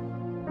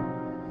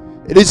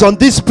 It is on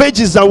these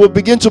pages that we'll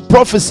begin to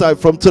prophesy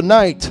from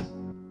tonight,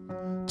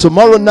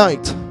 tomorrow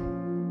night.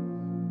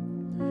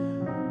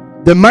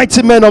 The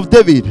mighty men of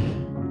David,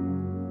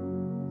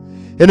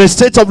 in a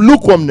state of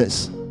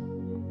lukewarmness,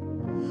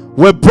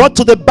 were brought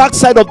to the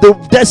backside of the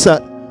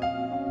desert,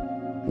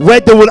 where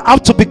they will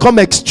have to become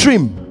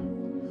extreme.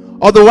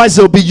 Otherwise,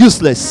 they'll be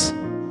useless.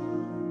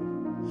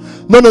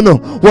 No.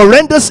 What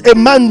renders a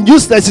man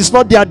useless is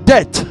not their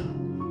death.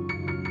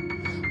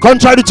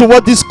 Contrary to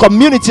what this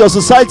community or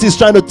society is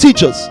trying to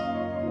teach us,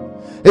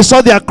 it's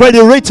not their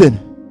credit rating.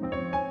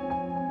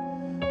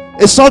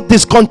 It's not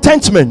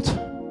discontentment.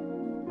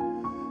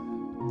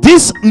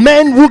 These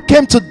men who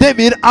came to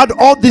David had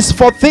all these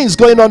 4 things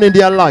going on in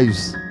their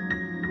lives.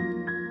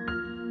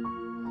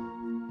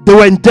 They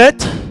were in debt,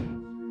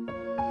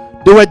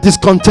 they were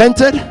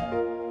discontented,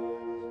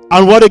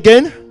 and what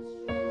again?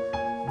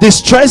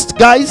 Distressed,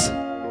 guys.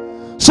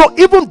 So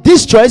even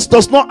distress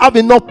does not have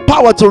enough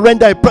power to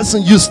render a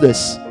person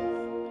useless.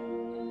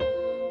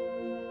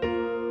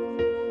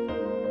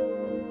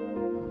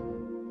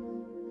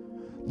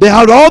 They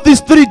had all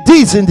these 3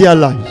 D's in their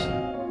lives,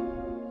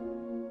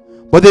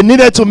 but they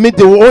needed to meet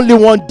the only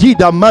one D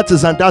that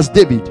matters, and that's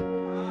David.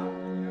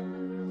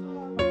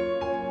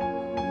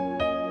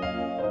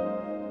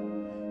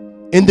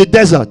 In the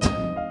desert.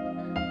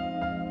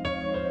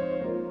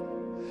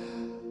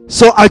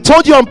 So I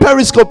told you on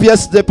Periscope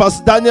yesterday,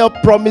 Pastor Daniel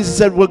promised, he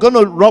said, we're going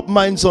to rub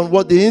minds on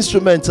what the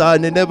instruments are,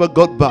 and they never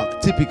got back.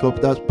 Typical,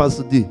 that's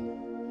Pastor D.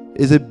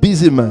 He's a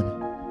busy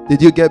man.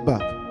 Did you get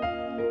back?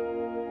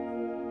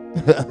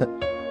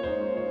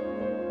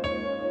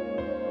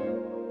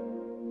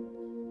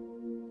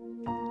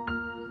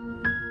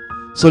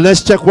 So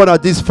let's check what are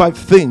these 5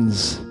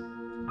 things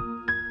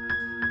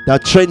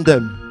that train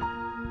them.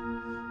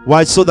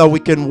 Why? So that we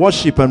can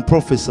worship and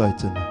prophesy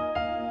tonight.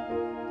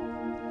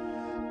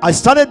 I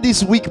started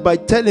this week by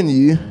telling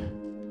you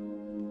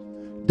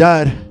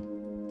that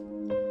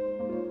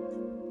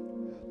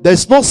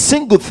there's no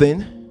single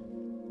thing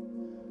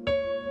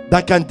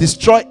that can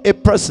destroy a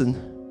person.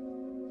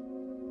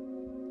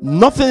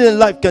 Nothing in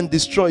life can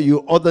destroy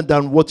you other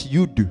than what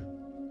you do.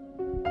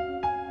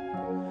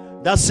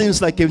 That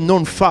seems like a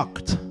known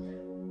fact.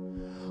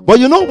 But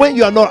you know, when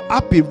you are not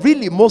happy,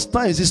 really most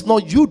times it's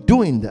not you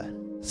doing that.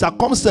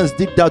 Circumstance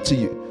did that to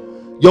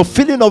you. Your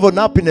feeling of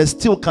unhappiness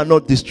still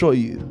cannot destroy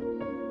you.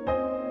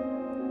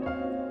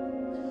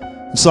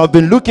 So I've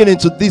been looking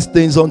into these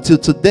things until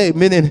today,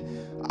 meaning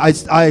I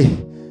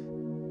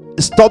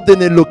stopped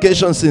in a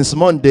location since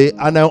Monday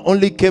and I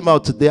only came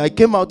out today. I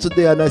came out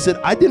today and I said,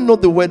 I didn't know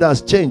the weather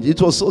has changed. It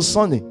was so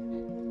sunny.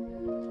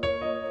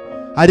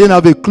 I didn't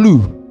have a clue.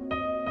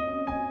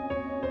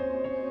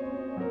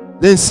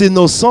 Didn't see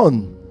no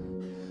sun.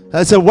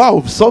 I said,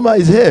 wow, summer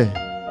is here.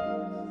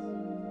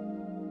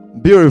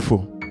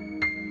 Beautiful.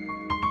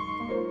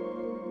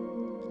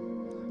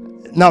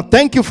 Now,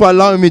 thank you for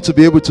allowing me to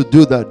be able to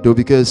do that, though,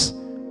 because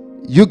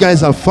you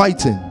guys are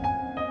fighting.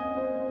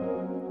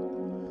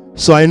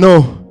 So I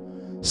know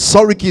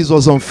Sorikis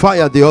was on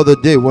fire the other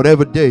day,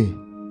 whatever day.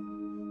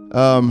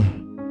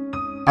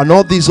 And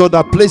all these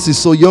other places,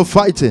 so you're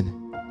fighting.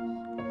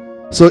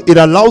 So it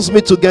allows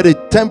me to get a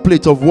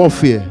template of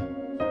warfare.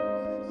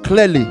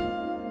 Clearly,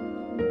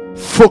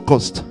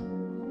 focused,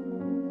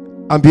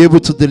 and be able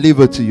to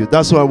deliver to you.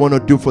 That's what I want to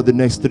do for the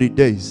next 3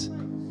 days.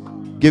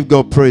 Give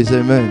God praise,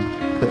 amen.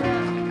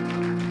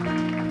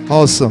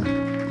 Awesome.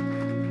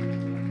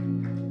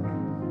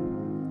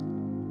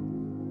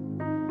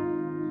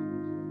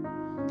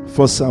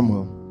 For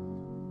Samuel.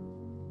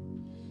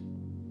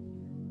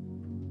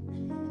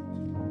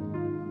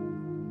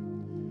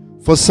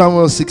 For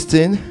Samuel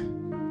 16.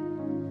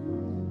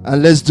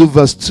 And let's do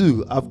verse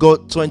 2. I've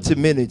got 20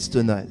 minutes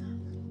tonight.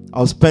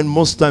 I'll spend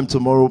most time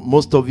tomorrow.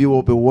 Most of you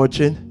will be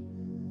watching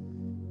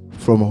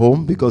from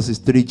home because it's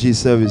 3G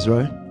service,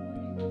 right?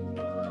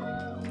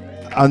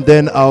 And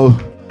then I'll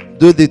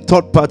do the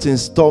 3rd part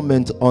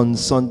installment on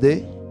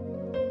Sunday.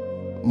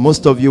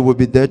 Most of you will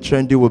be there.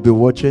 Trendy will be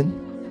watching.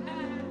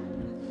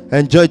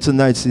 Enjoy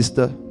tonight,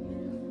 sister.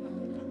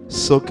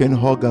 Soak and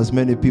hug as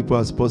many people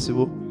as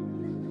possible.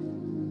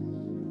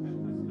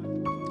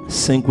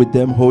 Sing with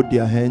them. Hold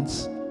their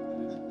hands.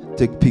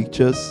 Take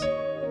pictures.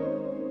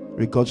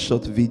 Record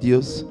short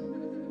videos.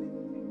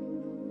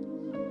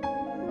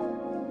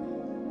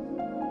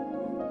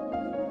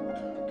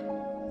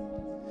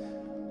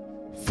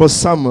 For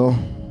Samuel,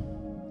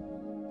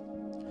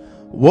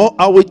 what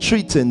are we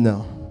treating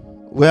now?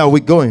 Where are we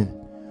going?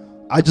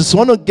 I just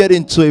want to get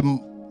into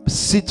a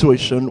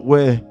situation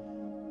where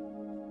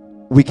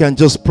we can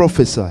just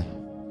prophesy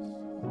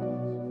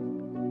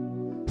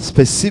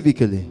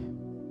specifically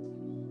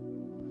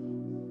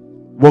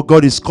what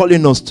God is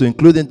calling us to,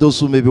 including those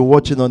who may be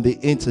watching on the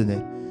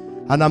internet.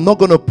 And I'm not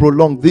going to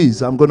prolong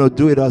this. I'm going to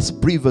do it as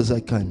brief as I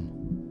can,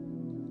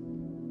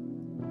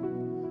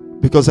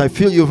 because I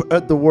feel you've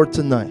heard the word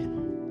tonight.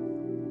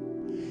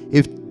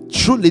 If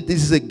truly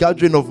this is a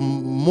gathering of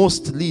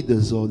most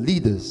leaders or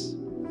leaders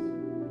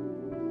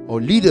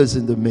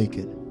in the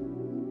making,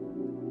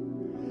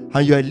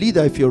 and you're a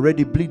leader if you're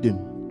already bleeding,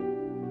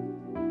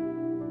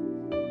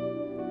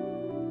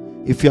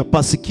 if you're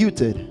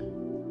persecuted,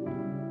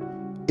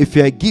 if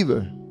you're a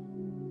giver,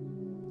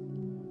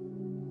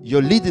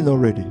 you're leading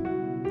already.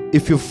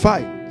 If you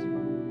fight,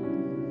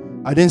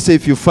 I didn't say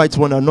if you fight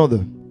one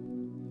another.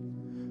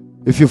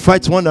 If you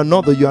fight one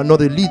another, you are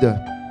not a leader.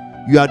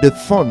 You are the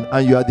thorn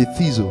and you are the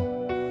thistle.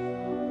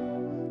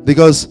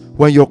 Because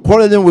when you're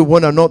quarreling with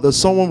one another,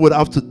 someone would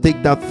have to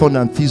take that thorn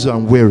and thistle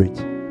and wear it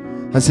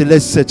and say,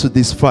 let's settle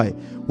this fight.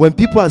 When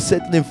people are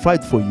settling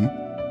fight for you,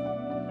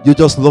 you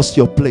just lost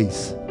your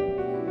place.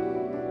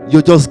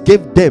 You just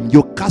gave them,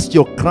 you cast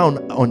your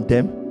crown on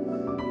them,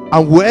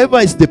 And whoever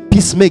is the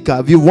peacemaker,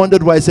 have you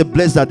wondered why I said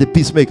blessed are the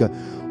peacemaker?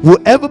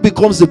 Whoever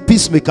becomes the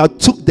peacemaker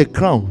took the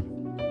crown.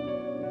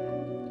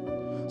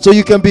 So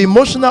you can be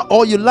emotional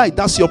all you like,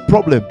 that's your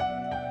problem.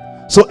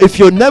 So if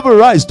you never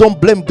rise,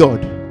 don't blame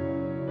God,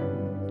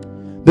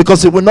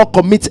 because it will not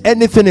commit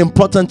anything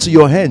important to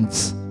your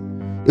hands.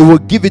 It will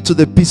give it to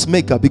the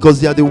peacemaker, because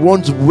they are the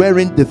ones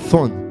wearing the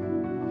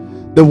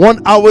thorn. The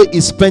 1 hour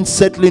is spent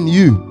settling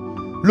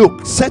you.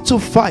 Look, settle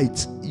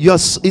fight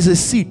is a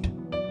seed.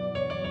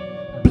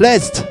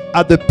 Blessed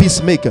are the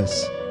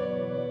peacemakers.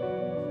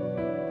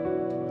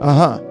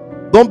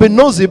 Don't be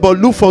nosy, but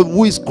look for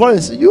who is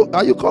quarreling. Say,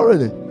 are you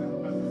quarreling?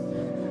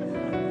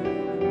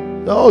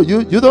 No,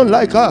 you don't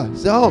like her.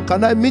 Say, oh,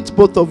 can I meet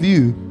both of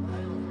you,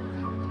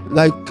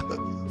 like,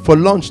 for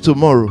lunch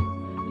tomorrow?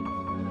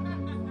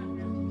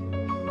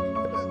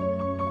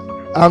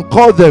 And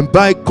call them,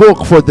 buy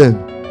Coke for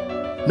them.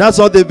 That's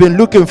what they've been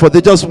looking for.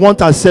 They just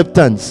want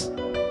acceptance.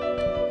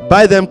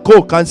 Buy them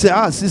Coke and say,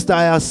 sister,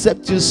 I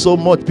accept you so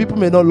much. People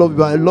may not love you,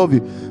 but I love you.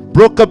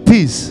 Broker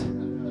peace.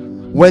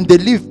 When they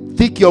leave,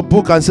 take your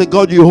book and say,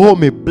 God, you hold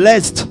me.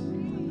 Blessed,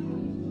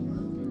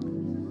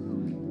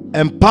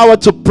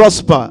 empowered to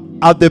prosper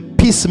are the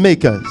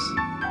peacemakers.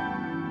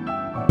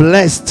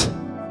 Blessed.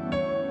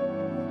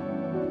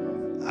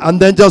 And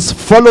then just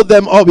follow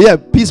them up. Yeah,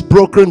 peace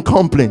brokering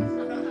complaint.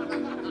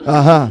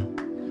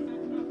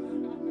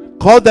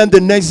 Call them the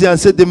next day and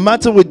say, the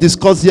matter we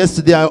discussed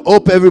yesterday, I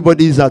hope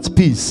everybody is at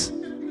peace.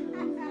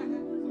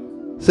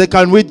 Say,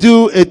 can we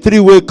do a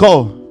 3-way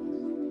call?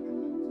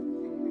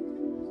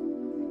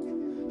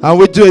 And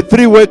we do a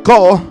 3-way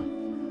call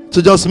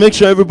to just make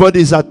sure everybody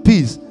is at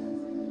peace.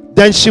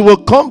 Then she will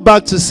come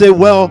back to say,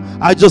 well,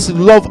 I just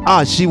love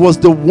her. She was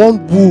the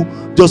one who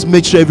just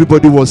made sure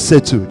everybody was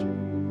settled.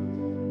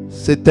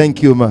 Say,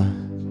 thank you, man.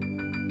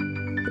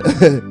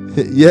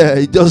 Yeah,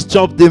 he just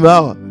chopped him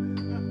out.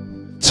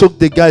 Took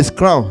the guy's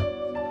crown.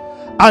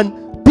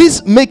 And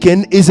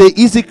peacemaking is an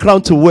easy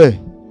crown to wear.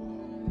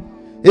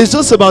 It's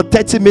just about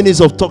 30 minutes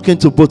of talking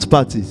to both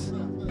parties.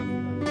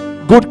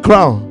 Good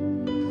crown.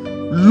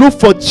 Look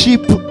for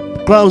cheap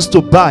crowns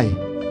to buy.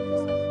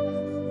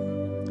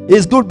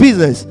 It's good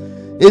business.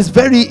 It's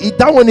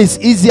that one is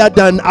easier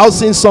than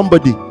housing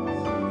somebody.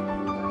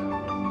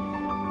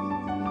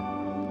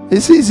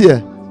 It's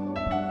easier.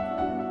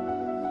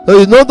 So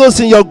you know those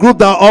in your group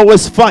that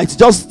always fight,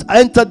 just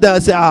enter there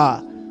and say,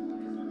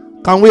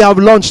 can we have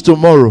lunch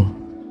tomorrow?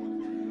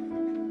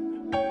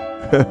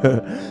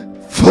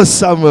 For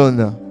Samuel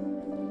now.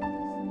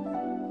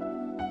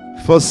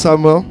 For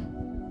Samuel.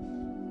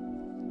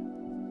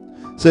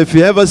 So if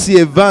you ever see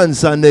a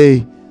Vance and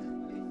a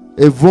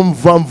Vroom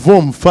Vam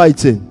Vroom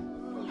fighting,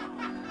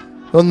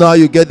 don't know how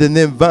you get the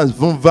name Vance.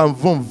 Vroom Vam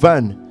Vroom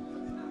Van.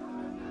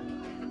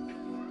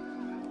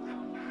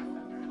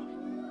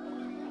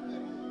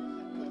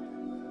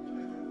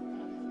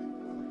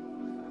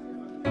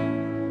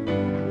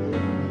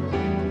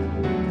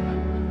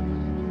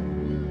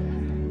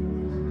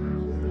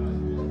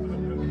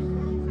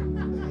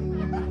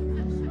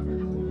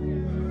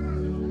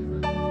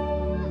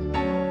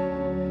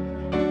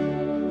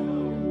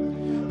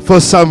 For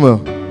Samuel.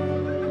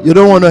 You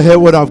don't want to hear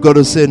what I've got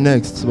to say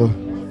next. But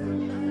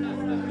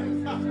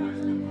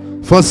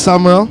for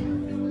Samuel,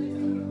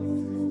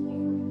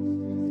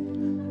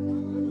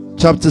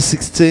 chapter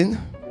 16.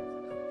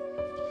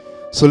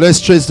 So let's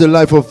trace the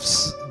life of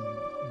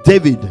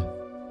David.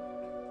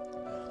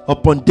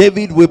 Upon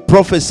David we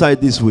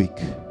prophesied this week.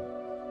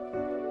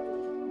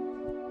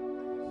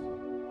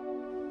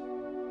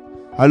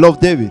 I love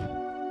David.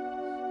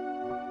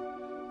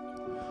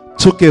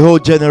 Took a whole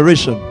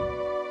generation.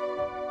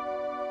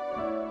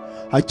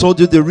 I told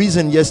you the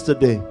reason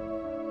yesterday.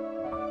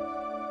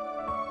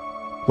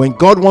 When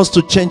God wants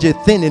to change a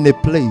thing in a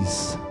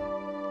place,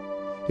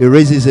 He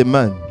raises a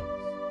man.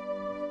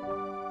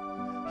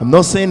 I'm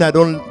not saying I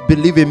don't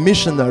believe in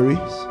missionaries.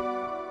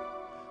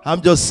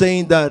 I'm just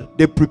saying that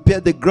they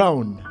prepare the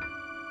ground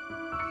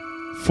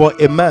for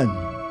a man.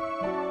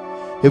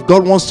 If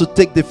God wants to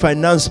take the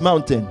finance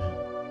mountain,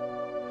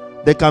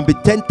 there can be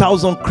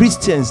 10,000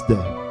 Christians there.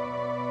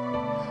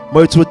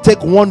 But it will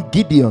take one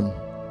Gideon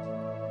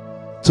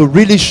to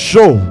really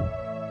show.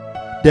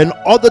 Then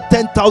other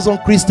 10,000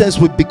 Christians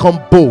will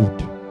become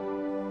bold.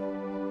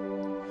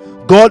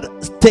 God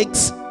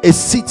takes a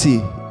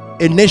city,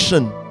 a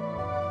nation,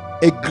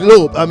 a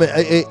globe,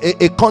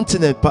 a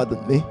continent,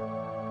 pardon me,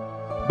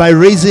 by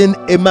raising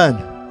a man.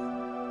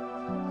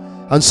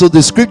 And so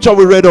the scripture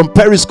we read on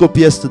Periscope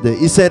yesterday,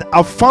 he said,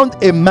 I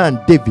found a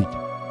man, David.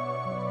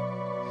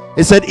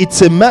 He said,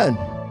 it's a man.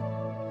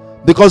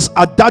 Because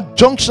at that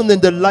junction in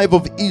the life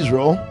of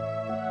Israel,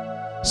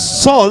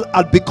 Saul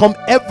had become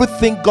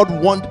everything God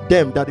wanted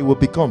them that he would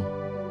become.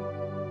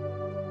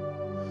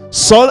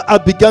 Saul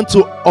had begun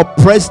to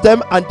oppress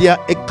them, and their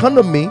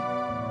economy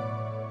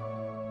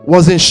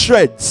was in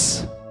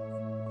shreds.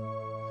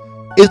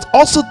 It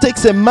also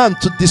takes a man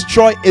to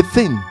destroy a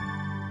thing,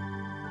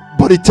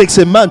 but it takes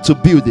a man to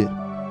build it.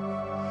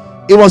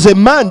 It was a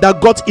man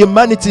that got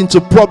humanity into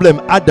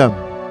problem, Adam.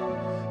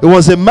 It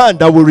was a man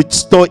that will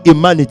restore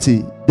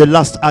humanity, the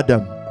last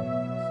Adam.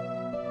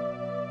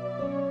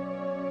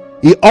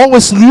 He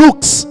always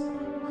looks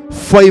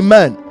for a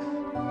man.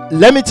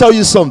 Let me tell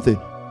you something,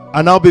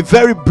 and I'll be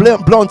very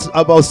blunt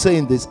about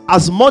saying this.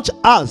 As much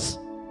as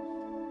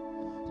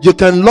you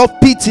can love,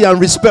 pity,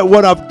 and respect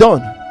what I've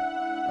done,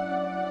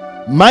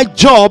 my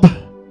job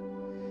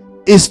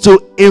is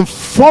to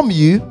inform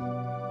you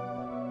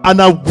and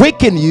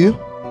awaken you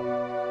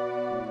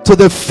to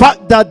the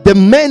fact that the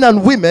men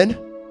and women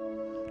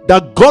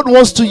that God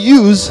wants to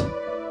use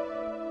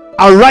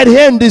are right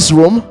here in this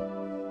room.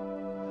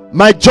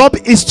 My job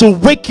is to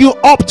wake you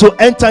up to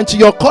enter into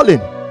your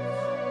calling.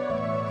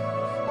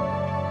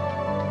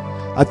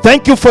 I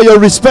thank you for your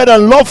respect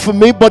and love for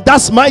me, but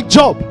that's my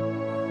job.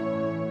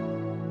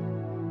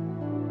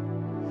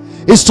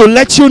 Is to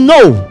let you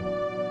know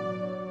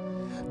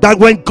that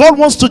when God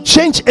wants to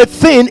change a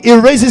thing, He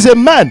raises a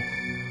man.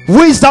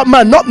 Who is that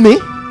man? Not me,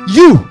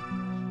 you.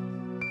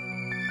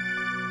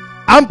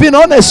 I'm being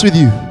honest with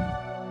you.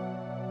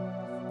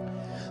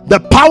 The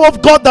power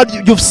of God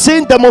that you've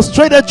seen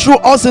demonstrated through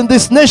us in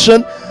this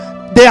nation,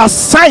 they are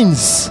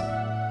signs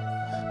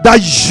that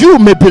you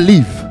may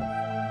believe.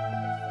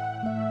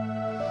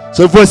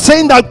 So if we're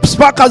saying that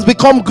Spark has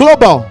become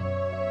global,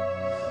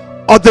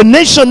 or the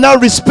nation now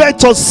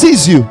respects or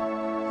sees you,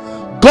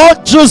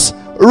 God just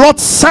wrought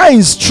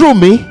signs through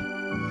me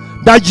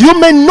that you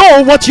may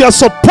know what you are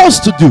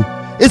supposed to do.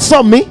 It's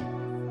not me.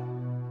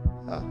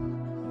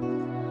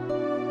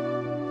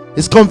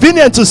 It's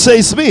convenient to say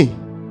it's me.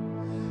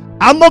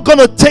 I'm not going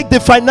to take the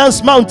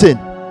finance mountain.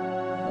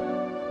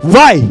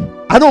 Why?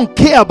 I don't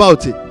care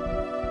about it.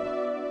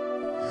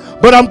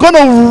 But I'm going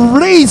to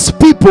raise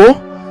people,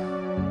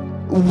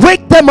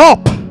 wake them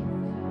up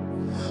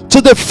to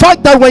the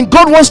fact that when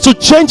God wants to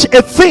change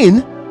a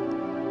thing,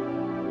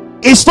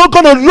 it's not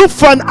going to look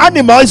for an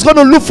animal, it's going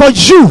to look for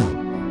you.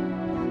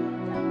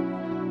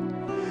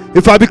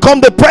 If I become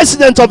the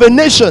president of a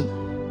nation,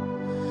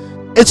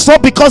 it's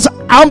not because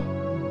I'm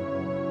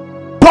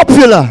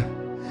popular.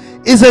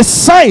 It's a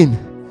sign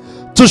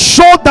to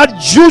show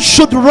that you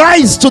should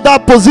rise to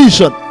that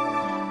position.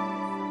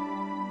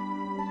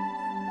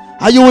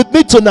 Are you with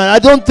me tonight? I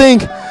don't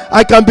think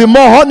I can be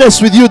more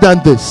honest with you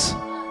than this.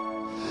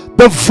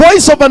 The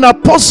voice of an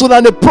apostle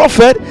and a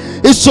prophet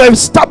is to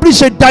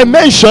establish a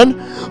dimension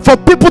for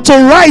people to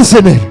rise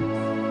in it.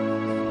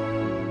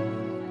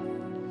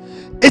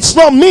 It's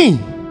not me,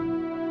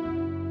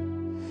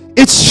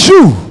 it's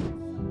you.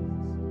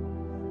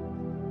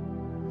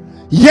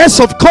 Yes,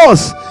 of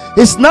course,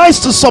 it's nice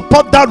to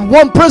support that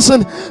one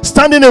person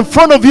standing in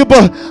front of you,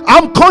 but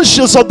I'm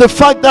conscious of the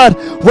fact that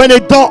when a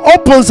door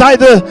opens,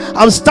 either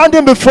I'm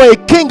standing before a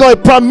king or a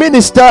prime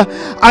minister,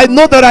 I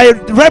know that I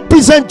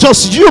represent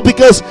just you,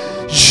 because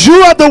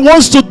you are the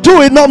ones to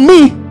do it, not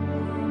me.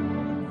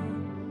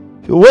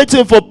 If you're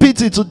waiting for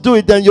pity to do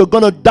it, then you're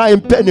gonna die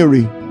in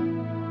penury.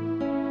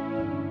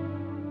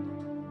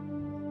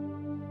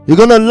 You're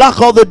gonna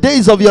lack all the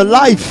days of your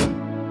life,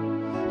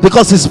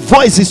 because His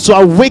voice is to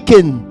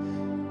awaken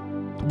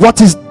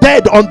what is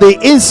dead on the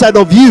inside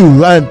of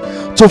you and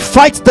to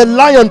fight the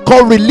lion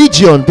called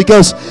religion,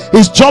 because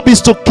His job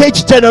is to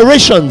cage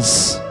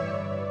generations.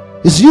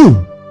 It's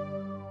you.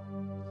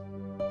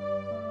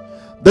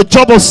 The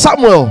job of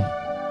Samuel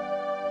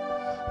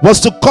was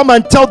to come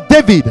and tell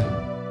David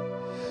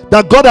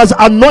that God has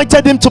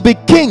anointed him to be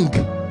king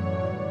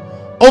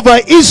over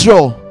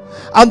Israel,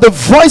 and the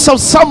voice of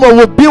Samuel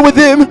will be with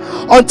him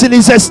until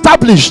he's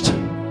established.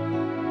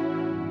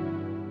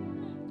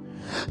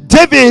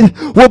 David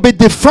will be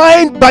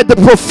defined by the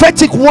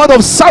prophetic word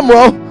of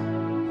Samuel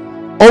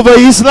over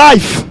his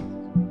life.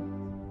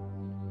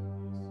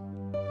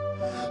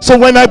 So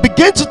when I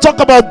begin to talk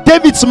about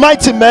David's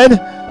mighty men,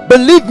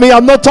 believe me,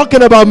 I'm not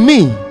talking about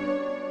me.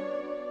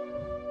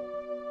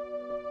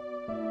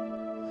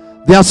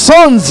 They are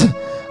sons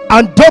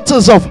and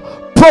daughters of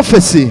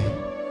prophecy.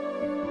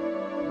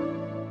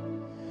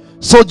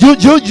 So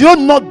you're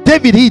not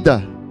David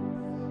either.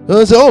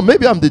 You say, oh,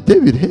 maybe I'm the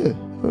David here.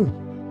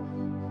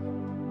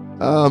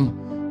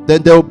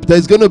 Then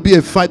there's going to be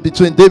a fight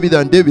between David,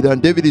 and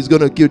David is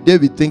going to kill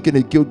David, thinking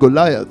he killed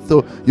Goliath.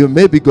 So you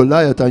may be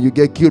Goliath and you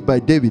get killed by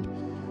David.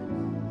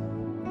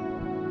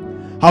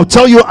 I'll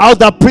tell you how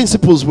that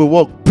principle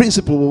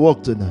will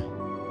work tonight.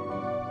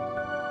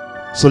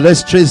 So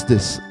let's trace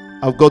this.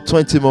 I've got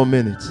 20 more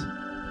minutes.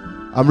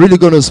 I'm really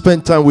going to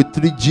spend time with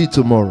 3G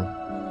tomorrow,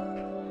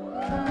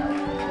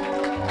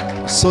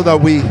 so that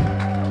we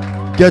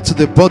get to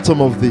the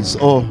bottom of this.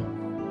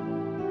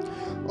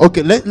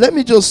 Okay, let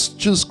me just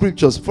choose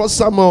scriptures. First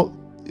Samuel,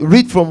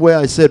 read from where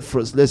I said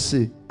first. Let's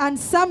see. And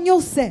Samuel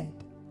said,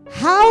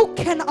 how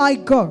can I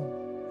go?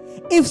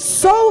 If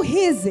Saul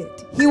hears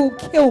it, he will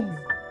kill me.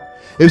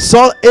 If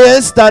Saul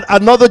hears that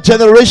another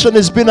generation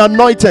has been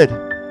anointed,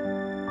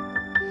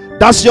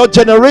 that's your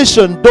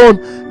generation.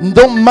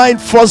 Don't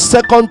mind first,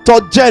 second,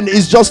 third gen.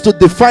 It's just to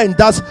define.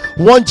 That's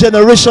one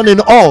generation in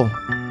all.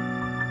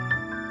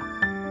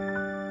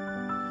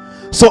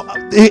 So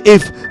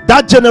if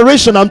that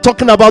generation, I'm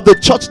talking about the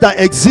church that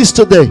exists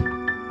today,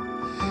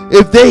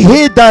 if they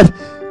hear that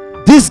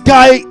this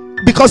guy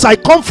because I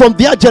come from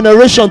their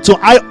generation too.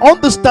 I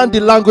understand the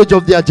language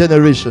of their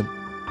generation.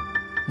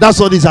 That's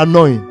what is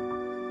annoying.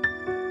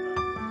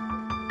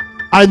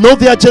 I know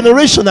their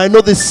generation. I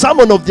know the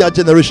sermon of their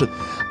generation.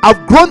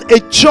 I've grown a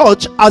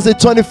church as a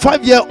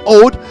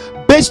 25-year-old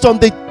based on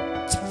the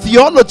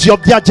theology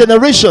of their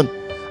generation,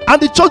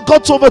 and the church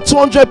got to over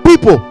 200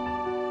 people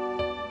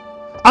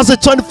as a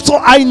 20. So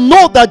I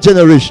know that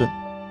generation.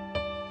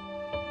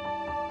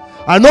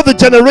 I know the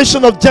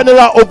generation of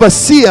general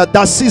overseer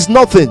that sees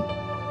nothing.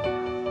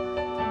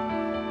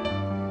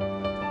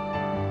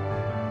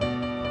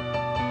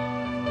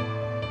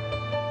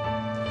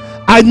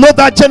 I know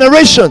that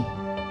generation.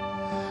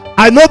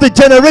 I know the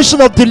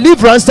generation of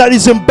deliverance that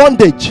is in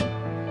bondage.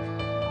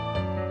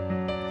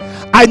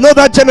 I know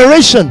that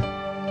generation.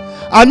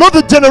 I know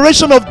the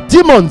generation of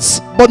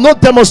demons, but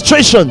not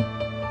demonstration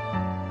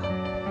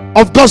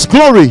of God's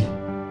glory.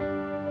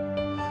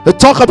 They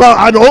talk about,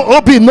 and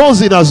Obi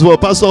knows it as well,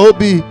 Pastor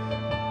Obi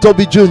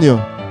Toby Jr.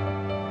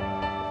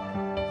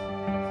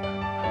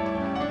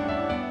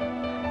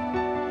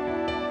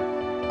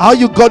 How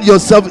you got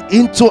yourself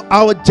into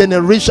our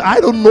generation,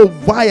 I don't know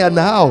why and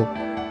how.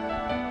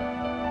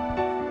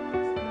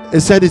 He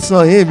said it's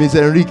not him, it's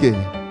Enrique.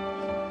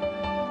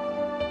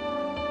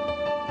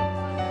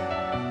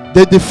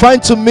 They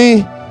defined to me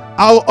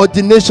how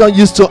ordination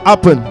used to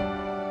happen.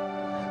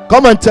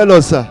 Come and tell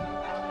us, sir.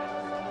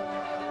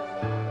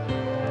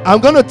 I'm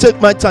going to take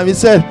my time. He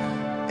said,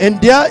 in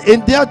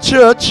their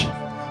church,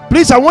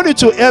 please, I want you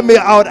to hear me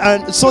out,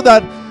 and so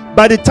that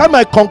by the time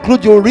I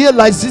conclude, you'll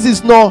realize this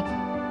is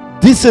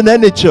not this in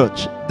any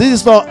church. This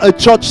is not a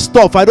church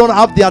stuff. I don't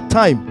have their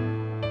time.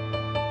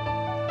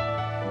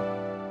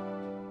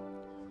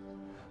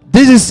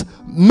 This is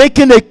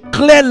making a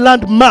clear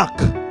landmark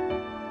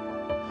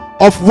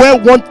of where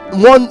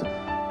one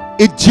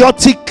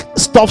idiotic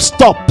stuff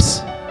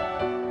stops.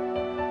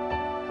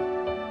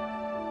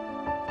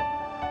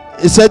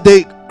 He said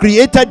they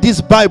created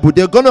this Bible.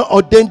 They're going to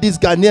ordain this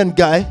Ghanaian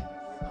guy.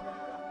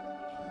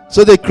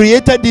 So they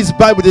created this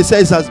Bible. They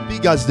say it's as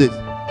big as this.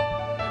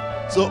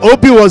 So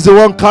Obi was the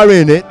one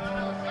carrying it.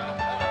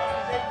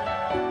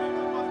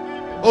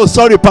 Oh,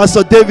 sorry,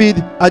 Pastor David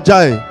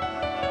Ajayi.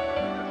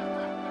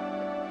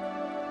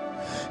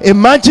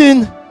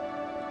 Imagine,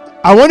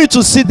 I want you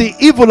to see the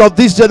evil of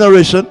this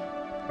generation.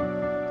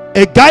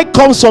 A guy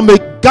comes from a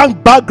gang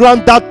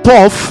background that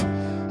tough,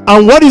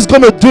 and what he's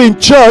going to do in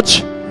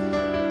church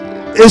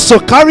is to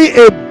carry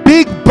a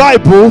big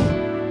Bible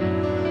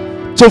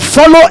to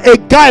follow a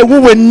guy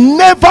who will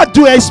never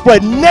do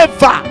exploit,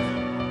 never.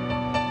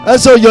 And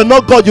so you're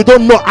not God, you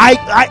don't know.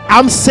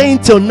 I'm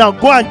saying till now,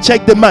 go and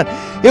check the man.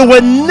 He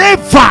will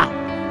never.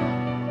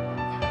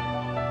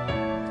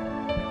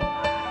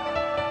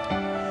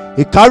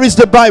 He carries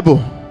the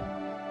Bible.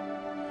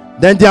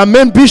 Then their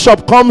main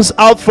bishop comes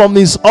out from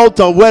his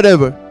altar,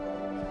 wherever,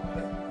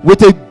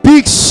 with a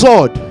big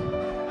sword.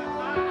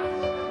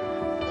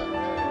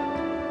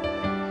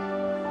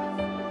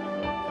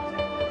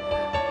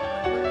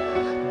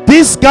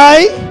 This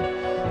guy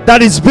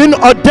that is being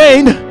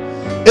ordained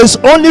is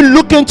only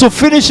looking to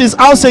finish his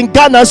house in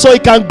Ghana so he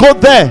can go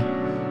there.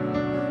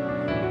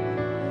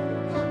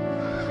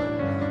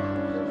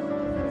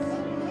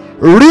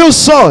 Real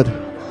sword.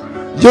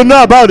 You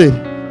know about it.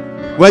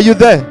 Were you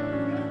there?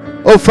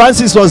 Oh,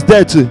 Francis was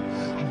there too.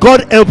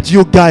 God helped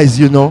you guys,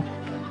 you know.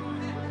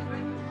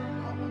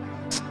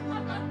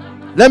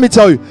 Let me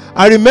tell you,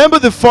 I remember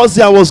the first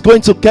day I was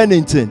going to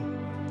Kennington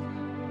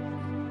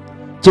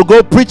to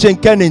go preach in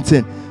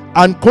Kennington,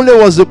 and Kunle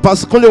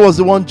was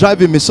the one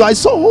driving me. So I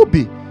saw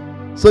Obi.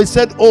 So he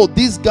said, oh,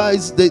 these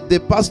guys, they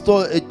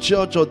pastor a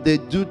church, or they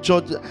do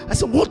church. I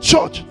said, what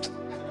church?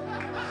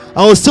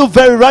 I was still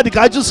very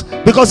radical.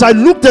 Because I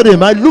looked at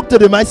him.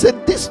 I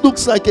said, this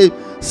looks like a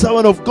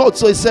servant of God.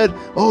 So he said,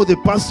 oh, they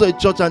pastor a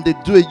church and they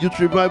do a youth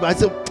revival. I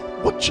said,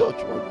 what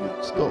church?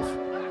 What stuff?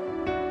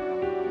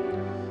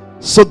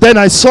 So then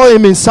I saw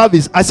him in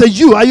service. I said,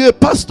 are you a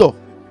pastor?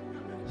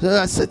 So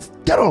I said,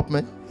 get up,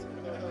 man.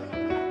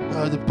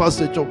 The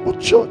pastor a church. What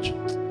church?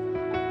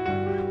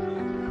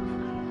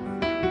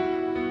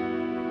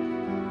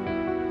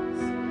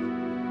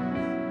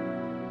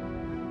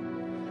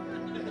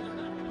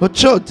 But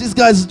church, this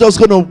guy is just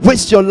going to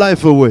waste your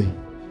life away.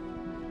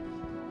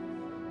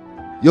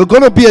 You're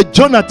going to be a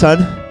Jonathan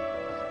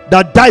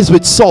that dies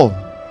with Saul.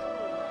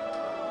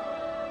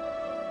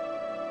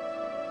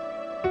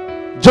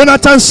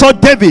 Jonathan saw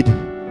David.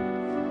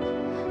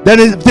 Then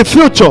in the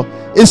future,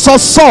 he saw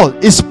Saul,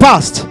 his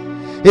past.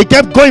 He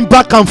kept going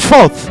back and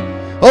forth.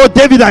 Oh,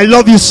 David, I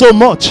love you so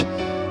much.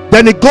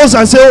 Then he goes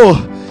and says,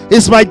 oh,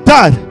 it's my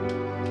dad.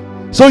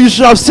 So you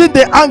should have seen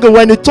the anger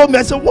when he told me.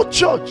 I said, what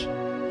church?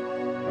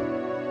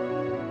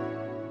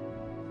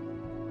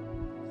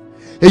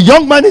 A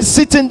young man is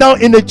sitting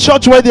down in a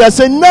church where they are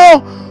saying,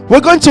 no, we're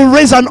going to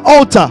raise an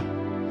altar.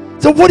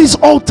 So what is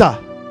altar?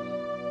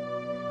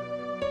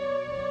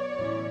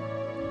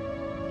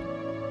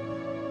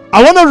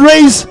 I want to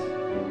raise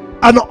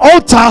an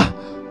altar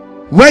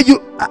where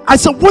I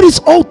said, what is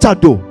altar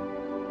though?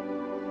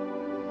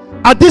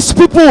 Are these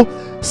people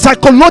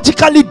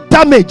psychologically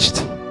damaged.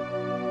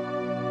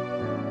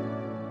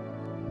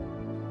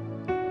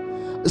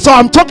 So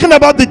I'm talking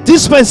about the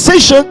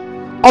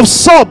dispensation of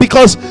Saul,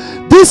 because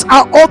these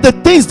are all the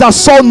things that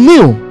Saul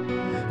knew.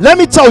 Let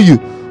me tell you,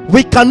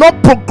 we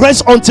cannot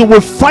progress until we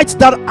fight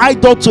that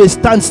idol to a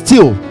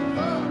standstill.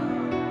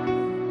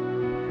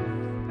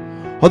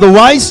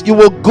 Otherwise, you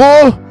will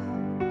go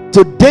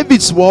to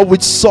David's war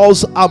with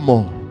Saul's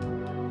armor.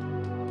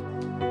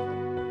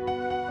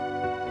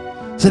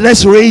 So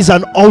let's raise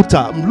an altar.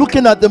 I'm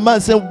looking at the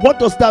man saying, what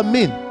does that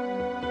mean?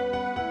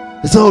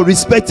 He said, oh,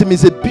 respect him.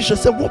 He's a bishop.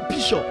 I said, what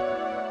bishop?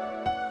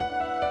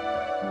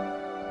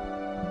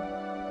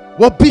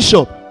 What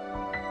bishop?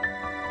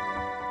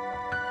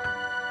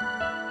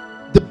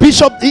 The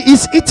bishop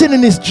is eating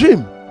in his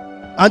dream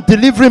and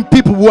delivering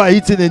people who are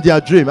eating in their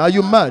dream. Are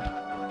you mad?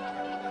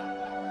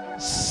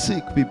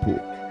 Sick people.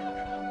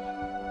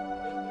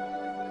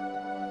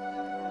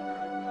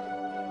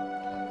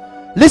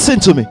 Listen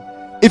to me.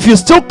 If you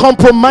still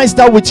compromise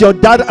that with your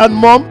dad and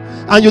mom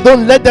and you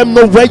don't let them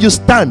know where you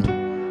stand,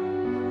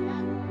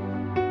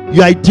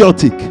 you are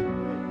idiotic.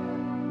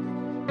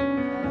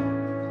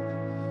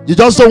 You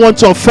just don't want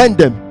to offend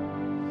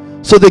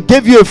them. So they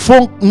gave you a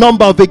phone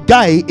number of a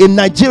guy in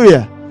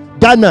Nigeria,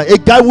 Ghana, a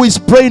guy who is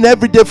praying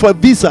every day for a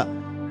visa,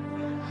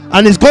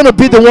 and he's going to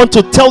be the one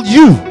to tell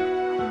you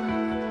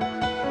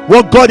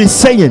what God is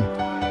saying.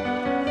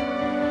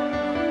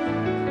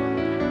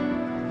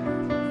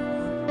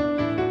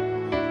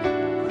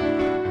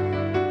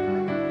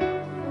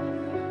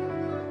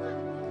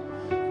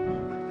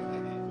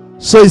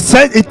 So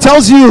it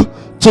tells you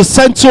to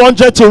send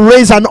 200 to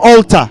raise an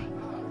altar.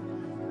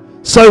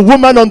 So a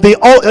woman on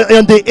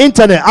the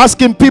internet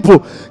asking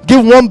people,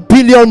 give 1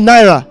 billion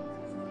naira.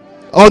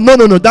 Oh, no,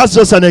 that's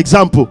just an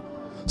example.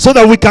 So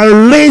that we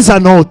can raise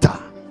an altar.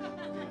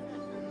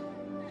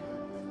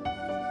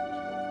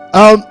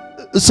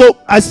 So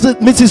I said,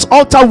 Mrs.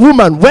 Altar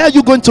Woman, where are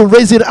you going to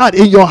raise it at?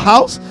 In your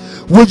house?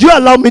 Would you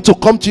allow me to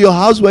come to your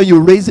house where you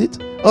raise it?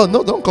 Oh,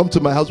 no, don't come to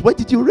my house. Where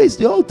did you raise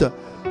the altar?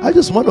 I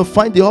just want to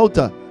find the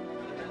altar.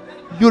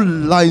 You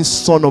lying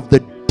son of the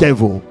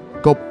devil.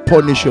 God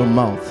punish your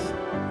mouth.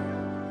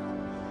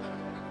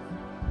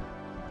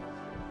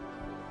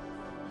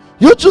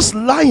 You're just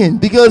lying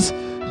because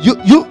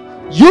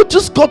you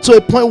just got to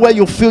a point where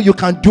you feel you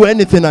can do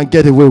anything and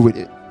get away with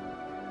it.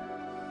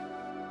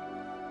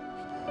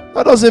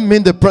 That doesn't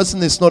mean the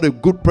person is not a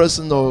good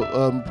person or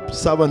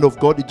servant of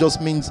God. It just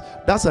means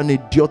that's an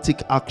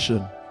idiotic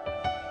action.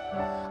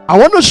 I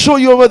want to show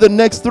you over the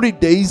next 3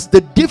 days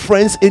the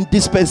difference in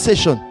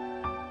dispensation,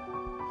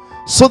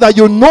 so that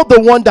you know the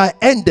one that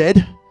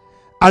ended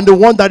and the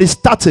one that is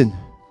starting.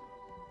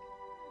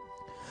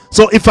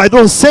 So if I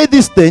don't say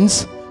these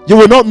things, you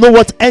will not know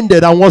what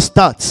ended and what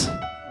starts.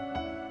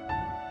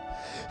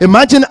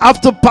 Imagine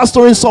after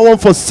pastoring someone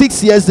for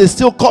 6 years, they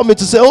still call me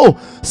to say, oh,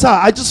 sir,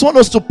 I just want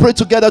us to pray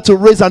together to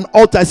raise an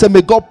altar. I said,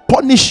 may God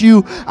punish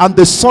you, and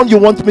the son you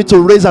want me to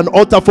raise an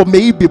altar for,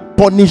 may he be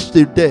punished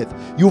to death.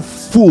 You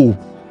fool.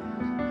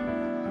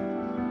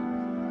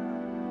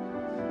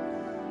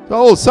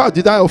 Oh, sir,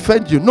 did I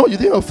offend you? No, you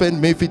didn't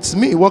offend me. If it's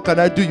me, what can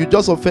I do? You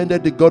just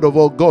offended the God of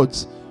all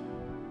gods.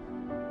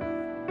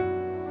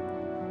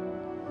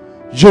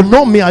 You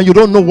know me and you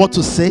don't know what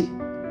to say?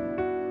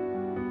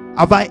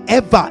 Have I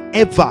ever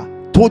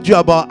told you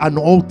about an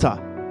altar?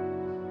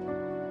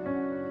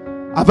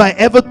 Have I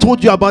ever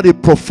told you about a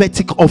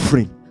prophetic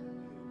offering?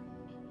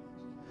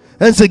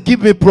 And said,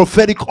 give me a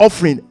prophetic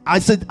offering. I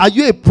said, are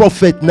you a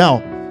prophet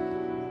now?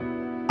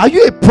 Are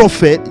you a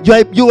prophet?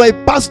 You are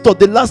a pastor.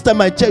 The last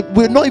time I checked,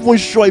 we're not even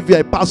sure if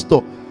you're a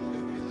pastor.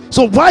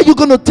 So why are you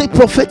going to take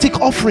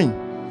prophetic offering?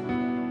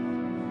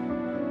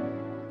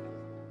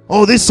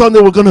 Oh, this Sunday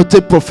we're going to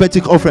take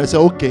prophetic offering. I said,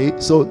 okay,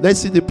 so let's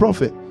see the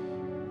prophet.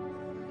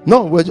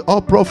 No, we're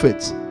all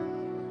prophets.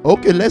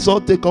 Okay, let's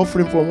all take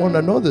offering from one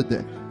another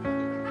then.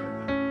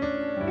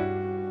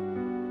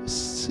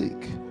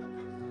 Sick.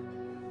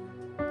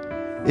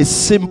 It's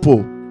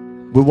simple.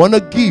 We want to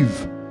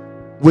give.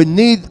 We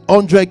need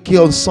 100K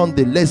on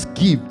Sunday. Let's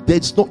give.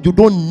 You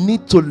don't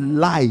need to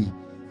lie.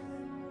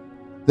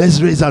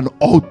 Let's raise an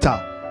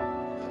altar.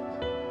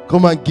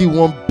 Come and give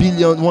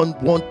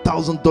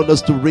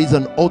 $1,000 to raise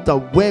an altar.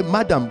 Where,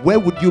 madam?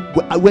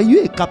 Were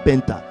you a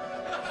carpenter?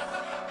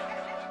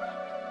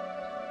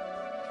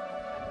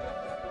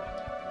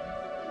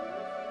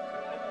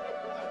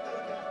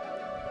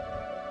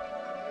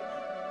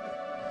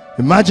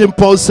 Imagine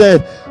Paul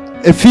said,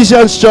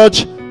 Ephesians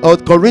church or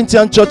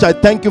Corinthian church, I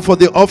thank you for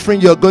the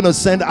offering you're going to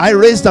send. I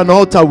raised an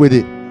altar with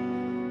it.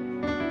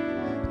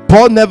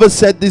 Paul never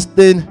said this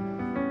thing.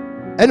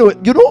 Anyway,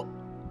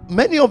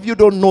 many of you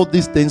don't know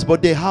these things,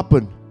 but they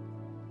happen.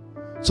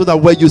 So that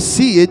when you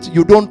see it,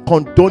 you don't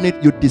condone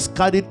it, you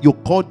discard it, you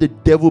call the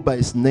devil by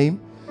his name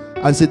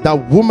and say,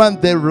 that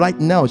woman there right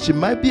now, she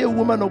might be a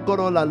woman of God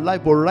all her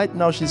life, but right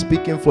now she's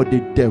speaking for the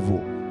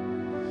devil.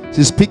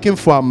 She's speaking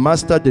for our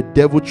master, the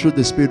devil, through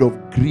the spirit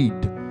of greed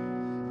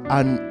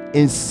and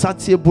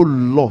insatiable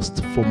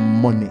lust for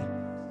money.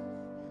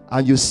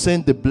 and you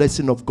send the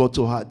blessing of God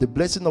to her, the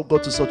blessing of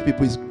God to such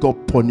people is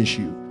God punish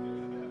you.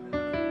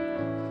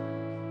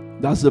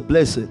 That's the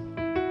blessing.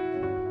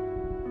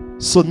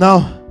 So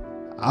now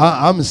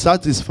I'm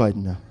satisfied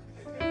now.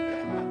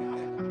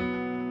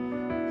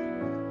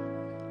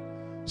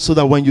 So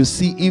that when you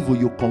see evil,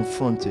 you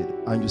confront it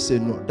and you say,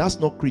 no, that's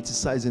not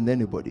criticizing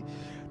anybody.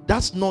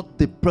 That's not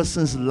the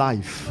person's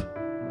life.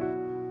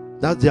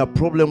 That's their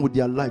problem with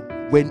their life.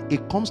 When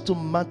it comes to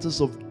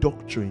matters of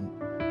doctrine,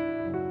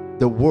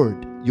 the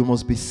word, you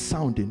must be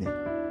sound in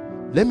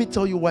it. Let me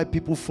tell you why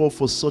people fall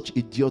for such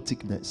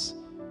idioticness.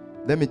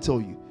 Let me tell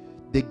you.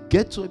 They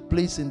get to a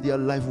place in their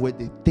life where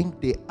they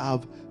think they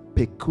have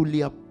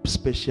peculiar,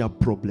 special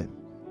problem.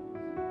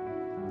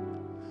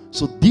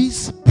 So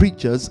these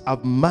preachers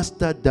have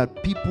mastered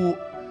that people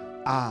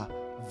are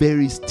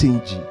very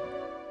stingy.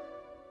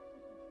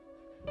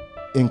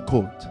 In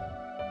quote.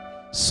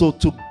 So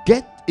to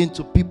get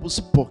into people's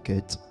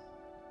pocket,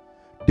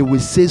 they will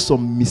say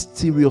some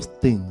mysterious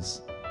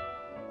things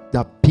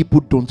that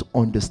people don't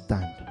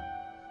understand.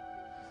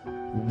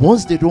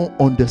 Once they don't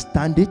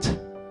understand it,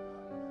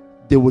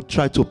 they will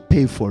try to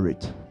pay for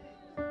it.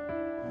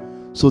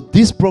 So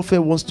this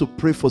prophet wants to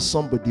pray for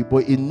somebody,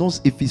 but he knows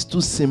if it's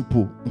too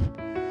simple.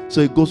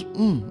 So he goes,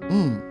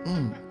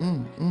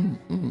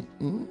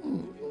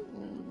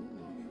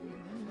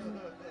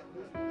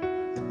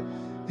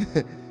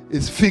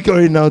 It's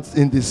figuring out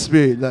in the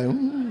spirit, like,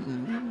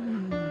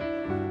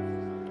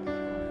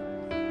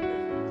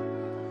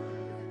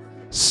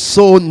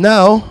 So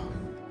now,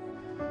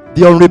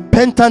 the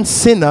unrepentant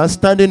sinner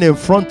standing in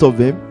front of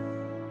him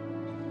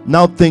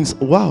now thinks,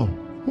 wow,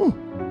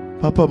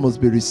 Papa must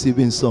be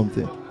receiving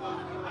something.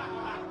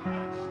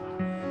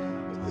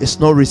 It's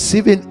not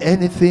receiving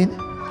anything.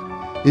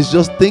 It's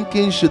just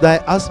thinking, should I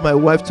ask my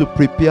wife to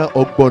prepare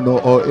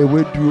ogbono or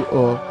ewedu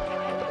or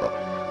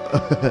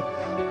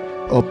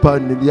or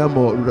paniliam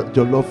or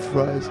jollof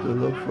fries.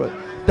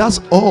 That's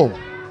all.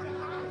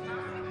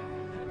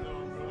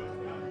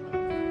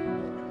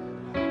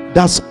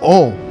 That's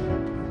all.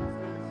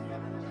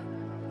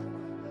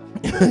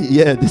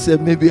 Yeah, they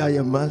said maybe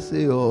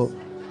ayamase or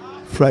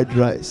fried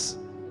rice.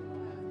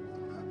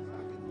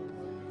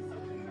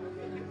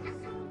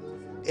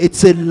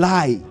 It's a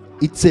lie.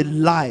 It's a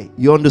lie.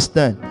 You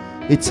understand?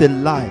 It's a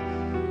lie.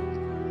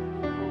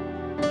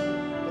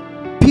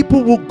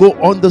 People will go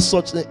under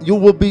such. You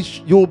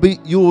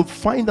will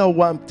find out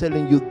why I'm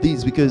telling you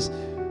this, because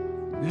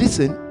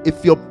listen,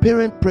 if your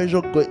parent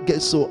pressure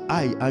gets so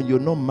high and you're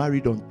not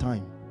married on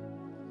time.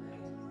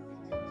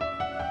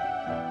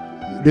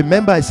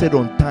 Remember I said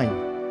on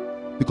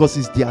time, because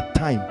it's their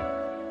time.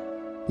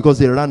 Because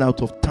they ran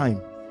out of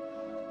time.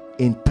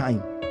 In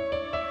time.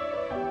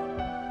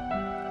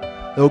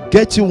 They'll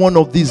get you one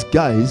of these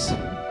guys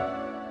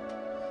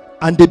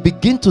and they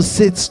begin to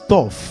say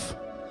stuff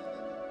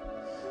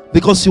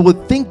because you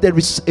would think there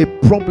is a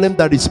problem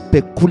that is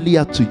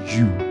peculiar to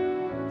you.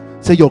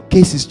 Say your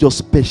case is just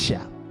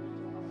special.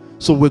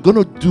 So we're going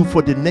to do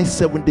for the next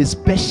 7 days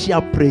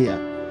special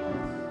prayer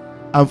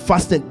and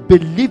fasting.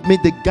 Believe me,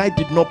 the guy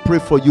did not pray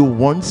for you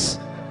once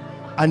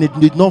and it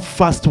did not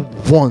fast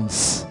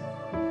once.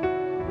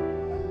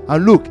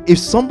 And look, if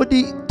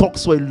somebody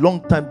talks for a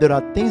long time, there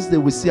are things they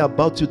will say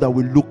about you that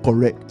will look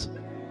correct.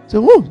 Say,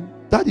 oh,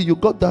 daddy, you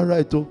got that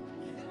right. Oh.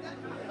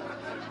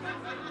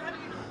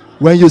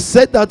 When you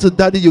said that to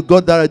daddy, you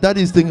got that right.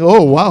 Daddy is thinking,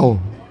 oh, wow.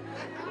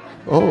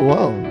 Oh,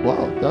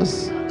 wow.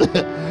 That's,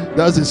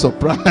 that's a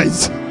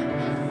surprise.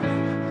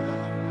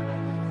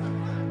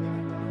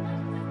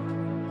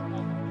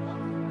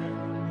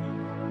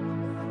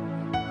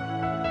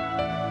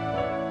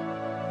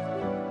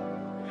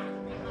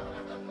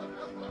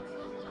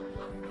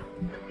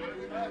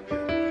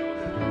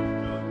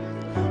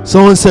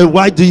 Someone said,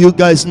 why do you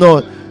guys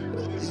not?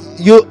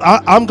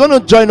 I'm going to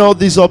join all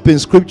these up in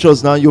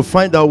scriptures now. You'll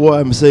find out why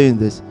I'm saying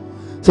this.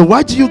 So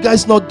why do you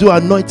guys not do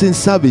anointing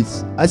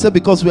service? I said,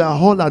 because we are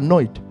all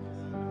annoyed.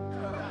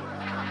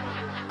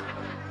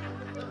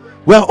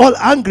 We are all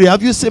angry.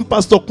 Have you seen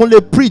Pastor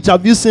Kunle preach?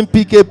 Have you seen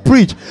PK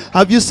preach?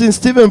 Have you seen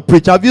Stephen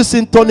preach? Have you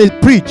seen Tony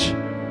preach?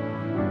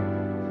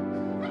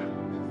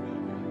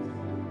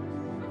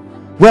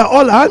 We are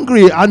all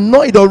angry,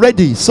 annoyed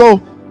already.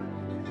 So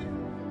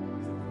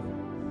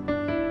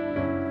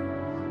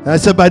I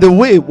said, by the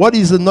way, what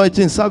is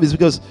anointing service?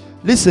 Because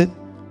listen,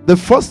 the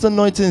first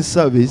anointing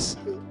service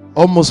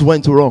almost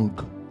went wrong.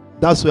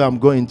 That's where I'm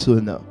going to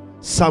now.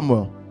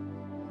 Samuel.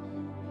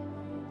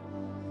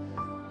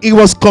 He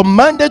was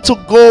commanded to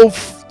go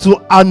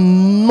to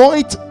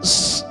anoint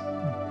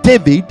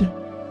David.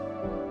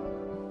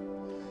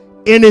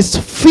 In his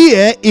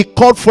fear, he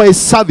called for a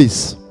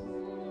service.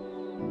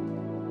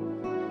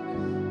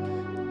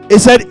 He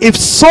said, if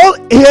Saul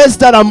hears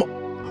that I'm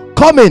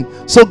coming,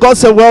 so God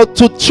said, well,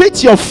 to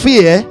treat your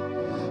fear,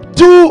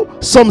 do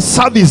some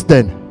service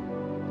then.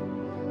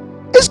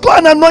 Let's go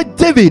and anoint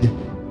David.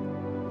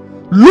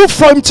 Look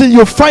for him till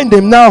you find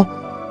him. Now,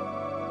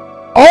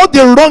 all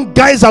the wrong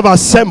guys have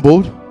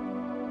assembled,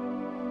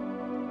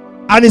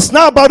 and it's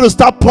now about to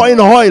start pouring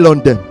oil on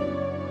them.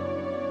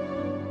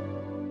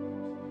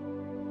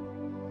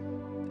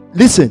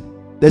 Listen,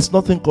 there's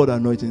nothing called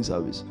anointing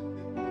service.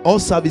 All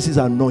services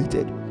are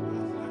anointed.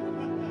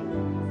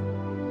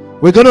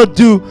 We're going to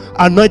do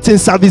anointing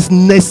service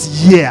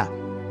next year.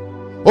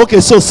 Okay,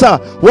 so sir,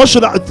 what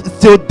should I,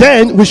 till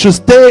then we should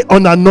stay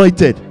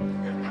unanointed.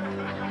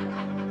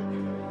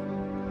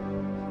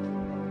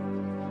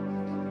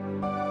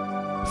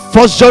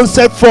 First John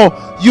said, for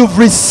you've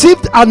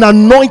received an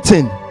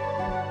anointing.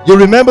 You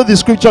remember the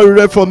scripture you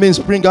read for me in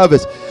Spring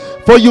Harvest.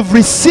 For you've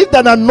received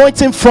an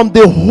anointing from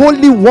the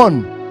Holy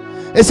One.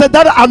 It said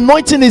that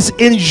anointing is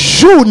in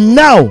you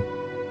now.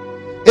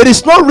 It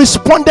is not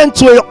responding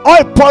to an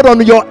oil poured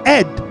on your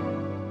head.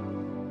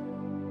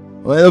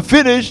 When you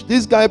finish,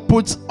 this guy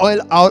puts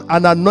oil out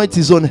and anoints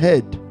his own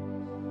head.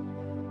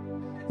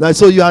 Like,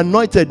 so you're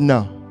anointed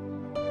now.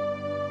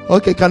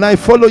 Okay, can I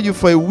follow you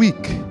for a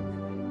week?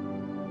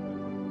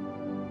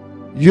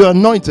 You're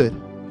anointed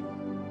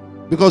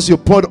because you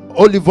poured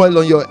olive oil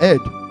on your head.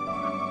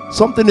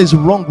 Something is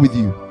wrong with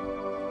you.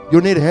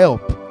 You need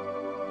help.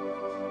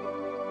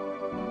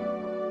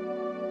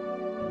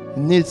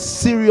 You need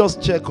serious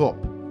checkup.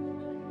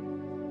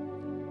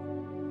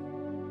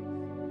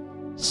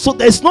 So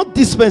there's no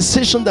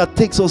dispensation that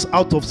takes us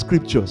out of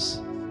scriptures.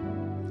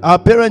 Our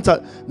parents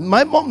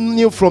my mom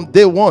knew from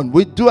day one.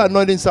 We do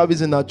anointing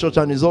service in our church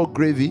and it's all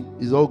gravy,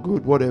 it's all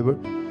good, whatever.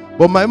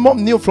 But my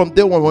mom knew from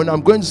day one when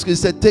I'm going to school, she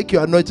said, take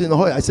your anointing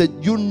oil. I said,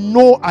 you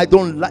know I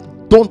don't like,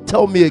 don't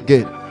tell me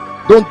again.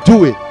 Don't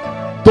do it.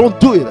 Don't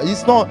do it.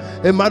 It's not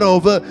a matter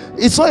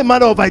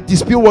of I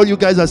dispute what you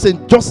guys are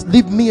saying. Just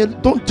leave me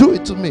alone. Don't do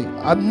it to me.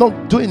 I'm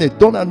not doing it.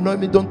 Don't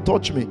anoint me. Don't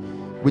touch me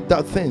with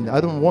that thing.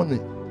 I don't want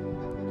it.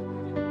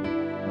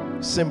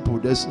 Simple.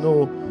 There's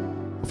no.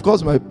 Of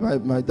course, my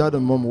dad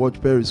and mom watch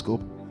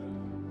Periscope.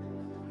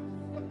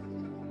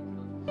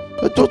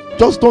 But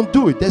just don't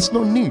do it. There's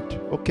no need.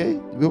 Okay,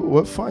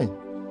 we're fine.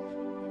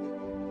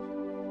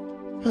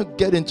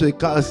 Get into a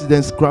car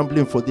accident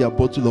scrambling for their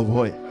bottle of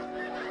oil.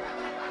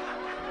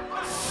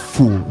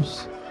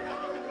 Fools.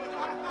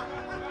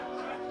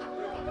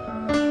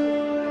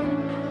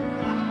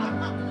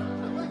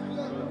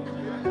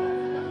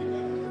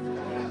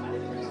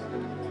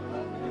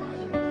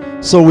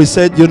 So we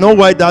said, you know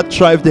why that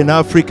thrived in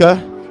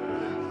Africa?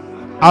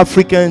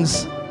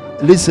 Africans,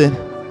 listen,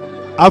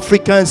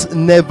 Africans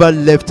never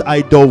left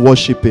idol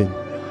worshiping.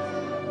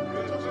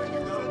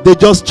 They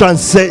just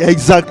transcend,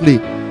 exactly.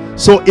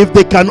 So if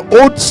they can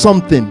hold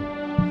something,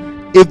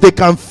 if they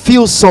can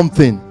feel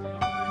something,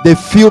 they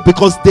feel,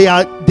 because they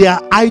are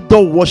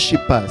idol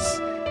worshippers.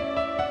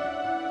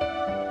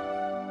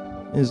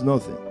 It's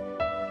nothing.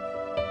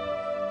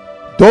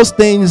 Those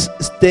things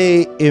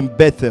stay in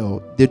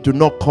Bethel. They do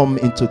not come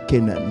into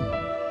Canaan.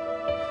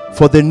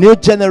 For the new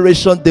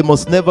generation, they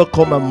must never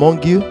come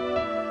among you.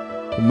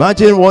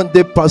 Imagine one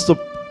day Pastor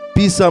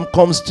P. Sam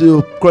comes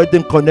to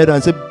Croydon Connect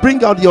and says,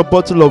 bring out your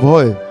bottle of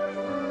oil.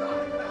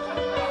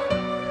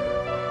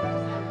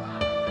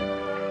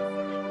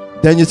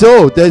 Then you say,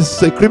 oh,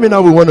 there's a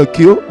criminal we want to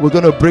kill. We're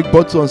going to break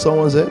bottle on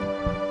someone's head.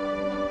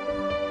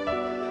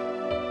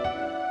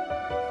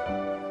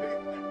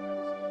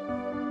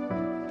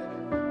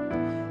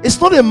 It's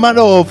not a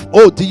matter of,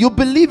 oh, do you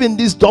believe in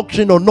this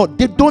doctrine or not?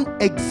 They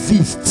don't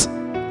exist.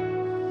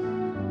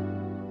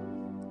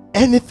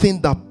 Anything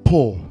that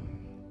Paul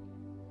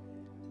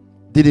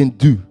didn't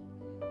do,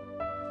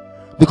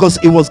 because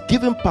it was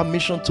given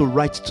permission to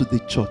write to the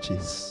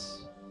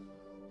churches.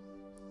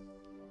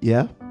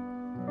 Yeah?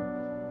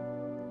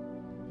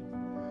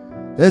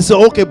 And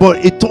so, okay,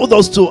 but it told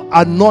us to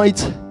anoint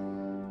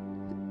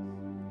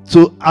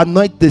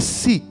the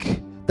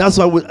sick. That's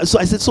why so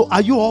I said, so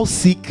are you all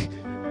sick?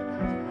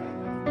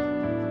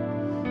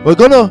 We're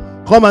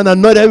gonna come and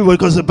anoint everybody,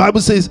 because the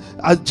Bible says,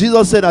 as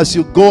Jesus said, as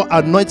you go,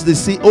 anoint the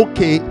sick.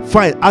 Okay,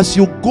 fine. As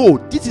you go,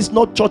 this is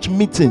not church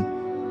meeting.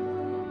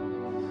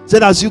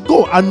 Said, as you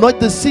go,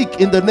 anoint the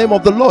sick in the name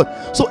of the Lord.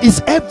 So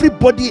is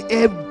everybody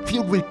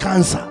filled with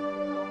cancer?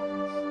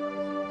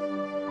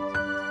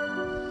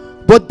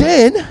 But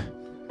then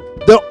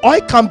the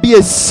oil can be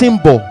a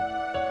symbol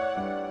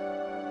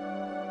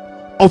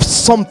of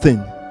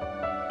something.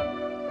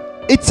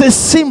 It's a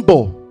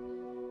symbol.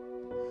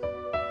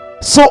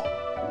 So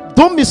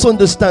don't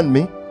misunderstand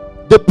me.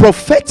 The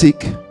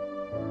prophetic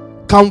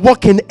can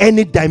work in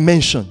any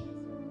dimension.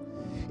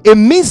 It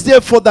means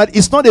therefore that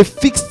it's not a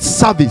fixed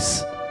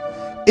service.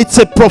 It's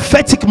a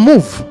prophetic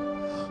move.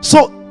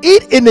 So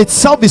it in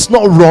itself is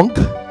not wrong.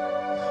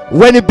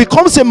 When it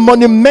becomes a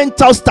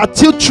monumental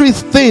statutory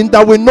thing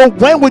that we know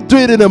when we do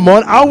it in a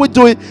month, how we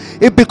do it,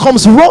 it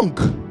becomes wrong.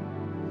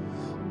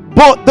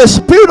 But the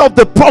spirit of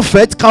the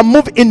prophet can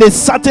move in a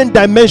certain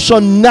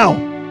dimension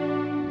now.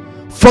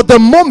 For the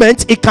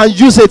moment, it can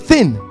use a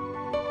thing.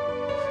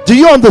 Do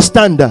you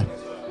understand that?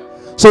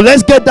 So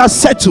let's get that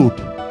settled.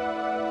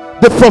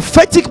 The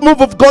prophetic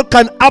move of God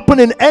can happen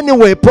in any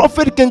way.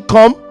 Prophet can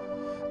come,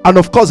 and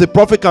of course a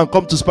prophet can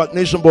come to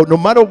stagnation, but no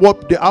matter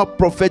what, they are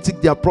prophetic,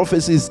 their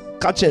prophecy is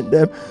catching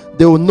them.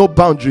 There will no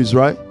boundaries,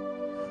 right?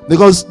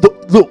 Because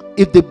look,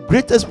 if the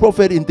greatest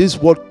prophet in this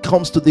world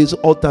comes to this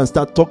altar and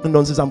start talking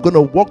nonsense, I'm going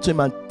to walk to him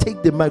and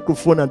take the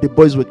microphone and the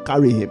boys will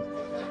carry him.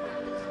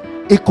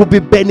 It could be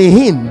Benny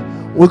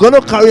Hinn. We're going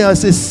to carry him and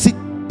say, sit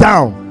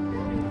down.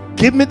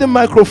 Give me the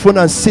microphone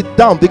and sit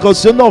down,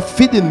 because you're not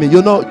feeding me.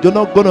 You're not going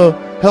to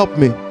help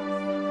me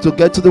to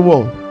get to the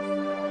wall.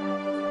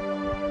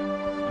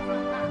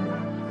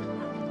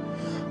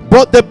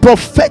 But the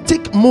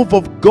prophetic move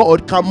of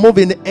God can move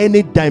in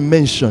any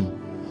dimension,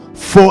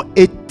 for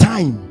a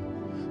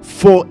time,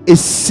 for a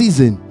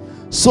season.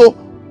 So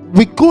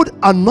we could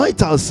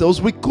anoint ourselves.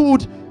 You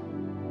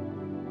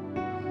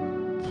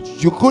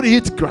could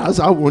eat grass.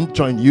 I won't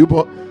join you,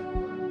 but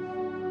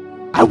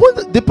I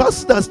wonder, the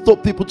pastor that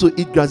stopped people to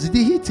eat grass, did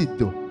he eat it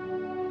though?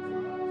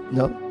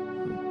 No.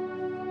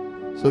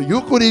 So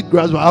you could eat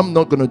grass, but I'm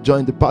not going to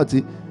join the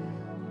party.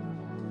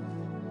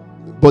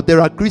 But there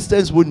are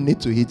Christians who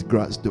need to eat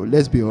grass though.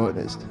 Let's be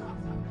honest.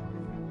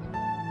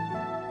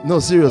 No,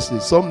 seriously,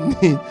 some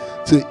need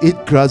to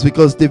eat grass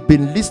because they've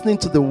been listening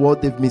to the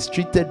word, they've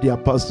mistreated their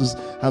pastors,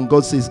 and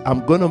God says,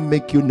 I'm going to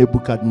make you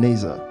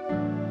Nebuchadnezzar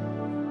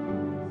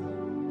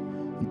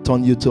and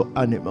turn you to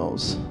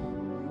animals.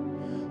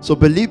 So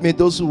believe me,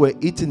 those who were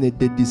eating it,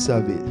 they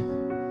deserve it.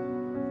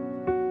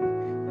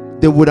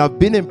 They would have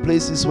been in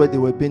places where they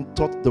were being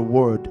taught the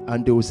word,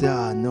 and they would say,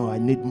 no, I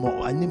need more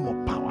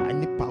power, I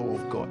need power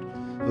of God.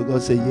 But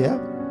God said, yeah.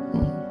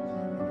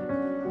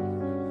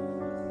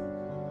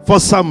 For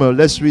Samuel,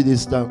 let's read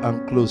this down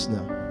and close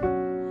now.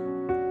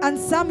 And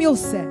Samuel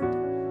said,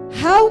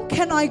 how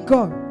can I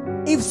go?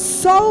 If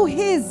Saul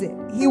hears it,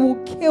 he will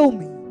kill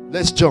me.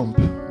 Let's jump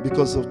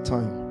because of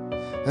time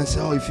and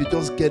say, if you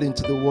just get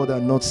into the word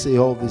and not say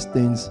all these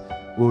things,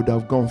 we would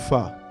have gone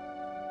far.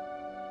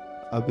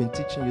 I've been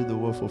teaching you the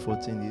word for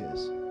 14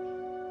 years.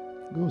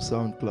 Go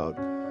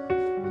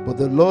SoundCloud. But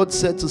the Lord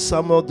said to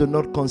Samuel, do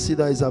not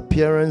consider his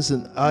appearance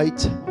and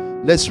height.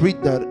 Let's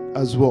read that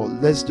as well.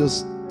 Let's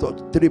just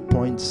talk 3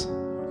 points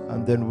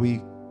and then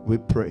we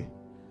pray.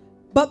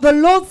 But the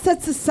Lord said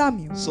to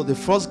Samuel. So the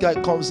first guy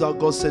comes out.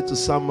 God said to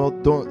Samuel,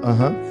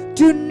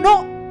 do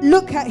not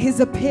look at his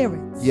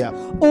appearance,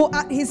 or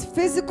at his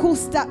physical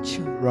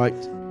stature, right?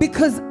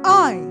 Because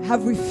I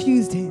have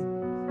refused him.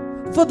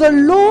 For the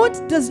Lord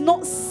does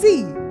not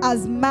see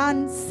as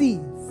man sees.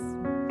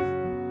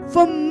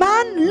 For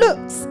man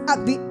looks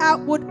at the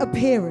outward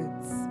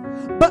appearance,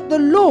 but the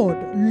Lord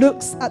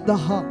looks at the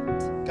heart.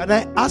 Can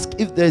I ask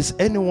if there's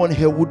anyone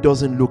here who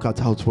doesn't look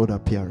at outward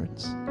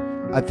appearance?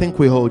 I think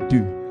we all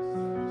do.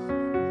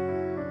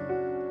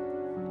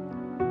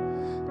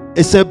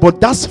 He said, but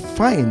that's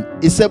fine.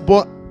 He said,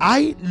 but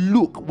I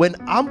look, when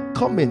I'm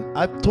coming,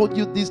 I've told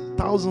you this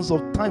thousands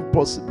of times,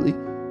 possibly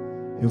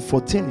in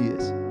 14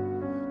 years.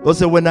 God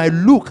said, when I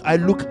look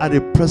at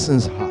a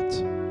person's heart.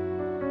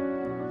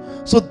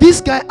 So this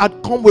guy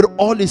had come with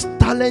all his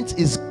talent,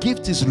 his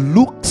gift, his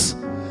looks,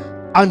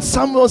 and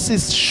Samuel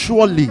says,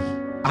 surely,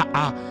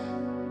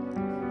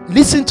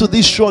 listen to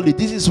this, surely.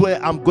 This is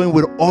where I'm going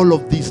with all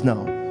of this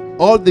now.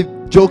 All the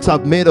jokes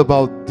I've made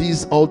about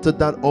this altar,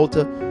 that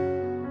altar.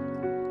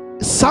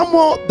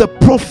 Samuel the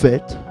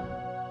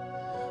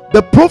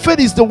prophet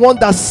is the one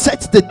that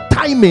sets the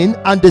timing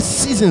and the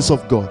seasons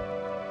of God.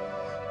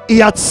 He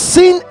had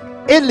seen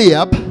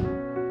Eliab,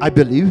 I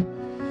believe,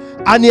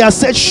 and he has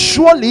said,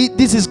 surely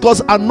this is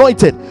God's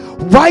anointed.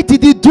 Why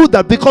did he do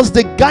that? Because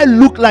the guy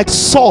looked like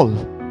Saul.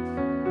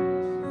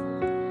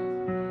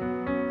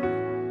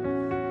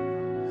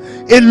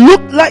 It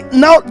looked like,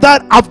 now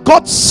that I've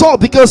got Saul,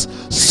 because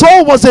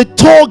Saul was a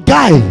tall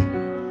guy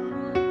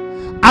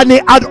and he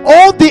had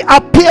all the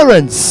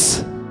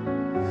appearance.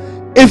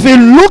 If it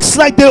looks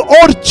like the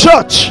old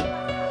church,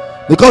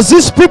 because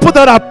these people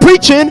that are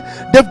preaching,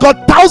 they've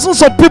got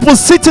thousands of people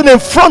sitting in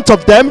front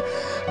of them,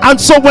 and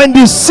so when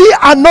you see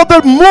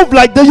another move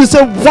like that, you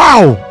say,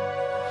 wow,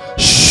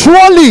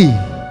 surely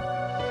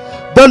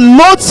the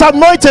Lord's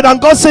anointed. And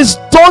God says,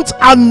 don't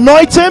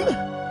anoint him,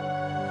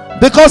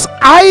 because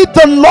I,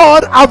 the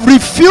Lord, have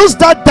refused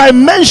that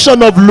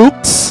dimension of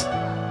looks.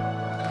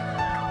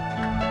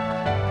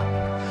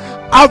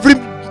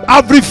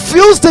 I've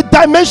refused the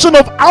dimension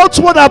of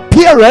outward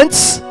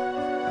appearance,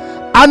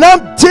 and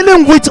I'm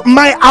dealing with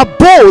my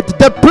abode,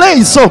 the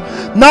place. So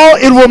now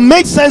it will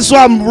make sense. So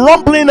I'm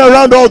rumbling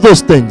around all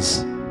those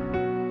things.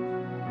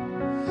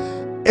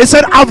 He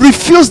said, I've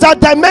refused that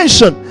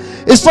dimension.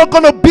 It's not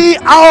going to be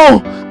how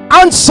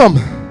handsome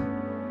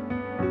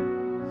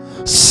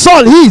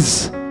Saul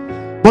is.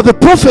 But the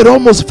prophet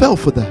almost fell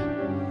for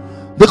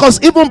that, because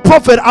even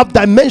prophets have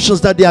dimensions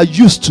that they are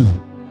used to.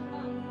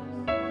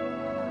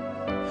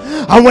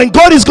 And when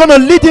God is going to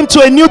lead him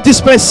to a new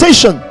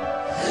dispensation,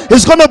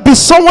 it's going to be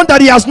someone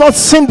that he has not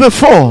seen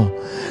before.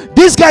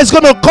 This guy is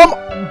going to come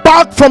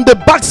back from the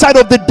backside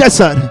of the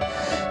desert.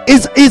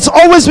 It's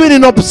always been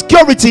in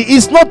obscurity.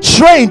 He's not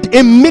trained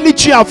in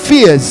military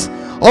affairs.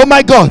 Oh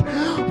my God.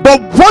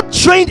 But what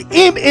trained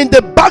him in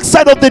the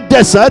backside of the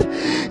desert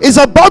is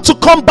about to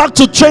come back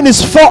to train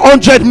his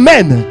 400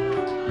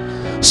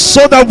 men,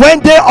 so that when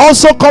they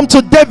also come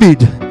to David,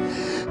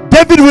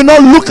 David will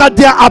not look at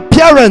their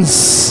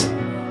appearance.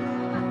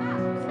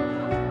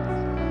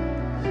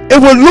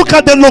 It will look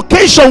at the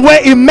location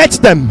where he met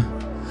them.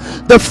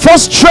 The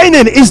first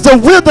training is the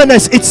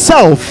wilderness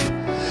itself.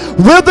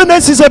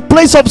 Wilderness is a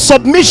place of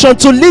submission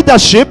to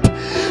leadership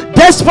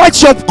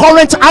despite your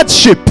current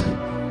hardship.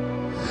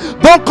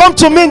 Don't come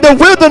to me in the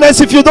wilderness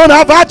if you don't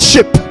have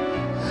hardship,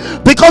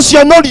 because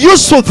you're not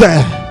useful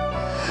there.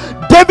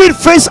 David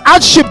faced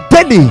hardship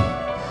daily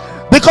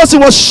because he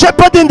was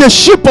shepherding the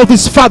sheep of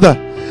his father.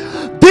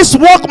 This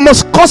work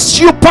must cost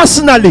you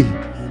personally.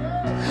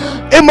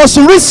 It must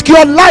risk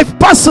your life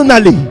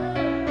personally.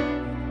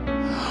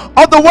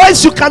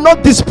 Otherwise, you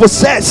cannot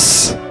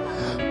dispossess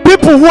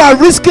people who are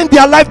risking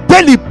their life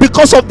daily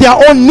because of their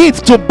own need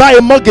to buy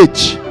a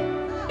mortgage.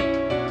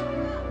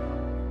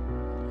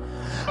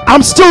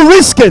 I'm still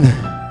risking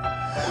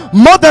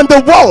more than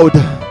the world,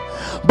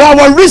 but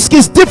our risk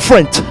is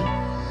different.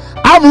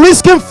 I'm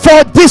risking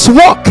for this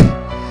work.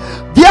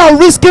 They are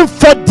risking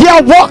for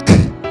their work.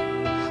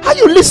 Are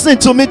you listening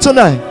to me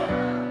tonight?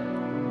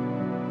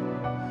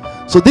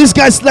 So these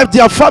guys left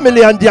their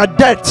family and their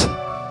debt,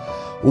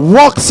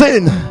 walks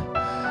in,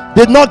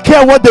 did not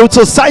care what the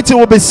society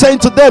will be saying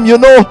to them. You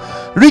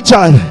know,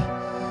 Richard,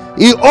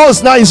 he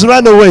owes, now he's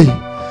run away.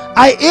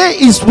 I hear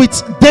he's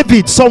with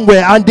David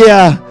somewhere, and they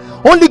are,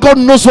 only God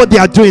knows what they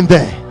are doing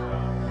there.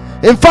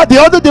 In fact, the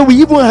other day we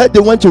even heard they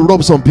went to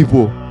rob some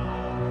people.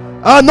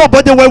 No,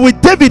 but they were with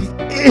David.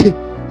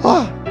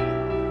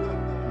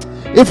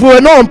 If we were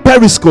not on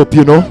Periscope,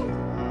 you know.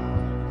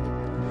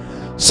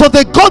 So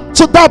they got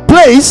to that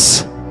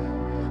place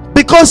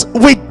because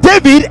with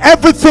David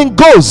everything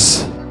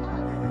goes.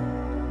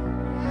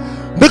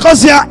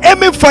 Because they are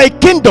aiming for a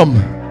kingdom.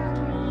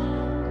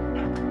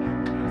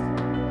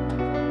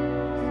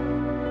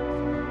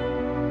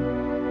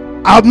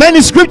 I have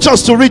many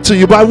scriptures to read to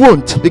you, but I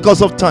won't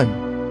because of time.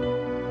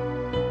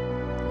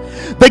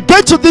 They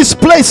get to this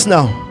place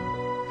now.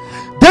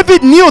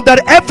 David knew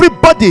that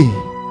everybody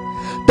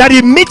that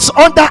he meets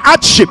under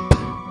hardship,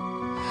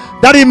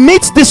 that he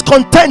meets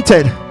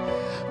discontented,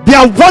 they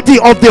are worthy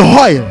of the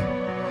oil.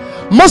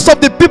 Most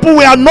of the people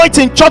we anoint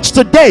in church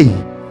today,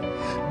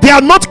 they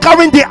are not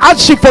carrying the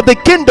hardship for the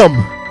kingdom.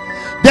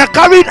 They are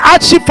carrying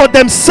hardship for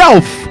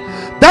themselves.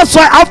 That's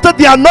why after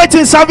the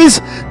anointing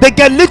service, they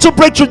get little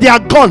breakthrough, they are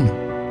gone.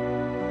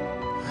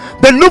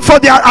 They look for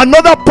their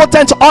another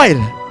potent oil,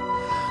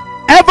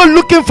 ever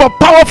looking for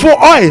powerful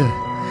oil,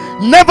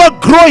 never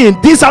growing.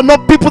 These are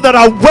not people that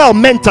are well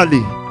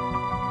mentally.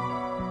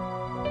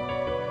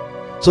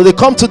 So they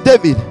come to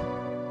David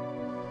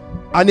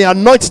and he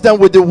anoints them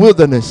with the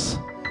wilderness.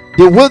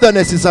 The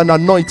wilderness is an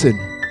anointing.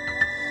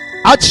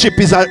 Hardship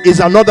is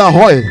another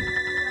oil.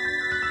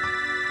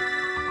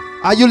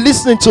 Are you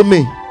listening to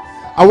me?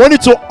 I want you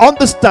to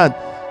understand,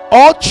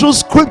 all through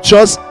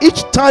scriptures,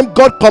 each time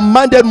God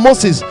commanded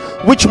Moses,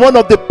 which one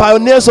of the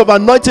pioneers of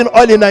anointing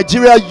oil in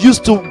Nigeria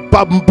used to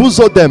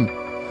bamboozle them,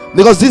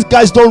 because these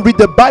guys don't read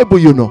the Bible,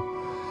 you know.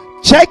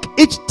 Check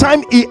each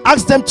time he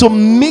asked them to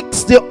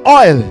mix the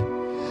oil,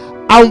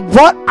 and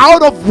what,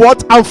 out of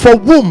what, and for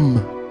whom.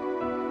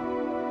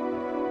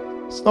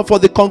 It's not for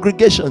the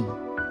congregation.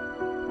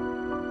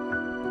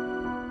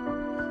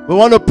 We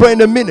want to pray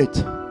in a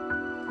minute.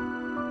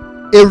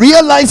 He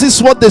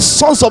realizes what the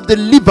sons of the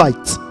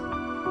Levites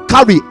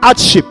carry,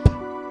 hardship.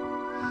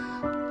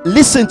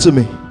 Listen to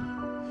me.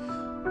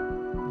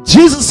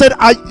 Jesus said,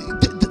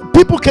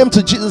 people came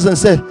to Jesus and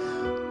said,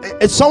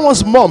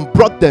 someone's mom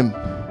brought them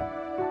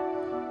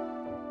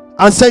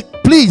and said,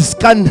 please,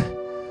 can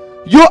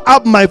you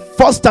have my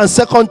first and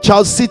second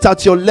child sit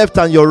at your left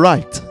and your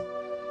right?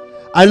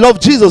 I love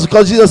Jesus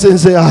because Jesus didn't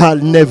say,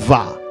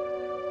 never.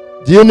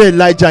 Do you know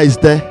Elijah is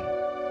there?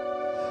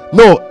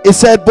 No, he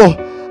said, but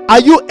are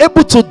you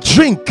able to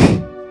drink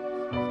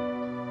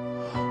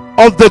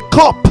of the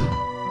cup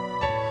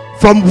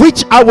from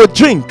which I will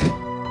drink?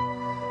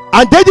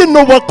 And they didn't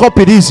know what cup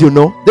it is, you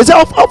know. They said,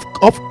 of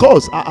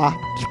course,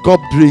 cup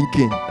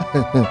drinking.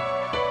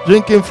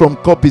 Drinking from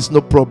cup is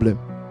no problem.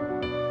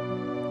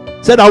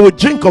 Said, I will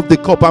drink of the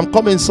cup. I'm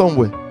coming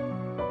somewhere.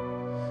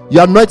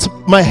 You anoint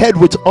my head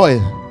with oil.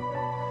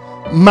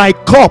 My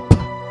cup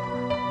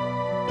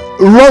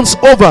runs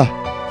over.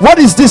 What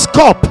is this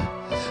cup?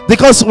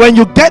 Because when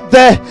you get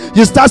there,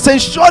 you start saying,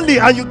 surely,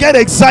 and you get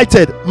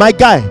excited. My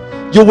guy,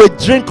 you will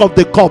drink of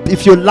the cup.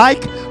 If you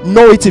like,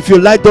 know it. If you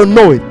like, don't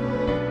know it.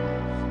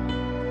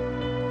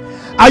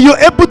 Are you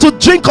able to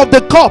drink of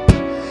the cup?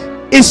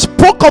 It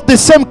spoke of the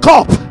same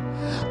cup.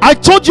 I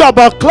told you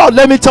about cloud.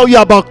 Let me tell you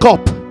about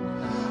cup,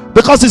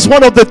 because it's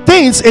one of the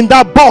things in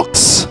that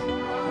box.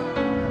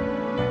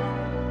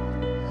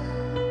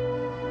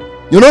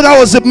 You know, that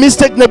was a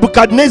mistake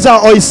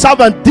Nebuchadnezzar or his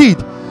servant did.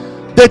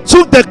 They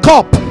took the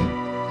cup,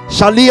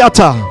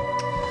 Shaliata.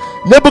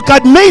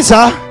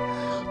 Nebuchadnezzar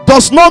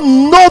does not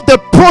know the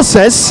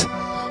process,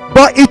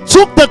 but he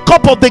took the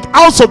cup of the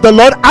house of the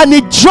Lord and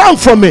he drank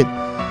from it.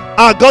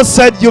 God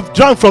said, you've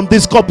drunk from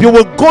this cup. You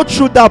will go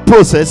through that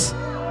process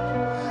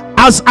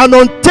as an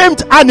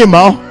untamed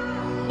animal,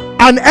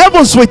 and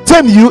heavens will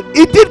tame you.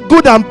 He did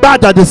good and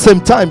bad at the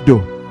same time,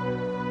 though.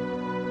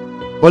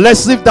 But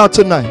let's leave that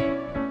tonight.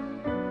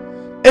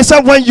 It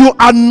said, when you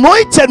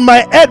anointed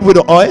my head with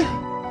oil,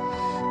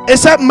 it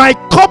said, my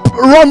cup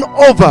run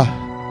over.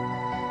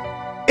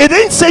 It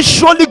didn't say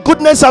surely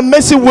goodness and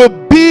mercy will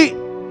be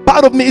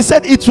part of me. It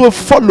said it will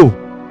follow.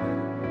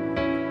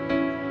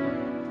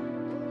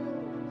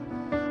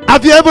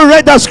 Have you ever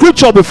read that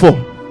scripture before?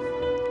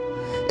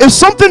 If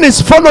something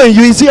is following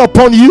you, is it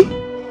upon you?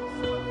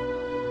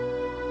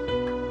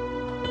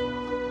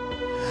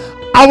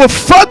 Our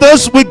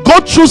fathers will go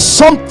through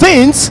some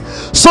things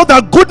so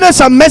that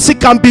goodness and mercy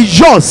can be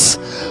yours,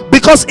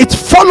 because it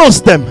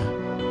follows them.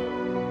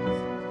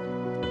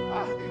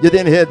 You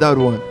didn't hear that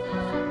one.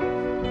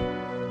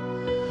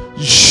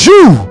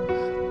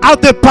 You are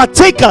the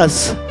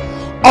partakers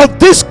of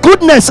this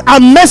goodness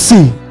and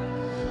mercy.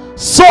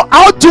 So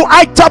how do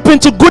I tap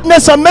into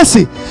goodness and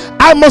mercy?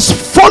 I must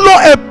follow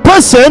a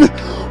person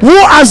who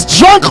has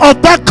drunk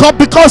of that cup,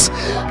 because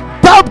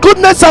that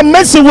goodness and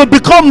mercy will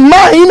become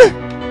mine.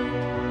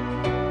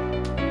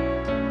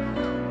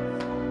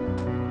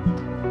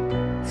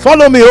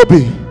 Follow me,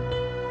 Obi.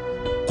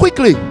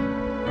 Quickly.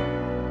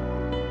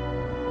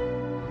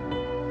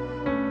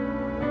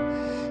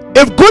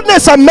 If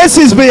goodness and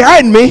mercy is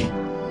behind me,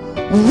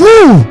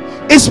 who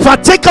is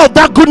partaker of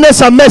that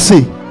goodness and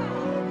mercy?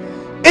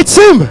 It's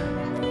him.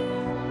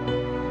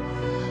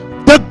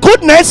 The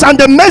goodness and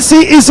the mercy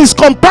is his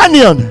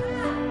companion.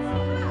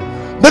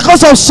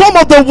 Because of some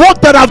of the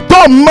work that I've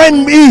done,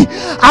 when he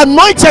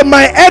anointed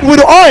my head with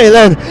oil,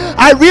 and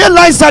I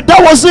realized that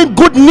wasn't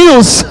good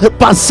news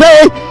per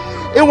se.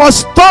 It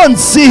was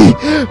thorns. He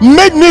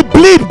made me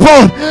bleed,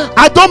 but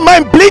I don't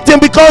mind bleeding,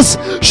 because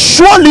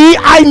surely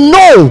I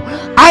know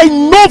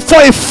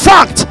for a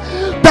fact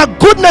that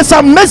goodness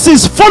and mercy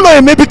is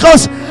following me,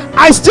 because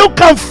I still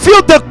can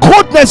feel the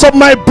coldness of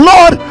my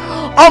blood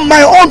on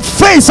my own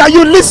face. Are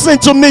you listening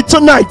to me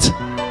tonight?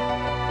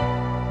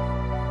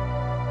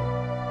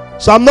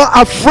 So I'm not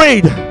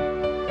afraid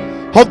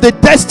of the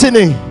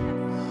destiny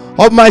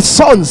of my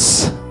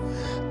sons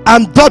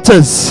and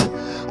daughters.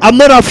 I'm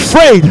not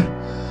afraid.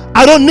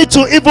 I don't need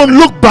to even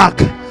look back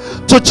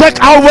to check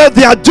how well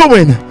they are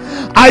doing.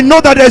 I know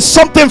that there's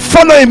something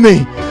following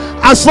me.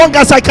 As long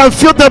as I can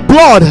feel the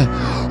blood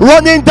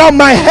running down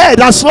my head,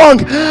 as long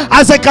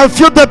as I can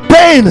feel the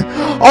pain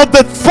of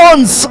the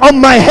thorns on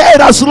my head,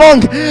 as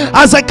long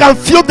as I can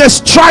feel the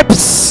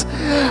stripes,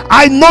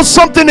 I know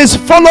something is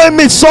following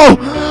me. So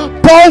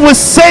Paul will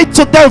say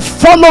to them,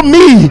 follow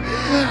me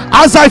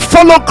as I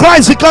follow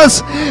Christ,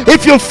 because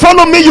if you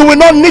follow me, you will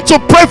not need to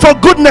pray for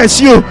goodness.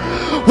 You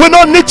will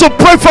not need to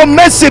pray for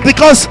mercy,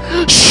 because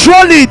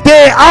surely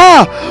they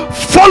are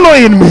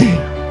following me.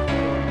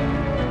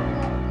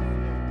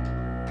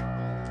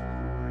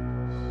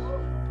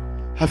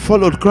 I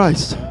followed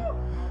Christ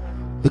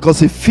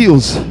because he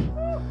feels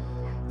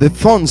the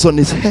thorns on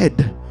his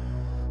head,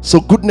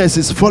 so goodness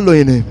is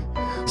following him.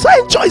 So I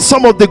enjoy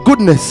some of the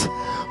goodness,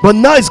 but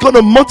now it's going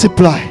to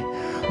multiply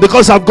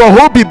because I've got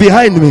Hobie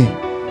behind me.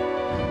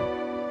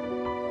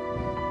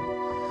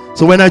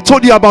 So when I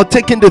told you about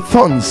taking the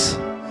thorns,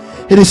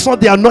 it is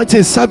not the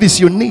anointing service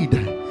you need,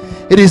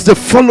 it is the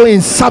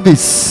following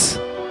service.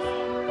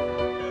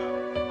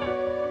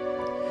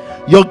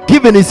 Your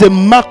giving is a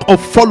mark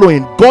of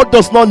following. God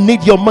does not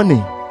need your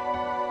money.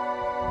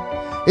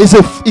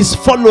 It's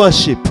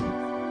followership.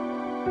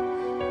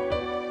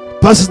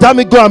 Pastor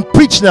Dami, go and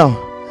preach now,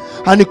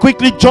 and he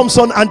quickly jumps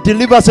on and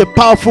delivers a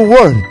powerful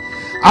word.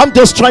 I'm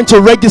just trying to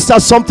register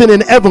something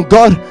in heaven.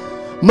 God,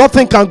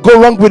 nothing can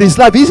go wrong with his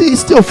life. He's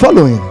still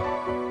following.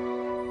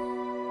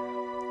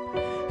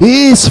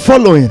 He is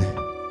following.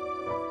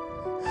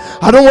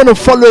 I don't want to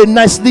follow a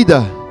nice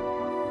leader.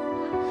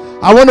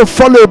 I want to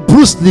follow a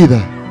bruised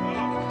leader,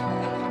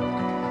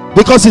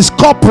 because his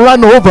cup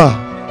ran over.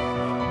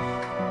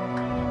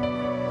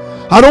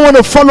 I don't want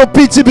to follow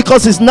PT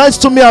because he's nice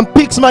to me and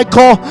picks my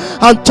call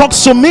and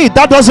talks to me.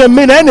 That doesn't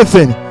mean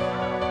anything.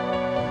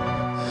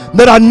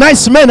 There are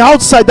nice men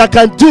outside that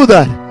can do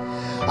that.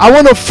 I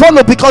want to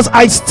follow because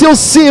I still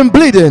see him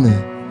bleeding.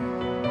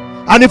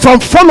 And if I'm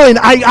following,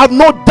 I have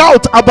no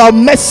doubt about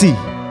mercy.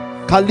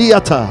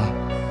 Kaliata.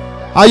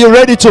 Are you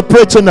ready to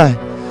pray tonight?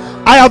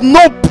 I have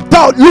no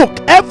doubt. Look,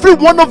 every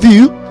one of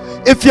you,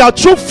 if you are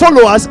true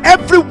followers,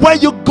 everywhere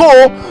you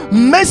go,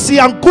 mercy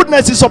and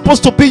goodness is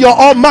supposed to be your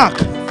hallmark.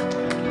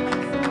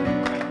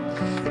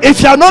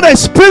 If you are not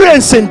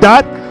experiencing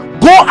that,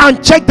 go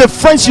and check the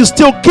friends you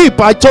still keep.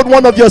 I told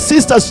one of your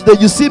sisters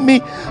today, you see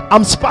me,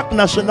 I'm Spark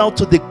National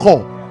to the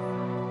core.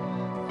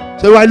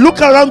 So I look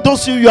around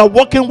those you are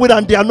working with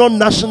and they are not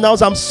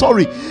nationals, I'm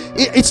sorry.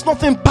 It's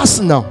nothing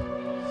personal.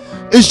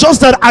 It's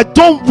just that I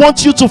don't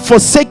want you to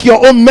forsake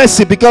your own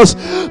mercy, because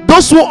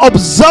those who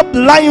observe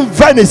lying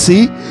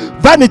vanity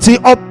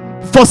or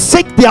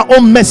forsake their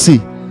own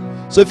mercy.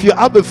 So if you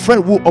have a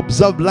friend who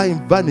observe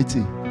lying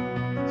vanity,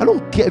 I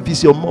don't care if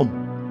it's your mom.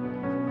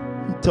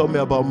 Don't tell me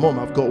about mom,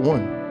 I've got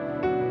one.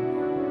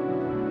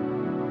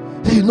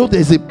 Hey, you know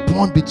there's a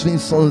bond between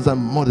sons and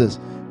mothers.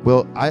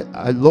 Well,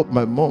 I love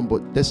my mom,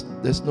 but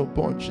there's no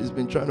bond. She's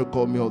been trying to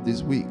call me all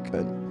this week,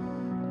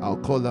 and I'll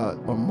call her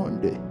on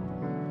Monday.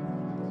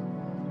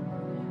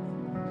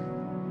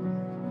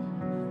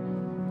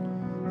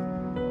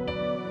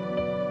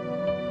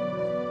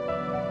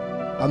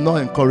 I'm not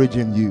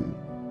encouraging you.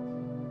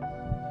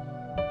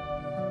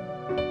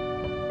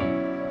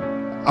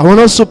 I want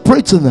us to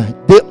pray tonight.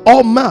 They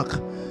all mark.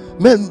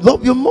 Man,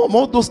 love your mom.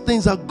 All those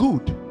things are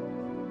good.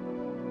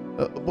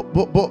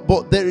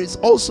 But there is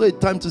also a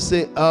time to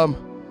say,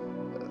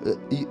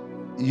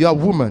 you're a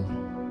woman.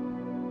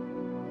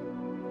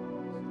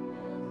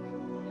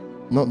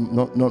 Not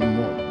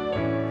more.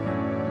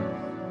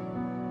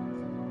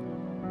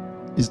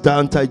 Is that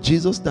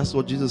anti-Jesus? That's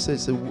what Jesus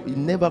says. He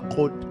never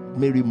called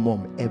Mary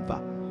mom, ever.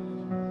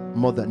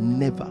 Mother,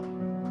 never.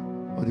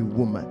 Or a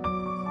woman.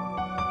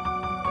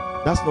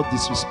 That's not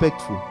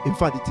disrespectful. In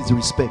fact, it is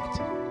respect.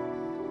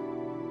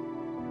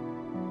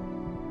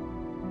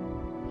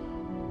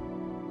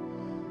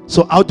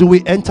 So how do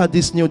we enter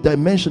this new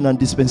dimension and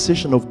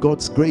dispensation of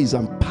God's grace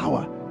and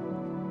power?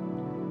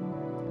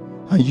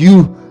 And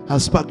you,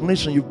 as Spark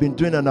Nation, you've been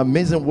doing an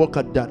amazing work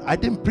at that. I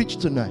didn't preach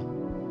tonight.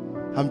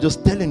 I'm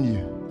just telling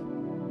you.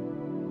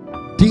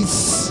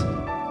 This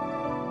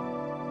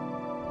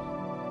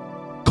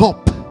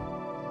cup.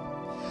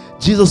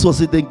 Jesus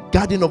was in the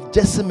Garden of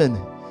Gethsemane.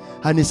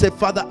 And he said,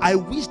 Father, I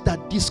wish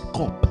that this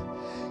cup.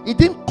 He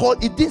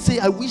didn't say,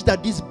 I wish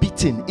that this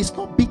beating. It's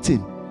not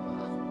beating.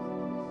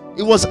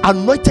 It was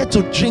anointed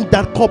to drink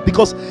that cup,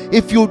 because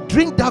if you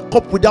drink that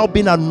cup without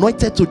being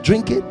anointed to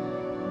drink it,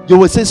 you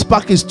will say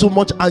Spark is too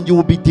much and you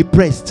will be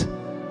depressed.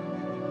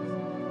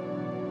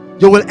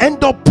 You will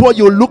end up poor.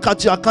 You will look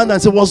at your account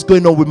and say, what's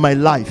going on with my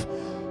life?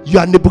 You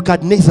are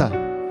Nebuchadnezzar.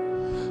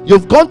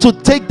 You've gone to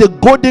take the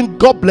golden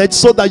goblet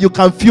so that you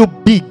can feel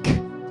big.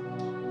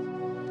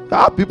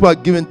 People are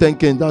giving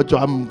 10K in that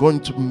job. I'm going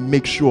to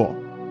make sure.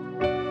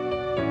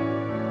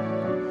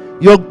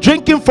 You're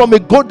drinking from a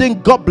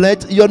golden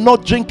goblet. You're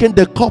not drinking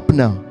the cup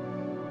now.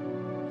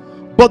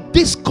 But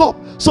this cup.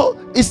 So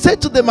he said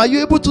to them, are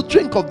you able to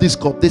drink of this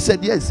cup? They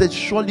said, yes. He said,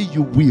 surely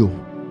you will.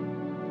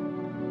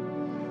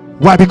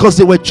 Why? Because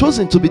they were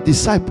chosen to be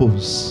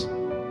disciples.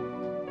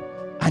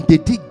 And they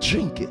did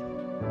drink it.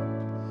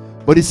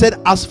 But he said,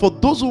 as for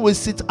those who will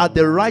sit at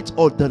the right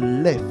or the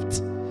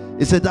left,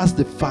 he said, that's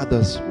the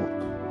Father's work.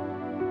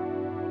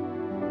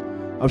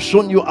 I've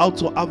shown you how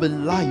to have a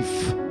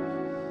life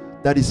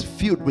that is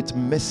filled with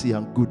mercy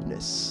and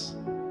goodness.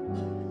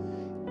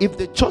 If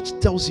the church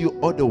tells you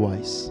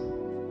otherwise,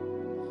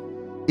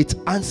 it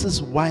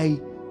answers why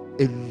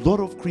a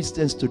lot of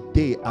Christians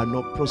today are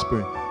not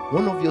prospering.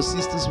 One of your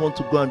sisters want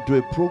to go and do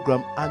a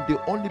program, and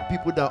the only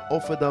people that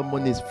offer that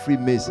money is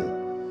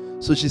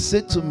Freemason. So she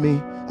said to me,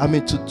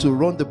 to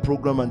run the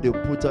program, and they'll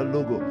put her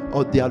logo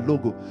or their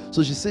logo.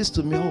 So she says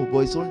to me, oh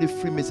boy, it's only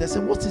Freemason. I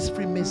said, what is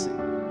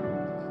Freemason?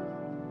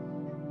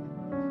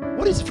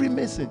 What is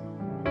Freemason?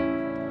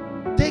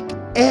 Take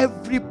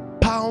every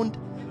pound,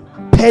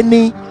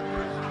 penny,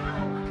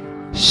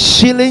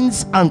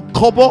 shillings and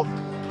kobo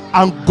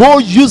and go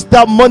use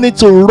that money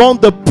to run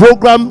the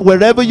program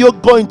wherever you're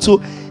going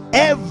to.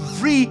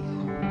 Every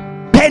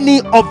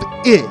penny of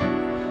it.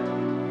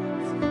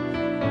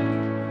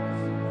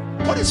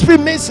 What is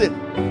Freemason?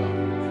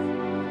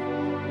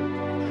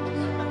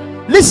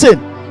 Listen,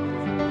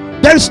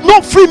 there is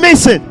no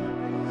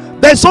Freemason.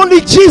 There's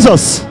only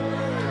Jesus.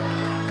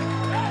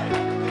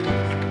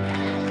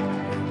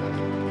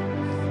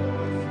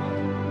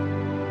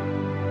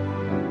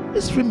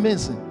 It's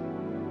Freemason.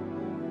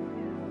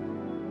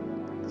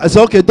 I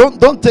said, okay,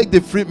 don't take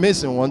the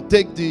Freemason one.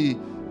 Take the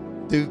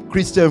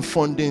Christian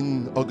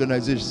funding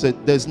organization. He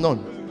said, there's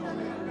none.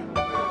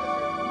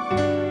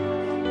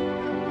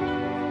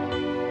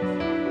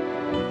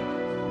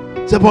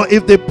 So, but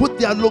if they put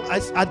their logo,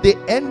 at the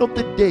end of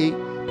the day,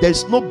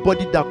 there's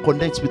nobody that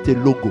connects with a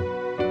logo.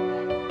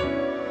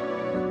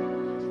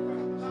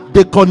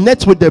 They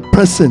connect with the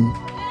person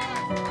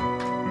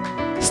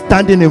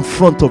standing in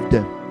front of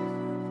them.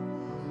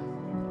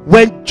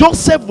 When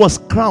Joseph was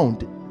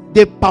crowned,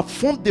 they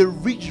performed the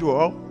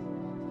ritual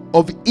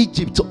of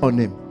Egypt on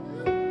him.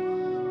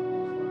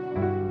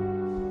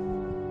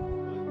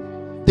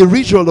 The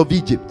ritual of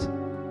Egypt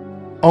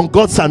on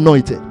God's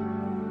anointed.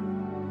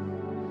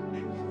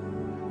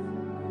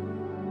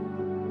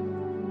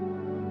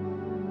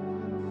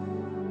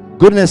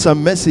 Goodness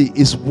and mercy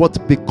is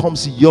what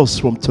becomes yours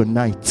from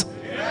tonight.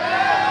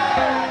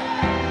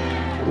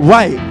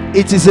 Why?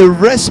 It is a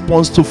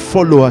response to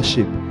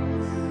followership.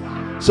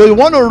 So you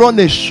want to run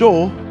a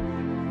show,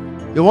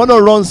 you want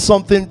to run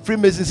something,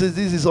 Freemason says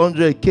this is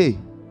 100K.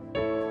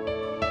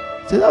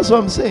 So that's what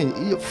I'm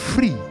saying. You're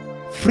free.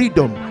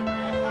 Freedom.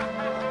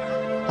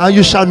 And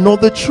you shall know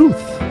the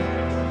truth.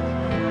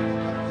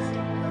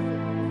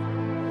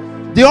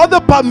 The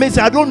other part may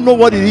say, I don't know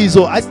what it is.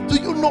 Or do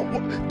you know?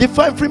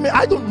 Define Freemason.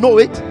 I don't know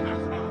it.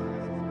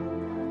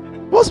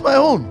 What's my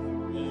own?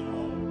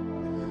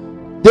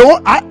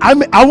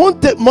 I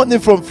won't take money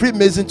from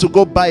Freemason to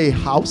go buy a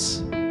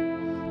house.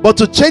 But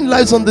to change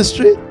lives on the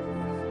street?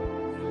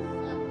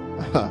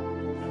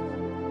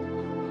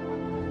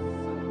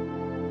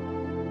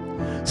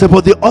 So,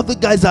 but the other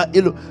guys are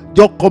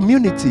your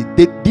community.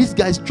 These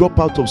guys drop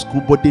out of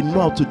school, but they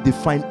know how to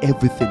define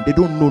everything. They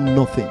don't know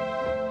nothing.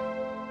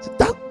 So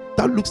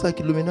that looks like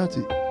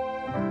Illuminati.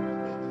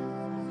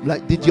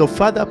 Like, did your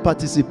father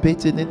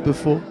participate in it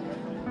before?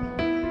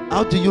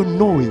 How do you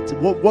know it?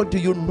 What do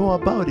you know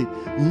about it?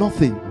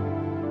 Nothing.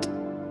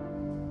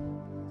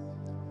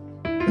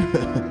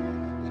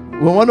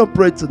 We want to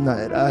pray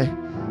tonight.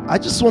 I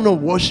just want to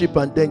worship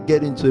and then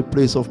get into a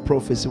place of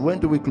prophecy. When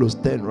do we close?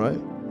 10, right?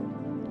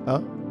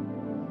 Huh?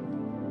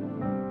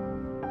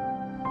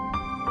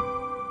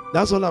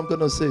 That's all I'm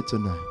going to say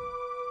tonight.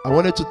 I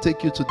wanted to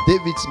take you to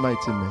David's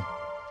mighty men.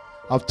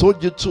 I've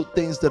told you two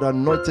things that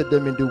anointed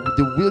them in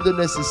the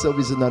wilderness itself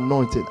is an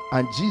anointing.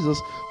 And Jesus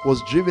was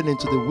driven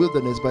into the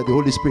wilderness by the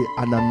Holy Spirit,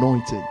 an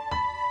anointing.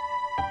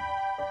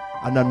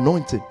 An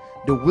anointing.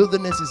 The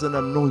wilderness is an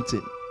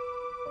anointing.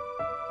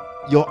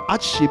 Your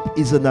hardship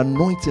is an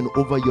anointing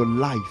over your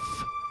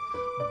life.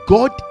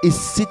 God is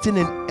sitting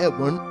in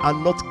heaven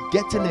and not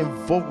getting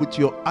involved with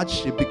your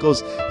hardship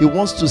because he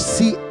wants to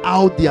see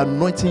how the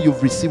anointing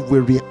you've received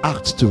will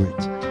react to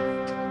it.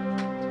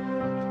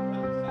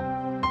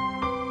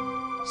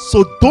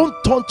 So don't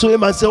turn to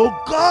him and say, oh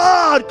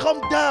God,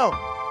 come down.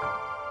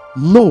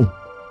 No.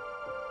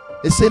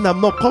 He's saying, I'm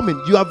not coming.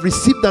 You have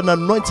received an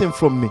anointing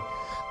from me.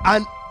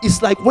 And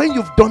it's like when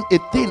you've done a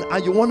thing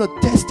and you want to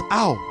test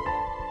how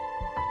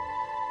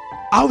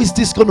is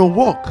this going to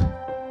work?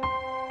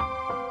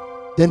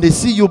 Then they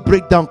see you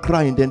break down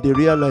crying. Then they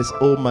realize,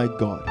 oh my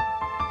God.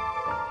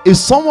 If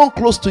someone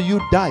close to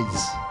you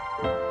dies,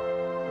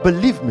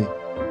 believe me,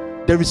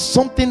 there is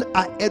something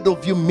ahead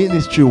of you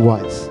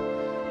ministry-wise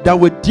that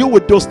will deal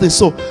with those things.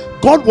 So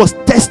God was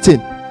testing.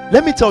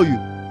 Let me tell you,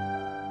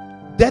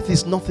 death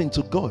is nothing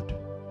to God.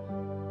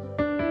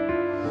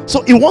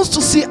 So he wants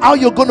to see how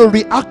you're going to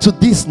react to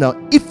this now.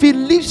 If he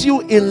leaves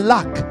you in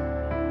lack,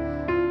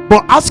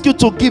 but asks you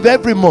to give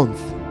every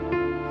month,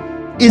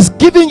 he's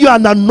giving you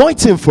an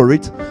anointing for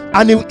it,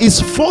 and he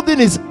is folding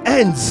his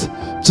hands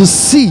to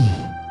see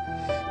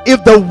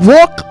if the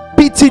work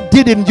PT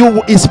did in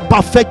you is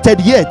perfected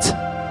yet.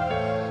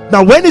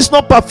 Now when it's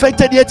not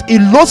perfected yet, he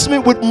loads me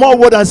with more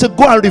word and said,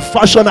 go and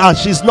refashion her.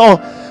 She's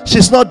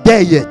not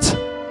there yet.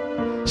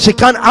 She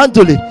can't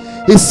handle it.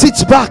 He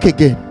sits back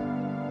again.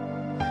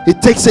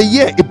 It takes a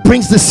year, it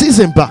brings the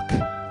season back.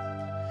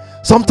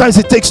 Sometimes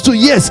it takes 2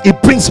 years, it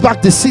brings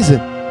back the season.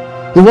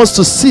 He wants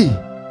to see,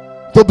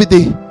 to be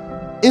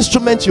the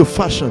instrument you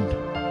fashioned.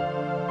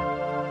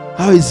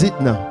 How is it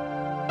now?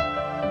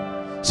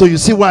 So you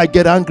see why I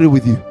get angry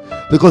with you,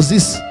 because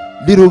this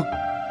little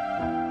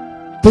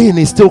thing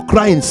is still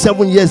crying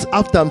 7 years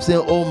after. I'm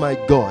saying, oh my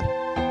God.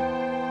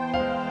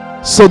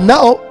 So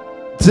now,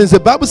 since the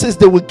Bible says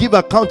they will give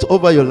account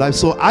over your life,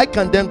 so I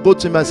can then go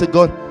to him and say,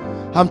 God,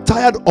 I'm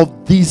tired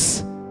of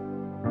this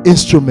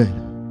instrument.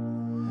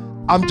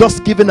 I'm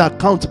just giving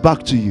account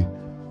back to you.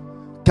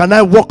 Can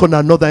I work on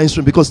another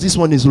instrument, because this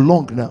one is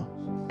long now?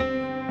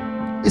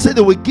 He said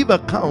they will give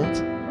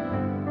account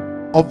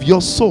of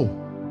your soul.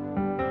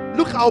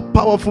 Look how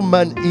powerful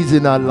man is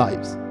in our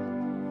lives.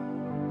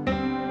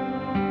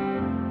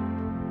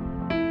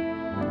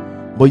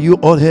 But you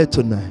all here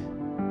tonight,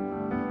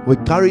 we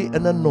carry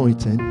an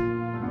anointing.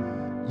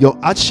 Your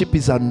hardship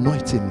is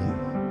anointing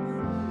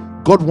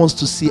you. God wants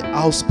to see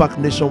how Spark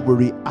Nation will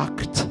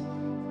react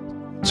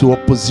to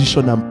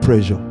opposition and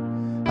pressure.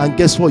 And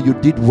guess what? You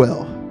did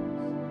well.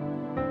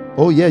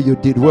 Oh yeah, you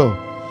did well.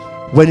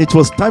 When it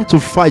was time to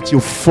fight,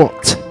 you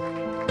fought.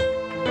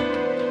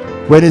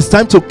 When it's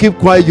time to keep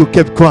quiet, you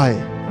kept quiet.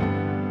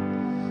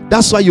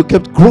 That's why you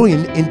kept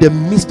growing in the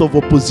midst of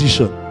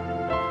opposition.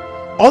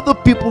 Other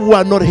people who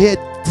are not here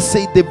to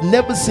say they've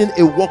never seen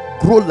a work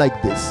grow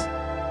like this,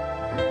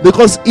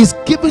 because it's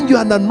giving you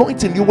an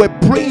anointing. You were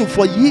praying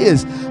for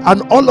years,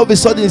 and all of a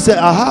sudden you say,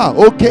 aha,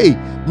 okay,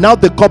 now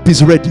the cup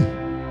is ready.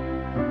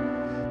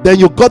 Then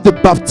you got the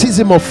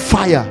baptism of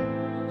fire.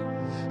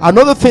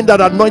 Another thing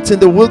that anoints in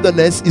the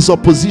wilderness is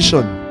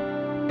opposition.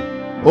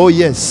 Oh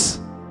yes.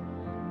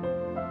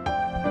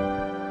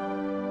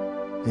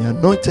 He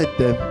anointed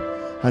them,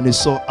 and he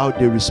saw how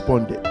they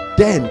responded.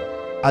 Then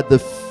at the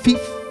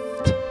 5th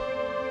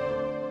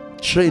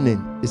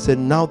training, he said,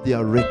 now they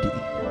are ready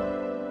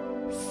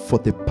for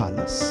the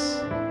palace.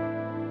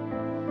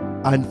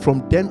 And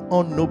from then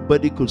on,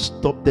 nobody could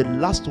stop. The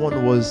last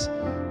one was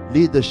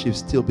leadership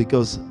still,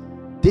 because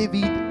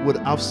David would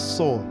have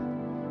Saul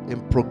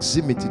in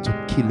proximity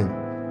to kill him,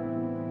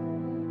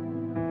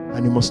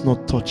 and he must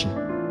not touch him.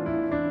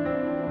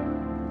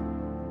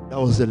 That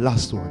was the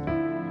last one.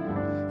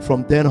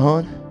 From then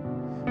on,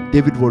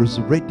 David was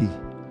ready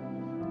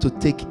to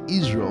take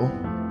Israel,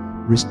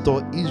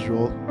 restore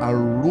Israel,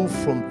 and rule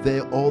from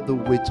there all the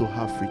way to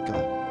Africa.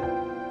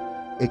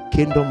 A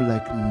kingdom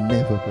like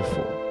never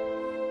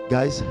before.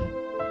 Guys,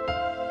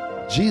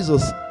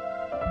 Jesus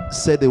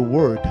said a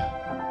word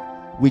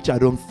which I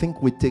don't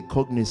think we take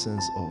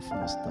cognizance of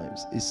most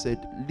times. He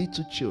said,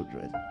 little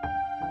children,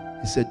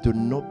 he said, do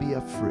not be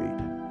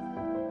afraid,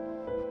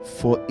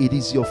 for it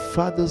is your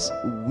Father's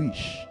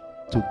wish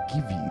to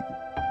give you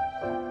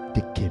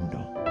the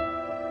kingdom.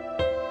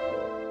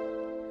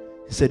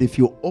 He said, if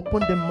you open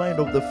the mind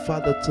of the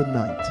Father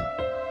tonight,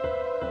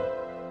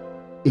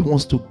 he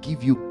wants to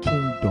give you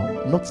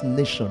kingdom, not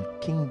nation,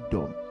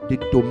 kingdom. the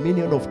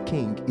dominion of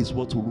king is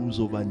what rules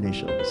over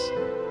nations.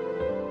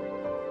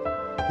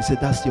 He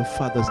said, that's your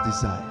father's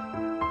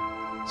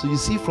desire. So you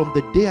see, from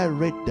the day I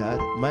read that,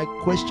 my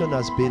question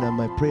has been, and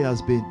my prayer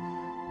has been,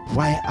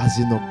 why has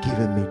he not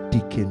given me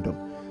the kingdom?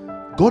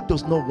 God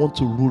does not want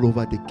to rule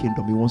over the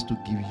kingdom. He wants to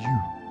give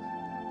you.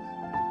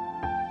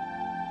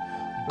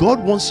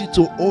 God wants you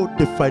to hold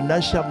the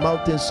financial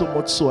mountain so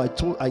much so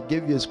I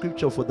gave you a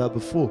scripture for that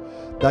before,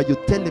 that you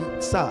tell him,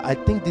 sir, I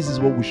think this is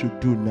what we should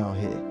do now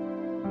here.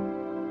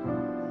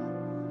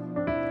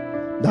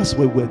 That's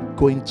where we're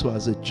going to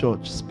as a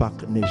church,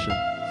 Spark Nation.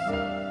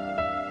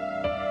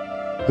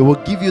 He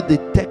will give you the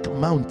tech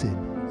mountain.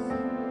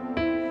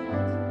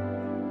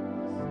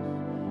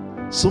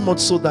 So much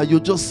so that you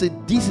just say,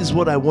 this is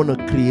what I want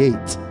to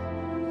create.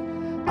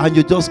 And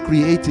you just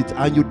create it,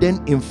 and you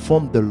then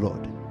inform the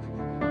Lord.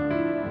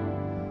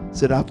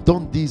 Said, I've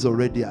done this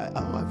already.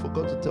 I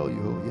forgot to tell you.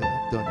 Oh, yeah,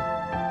 I've done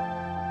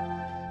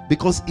it.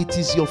 Because it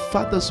is your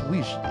father's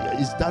wish.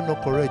 Is that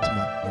not correct,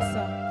 man? Yes,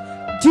 sir.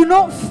 Do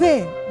not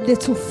fear,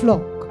 little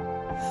flock,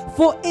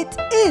 for it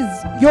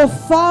is your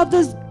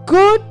father's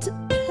good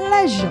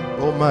pleasure.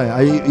 Oh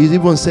my, he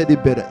even said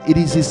it better. It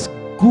is his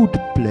good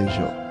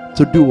pleasure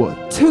to do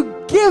what?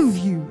 To give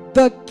you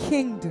the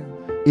kingdom.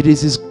 It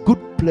is his good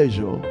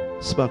pleasure,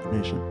 Spark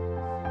Nation.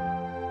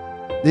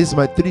 This is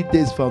my 3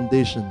 days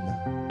foundation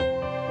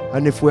now.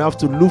 And if we have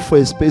to look for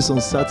a space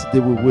on Saturday,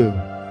 we will.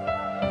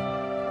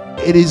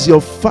 It is your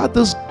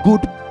father's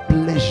good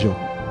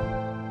pleasure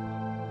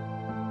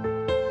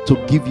to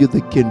give you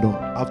the kingdom.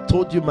 I've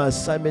told you my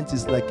assignment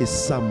is like a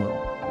sermon.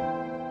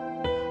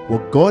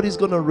 What God is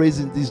going to raise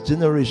in this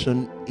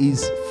generation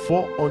is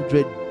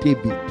 400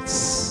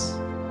 Davids.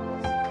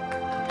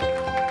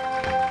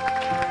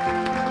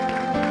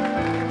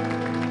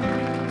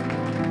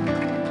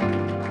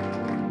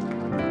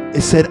 He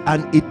said,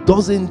 and it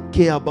doesn't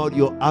care about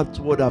your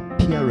outward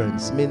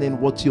appearance, meaning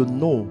what you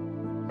know.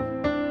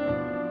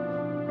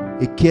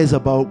 It cares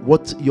about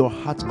what your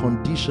heart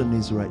condition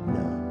is right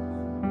now.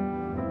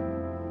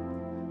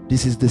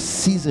 This is the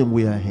season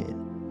we are in.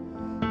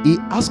 He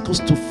asks us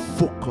to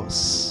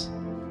focus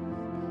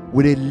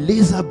with a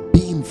laser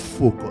beam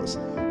focus,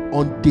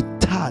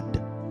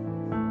 undeterred,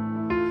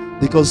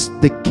 because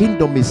the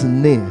kingdom is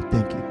near.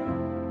 Thank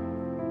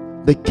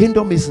you. The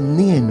kingdom is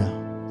near now.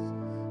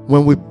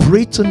 When we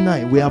pray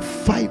tonight, we have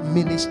 5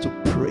 minutes to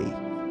pray.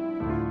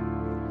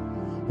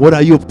 What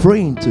are you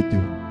praying to do?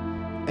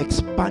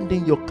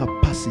 Expanding your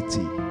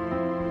capacity.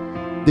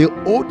 The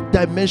old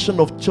dimension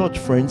of church,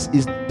 friends,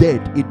 is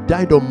dead. It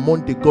died on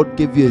Monday. God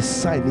gave you a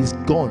sign. It's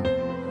gone.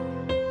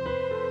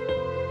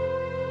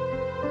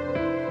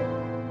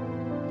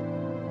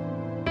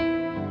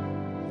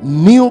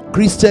 New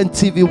Christian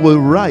TV will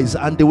rise,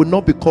 and they will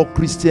not be called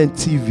Christian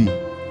TV,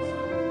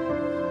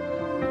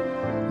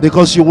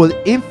 because you will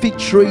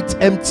infiltrate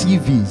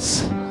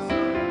MTVs,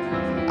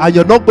 and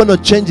you're not going to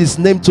change its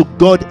name to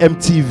God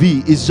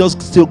MTV. It's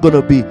just still going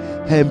to be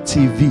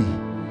MTV.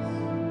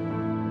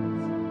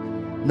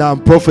 Now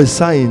I'm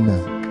prophesying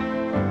now.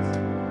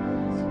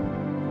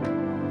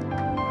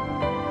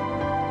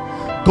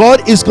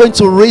 God is going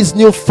to raise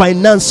new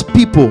finance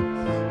people,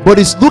 but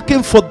he's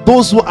looking for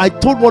those who, I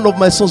told one of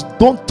my sons,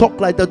 don't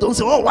talk like that. Don't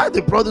say, oh, why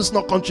the brother's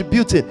not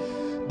contributing?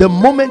 The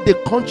moment they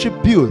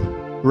contribute,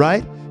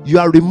 right, you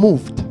are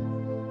removed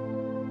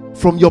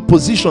from your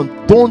position.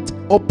 Don't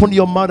open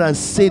your mouth and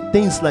say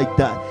things like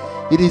that.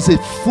 It is a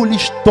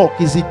foolish talk.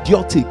 It's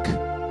idiotic.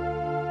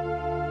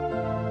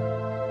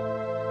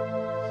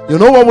 You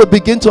know what will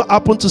begin to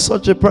happen to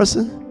such a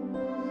person?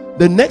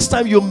 The next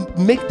time you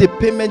make the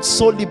payment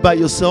solely by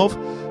yourself,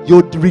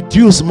 you'll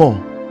reduce more,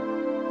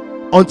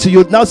 until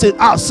you now say,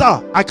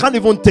 sir, I can't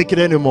even take it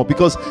anymore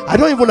because I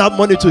don't even have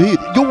money to eat.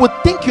 You would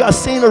think you are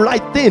saying the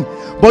right thing,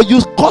 but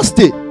you cost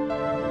it.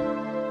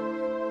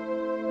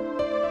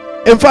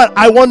 In fact,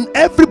 I want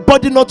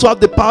everybody not to have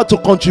the power to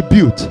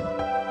contribute.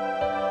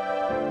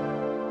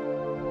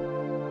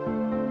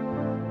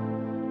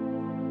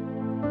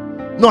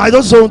 No, I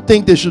just don't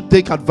think they should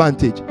take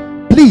advantage.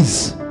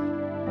 Please,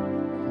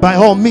 by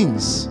all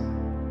means.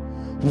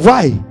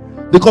 Why?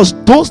 Because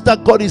those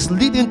that God is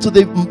leading to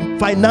the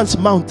finance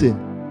mountain.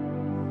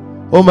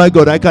 Oh my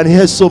God, I can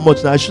hear so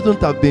much now. I shouldn't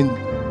have been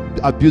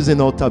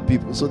abusing altar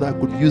people so that I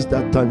could use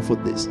that time for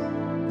this.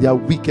 They are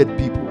wicked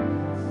people.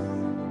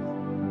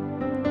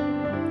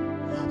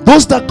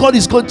 Those that God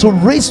is going to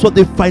raise for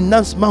the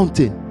finance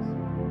mountain,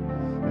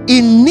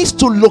 it needs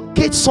to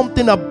locate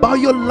something about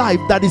your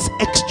life that is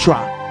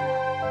extra.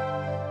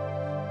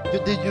 You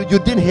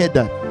didn't hear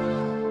that.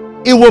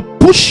 It will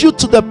push you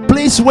to the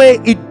place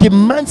where it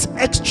demands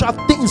extra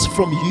things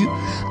from you.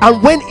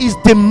 And when it's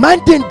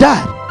demanding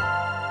that,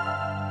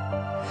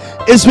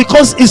 it's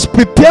because it's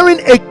preparing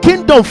a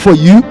kingdom for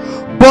you.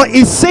 But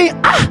it's saying,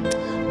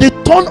 the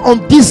turn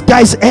on this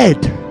guy's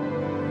head,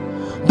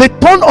 the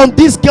turn on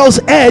this girl's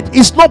head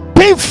is not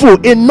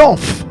painful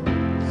enough.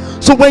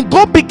 So when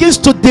God begins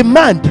to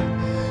demand,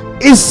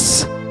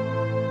 it's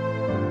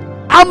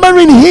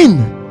hammering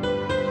him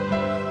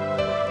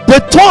the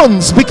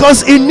turns,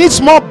 because it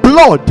needs more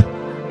blood.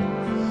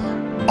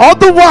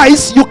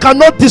 Otherwise, you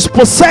cannot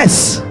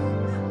dispossess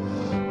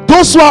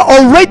those who are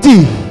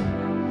already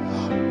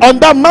on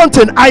that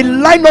mountain. I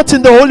line not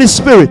in the Holy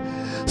Spirit.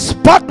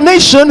 Spark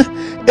Nation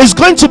is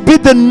going to be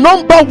the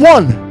number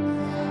one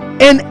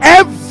in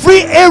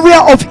every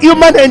area of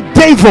human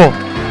endeavor.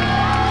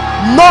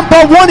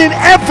 Number one in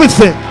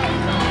everything.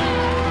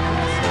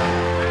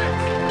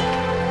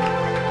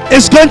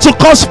 It's going to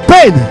cause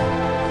pain.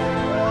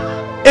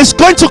 It's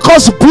going to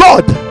cause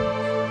blood.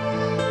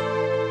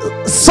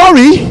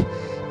 Sorry,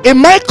 it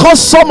might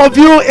cause some of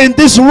you in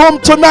this room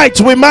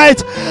tonight. We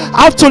might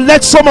have to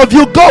let some of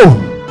you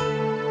go.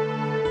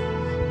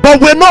 But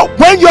we're not,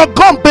 when you're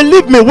gone,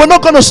 believe me, we're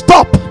not going to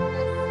stop.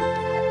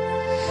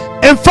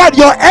 In fact,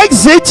 your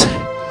exit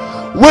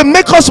will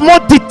make us more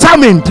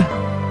determined.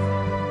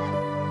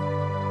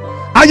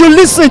 Are you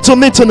listening to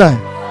me tonight?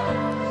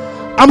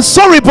 I'm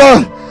sorry,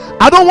 but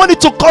I don't want it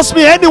to cost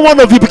me any one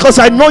of you, because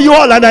I know you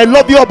all and I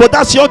love you all, but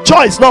that's your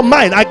choice, not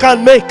mine. I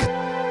can't make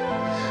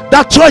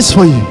that choice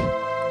for you.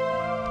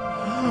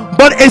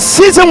 But a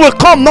season will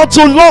come not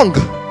too long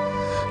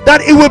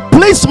that it will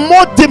place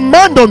more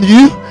demand on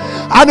you,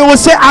 and it will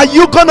say, are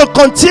you going to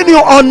continue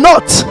or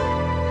not?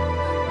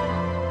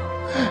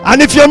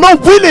 And if you're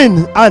not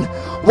willing, and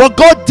what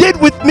God did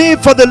with me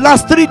for the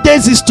last 3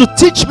 days is to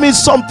teach me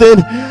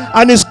something,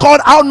 and it's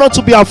called how not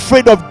to be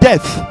afraid of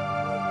death.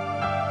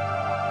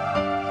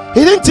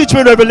 He didn't teach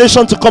me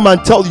revelation to come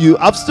and tell you.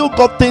 I've still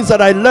got things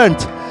that I learned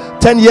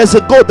 10 years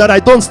ago that I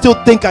don't still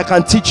think I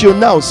can teach you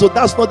now. So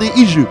that's not the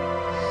issue.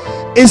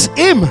 It's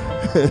him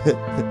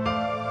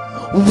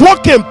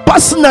working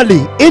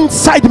personally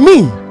inside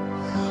me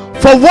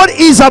for what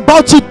he's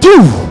about to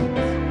do,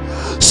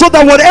 so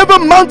that whatever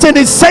mountain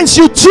he sends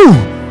you to,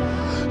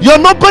 you're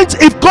not going to,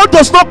 if God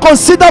does not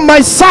consider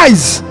my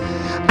size,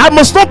 I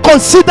must not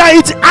consider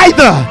it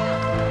either.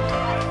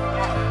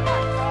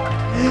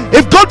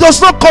 If God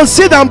does not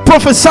consider, I'm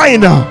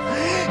prophesying now,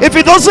 if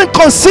he doesn't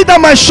consider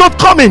my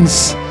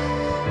shortcomings,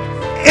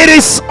 it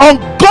is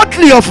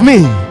ungodly of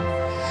me,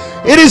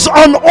 it is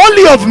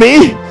unholy of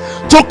me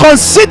to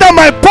consider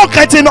my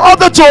pocket in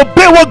order to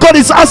obey what God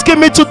is asking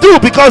me to do.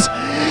 Because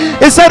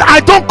he said,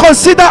 I don't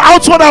consider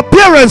outward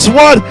appearance.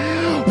 What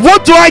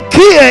do I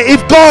care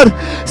if God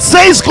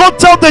says, go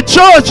tell the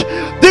church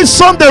this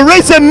Sunday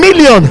raise $1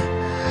 million?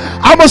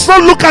 I must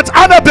not look at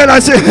Annabelle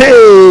and say,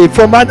 hey,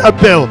 from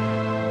Annabelle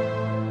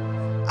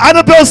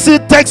still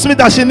texts me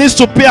that she needs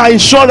to pay her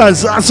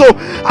insurance, and so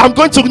I'm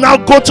going to now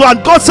go to,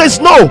 and God says,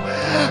 no,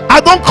 I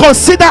don't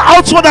consider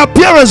outward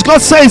appearance. God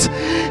says,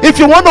 if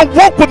you want to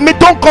walk with me,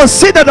 don't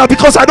consider that,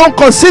 because I don't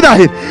consider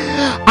it.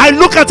 I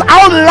look at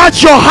how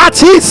large your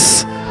heart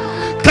is.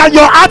 Can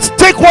your heart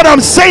take what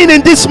I'm saying in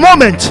this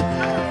moment?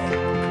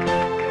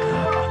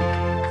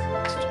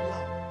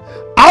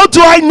 How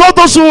do I know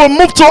those who will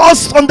move to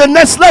us on the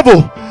next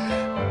level?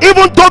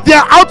 Even though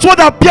their outward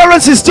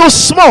appearance is still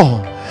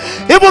small,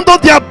 even though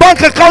their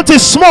bank account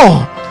is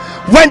small,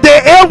 when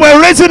they hear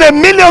we're raising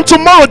 $1 million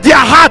tomorrow, their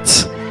heart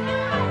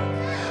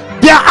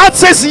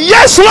says,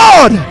 yes,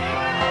 Lord.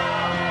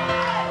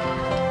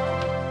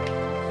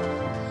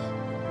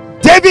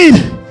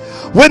 David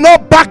will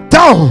not back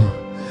down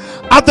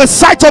at the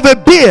sight of a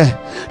bear.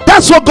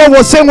 That's what God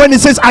was saying when he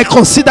says, I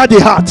consider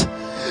the heart.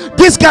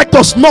 This guy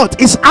does not.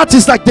 His heart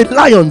is like the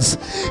lion's.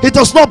 It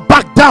does not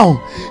back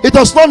down. It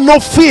does not know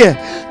fear.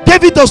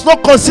 David does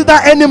not consider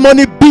any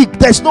money big.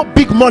 There's no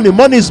big money.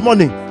 Money is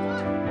money.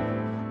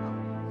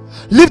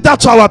 Leave that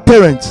to our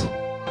parents.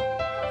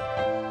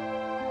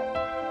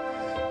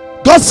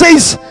 God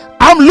says,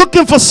 I'm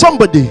looking for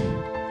somebody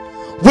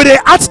with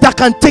a heart that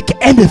can take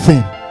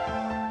anything,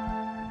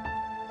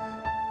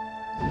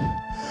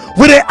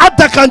 with a heart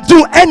that can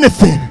do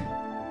anything,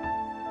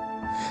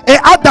 a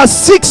heart that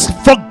seeks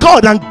for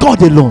God and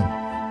God alone.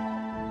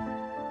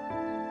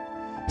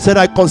 He said,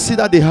 I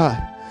consider the heart.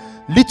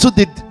 Little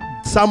did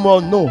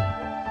Samuel know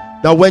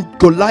that when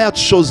Goliath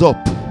shows up,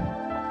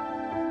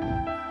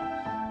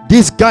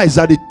 these guys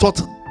that they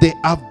thought they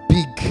have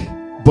big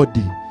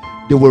body,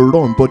 they will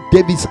run. But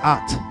David's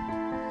heart,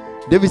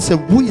 David said,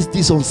 who is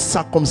this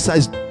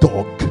uncircumcised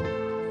dog?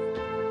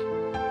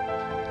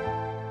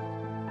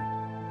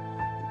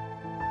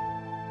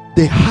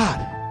 The heart.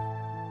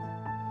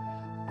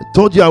 I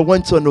told you I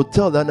went to an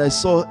hotel and I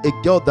saw a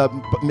girl that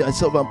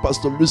myself and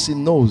Pastor Lucy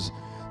knows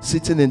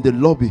sitting in the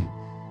lobby.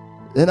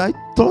 And I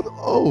thought,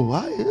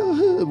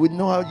 we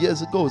know how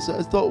years ago. So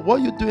I thought,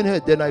 what are you doing here?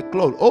 Then I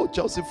called,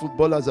 Chelsea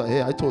footballers are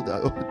here. I told her,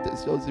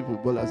 there's Chelsea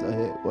footballers are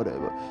here,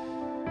 whatever.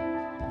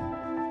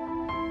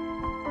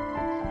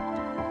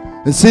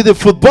 And see the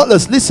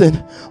footballers,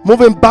 listen,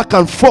 moving back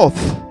and forth.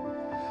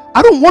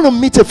 I don't want to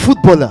meet a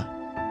footballer.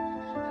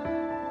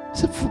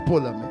 It's a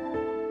footballer, man.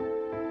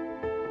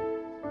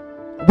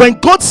 When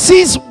God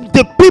sees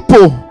the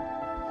people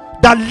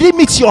that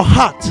limits your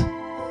heart,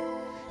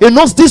 he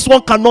knows this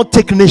one cannot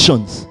take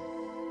nations.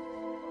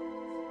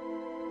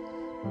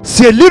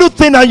 See a little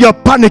thing and you're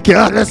panicking.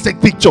 Let's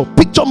take picture.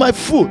 Picture my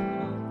food.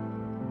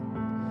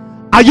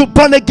 Are you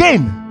born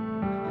again?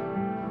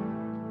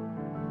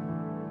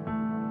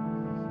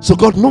 So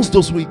God knows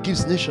those who he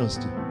gives nations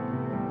to.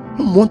 I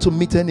don't want to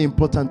meet any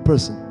important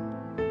person.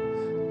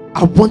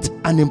 I want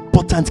an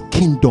important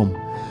kingdom.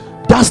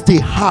 That's the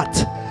heart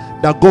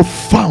that God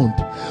found.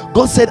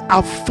 God said,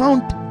 I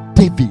found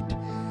David,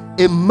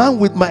 a man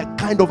with my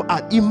kind of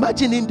heart.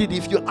 Imagine indeed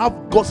if you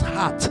have God's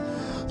heart.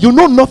 You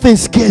know nothing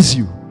scares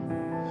you.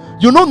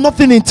 You know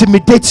nothing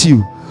intimidates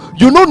you.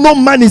 You know no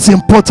man is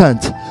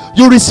important.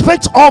 You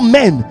respect all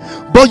men,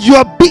 but you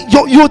are big.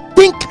 You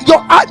think your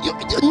heart.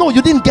 No,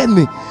 you didn't get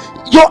me.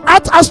 Your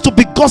heart has to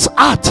be God's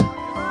heart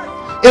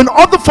in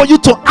order for you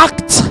to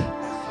act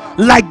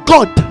like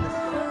God.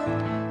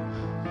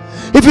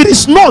 If it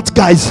is not,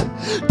 guys,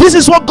 this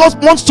is what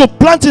God wants to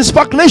plant in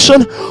Spark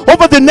Nation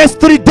over the next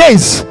 3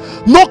 days.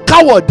 No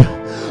coward,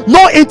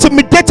 no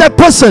intimidated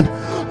person,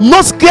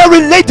 no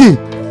scary lady,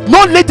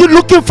 no lady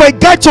looking for a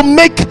guy to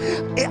make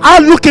her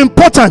look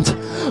important.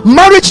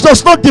 Marriage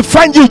does not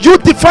define you. You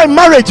define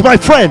marriage, my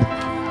friend.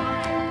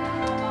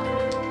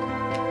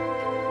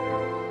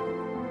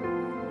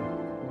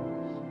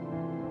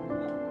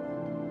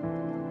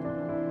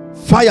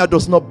 Fire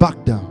does not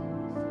back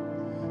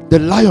down. The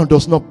lion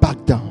does not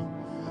back down.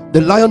 The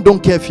lion don't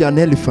care if you're an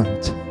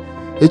elephant.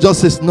 It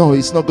just says, no,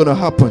 it's not going to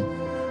happen.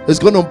 It's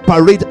going to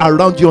parade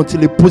around you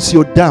until it puts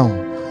you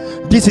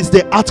down. This is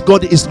the heart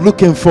God is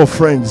looking for,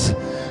 friends.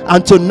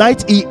 And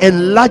tonight he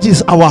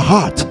enlarges our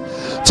heart.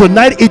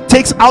 Tonight it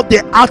takes out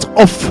the heart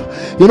of,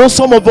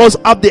 some of us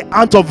have the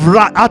heart of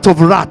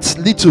rats,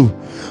 little.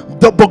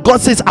 But God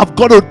says, I've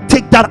got to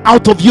take that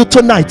out of you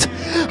tonight.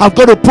 I've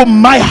got to put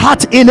my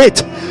heart in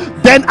it.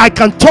 Then I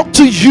can talk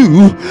to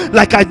you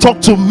like I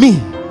talk to me.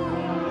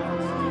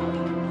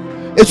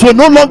 It will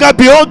no longer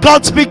be, oh,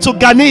 God speak to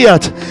Ghanaian.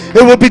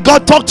 It will be,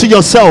 God talk to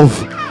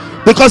yourself.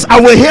 Because I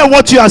will hear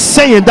what you are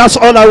saying. That's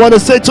all I want to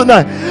say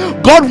tonight.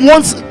 God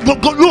wants,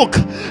 look,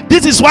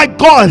 this is why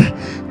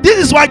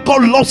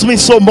God loves me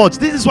so much.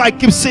 This is why I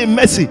keep saying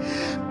mercy.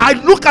 I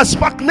look at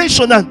Spark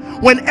Nation,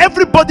 and when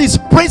everybody is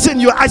praising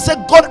you, I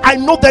said, God, I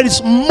know there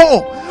is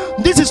more.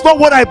 This is not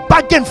what I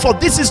bargained for.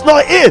 This is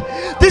not it.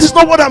 This is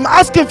not what I'm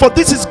asking for.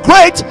 This is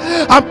great,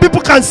 and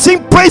people can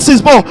sing praises,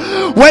 but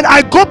when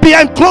I go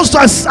behind closed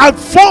doors, I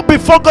fall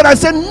before God. I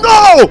say,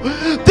 no,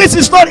 this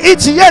is not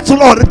it yet,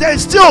 Lord. There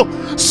is still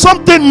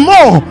something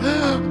more,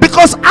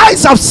 because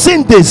eyes have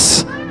seen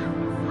this,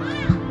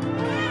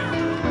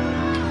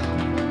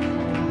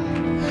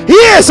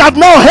 ears have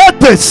now heard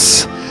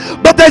this,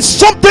 but there's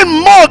something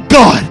more,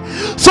 God.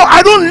 So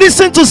I don't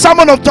listen to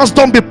someone of just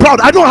don't be proud.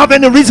 I don't have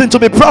any reason to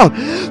be proud.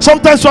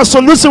 Sometimes your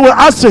solution will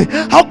ask me,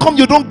 how come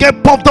you don't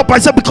get puffed up? I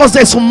said, because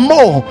there's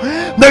more.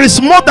 There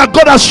is more that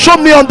God has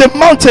shown me on the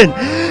mountain.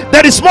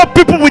 There is more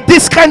people with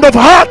this kind of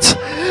heart.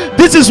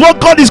 This is what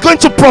God is going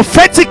to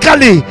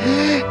prophetically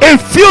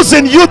infuse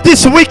in you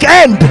this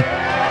weekend.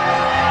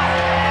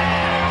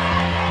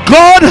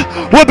 God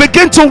will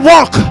begin to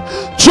walk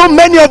through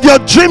many of your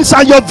dreams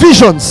and your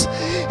visions.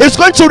 It's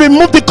going to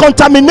remove the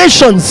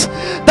contaminations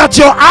that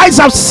your eyes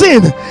have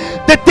seen.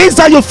 The things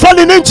that you're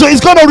falling into, is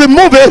going to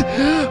remove it,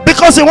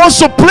 because it wants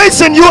to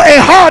place in you a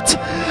heart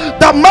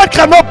that man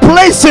cannot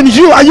place in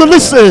you. Are you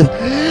listening?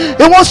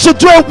 It wants to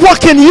do a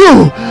work in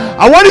you.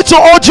 I want you to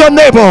hold your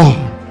neighbor.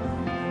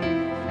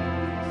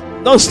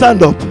 Don't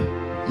stand up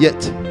yet.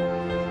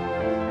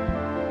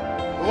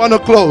 I want to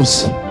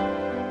close.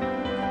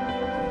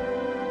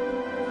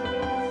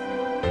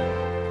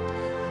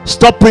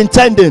 Stop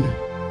pretending.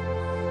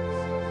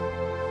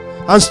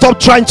 And stop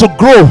trying to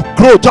grow,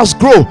 just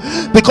grow,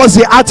 because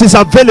the heart is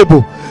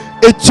available.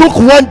 It took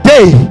 1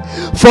 day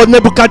for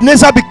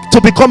Nebuchadnezzar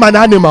to become an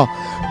animal.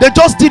 They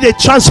just did a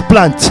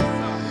transplant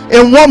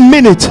in 1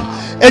 minute.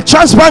 A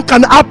transplant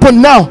can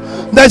happen now.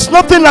 There's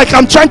nothing like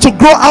I'm trying to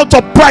grow out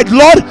of pride.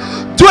 Lord,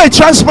 do a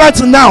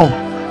transplant now.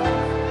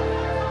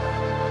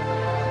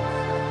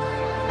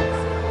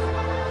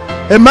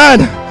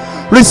 Amen.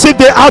 Receive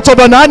the heart of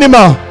an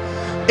animal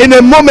in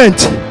a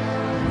moment.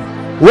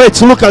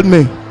 Wait, look at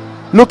me.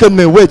 Look at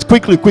me. Wait,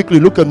 quickly,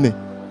 look at me.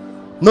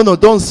 No,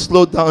 don't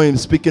slow down in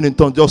speaking in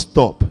tongues. Just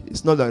stop.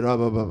 It's not like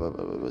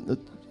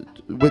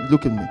wait,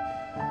 look at me.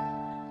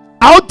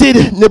 How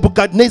did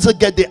Nebuchadnezzar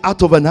get the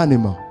heart of an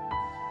animal?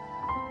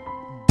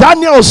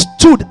 Daniel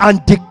stood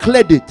and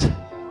declared it.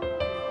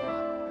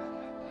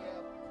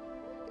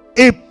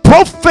 He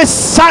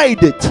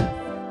prophesied it.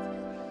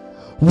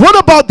 What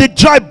about the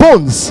dry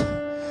bones?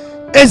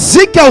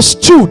 Ezekiel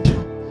stood.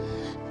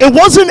 It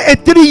wasn't a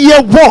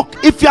 3-year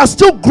walk. If you are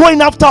still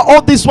growing after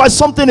all this, why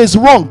something is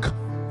wrong?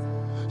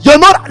 You're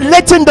not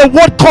letting the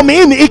word come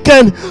in. It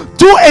can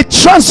do a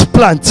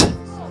transplant.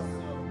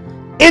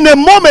 In a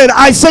moment,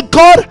 I said,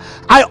 God,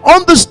 I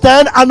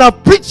understand, and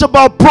I've preached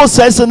about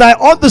process, and I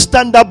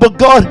understand that, but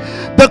God,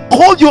 the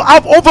call you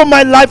have over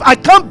my life, I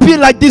can't be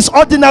like these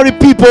ordinary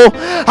people.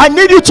 I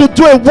need you to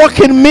do a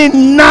work in me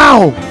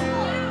now.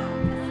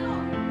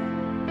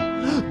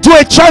 Do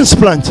a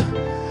transplant.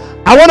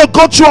 I want to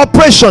go through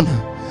operation.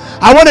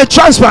 I want to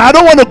transplant. I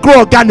don't want to grow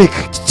organic.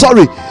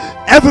 Sorry.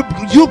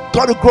 You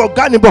got to grow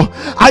organic, but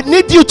I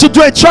need you to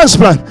do a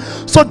transplant.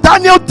 So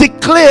Daniel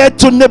declared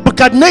to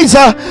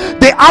Nebuchadnezzar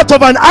the heart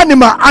of an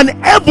animal, and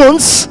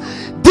heavens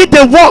did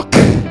the work.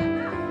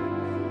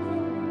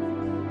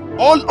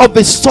 all of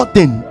a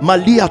sudden,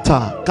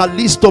 Maliata,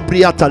 Kalisto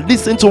Briata,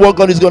 listen to what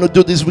God is going to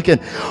do this weekend.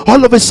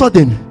 All of a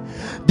sudden,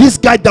 this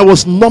guy that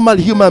was normal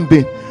human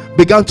being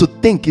began to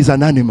think he's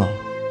an animal.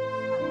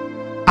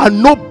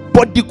 And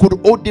nobody could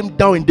hold him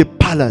down in the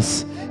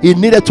palace. He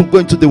needed to go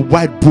into the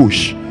wild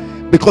bush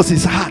because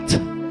his heart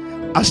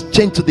has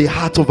changed to the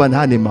heart of an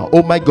animal.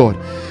 Oh my God.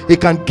 He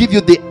can give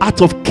you the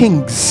heart of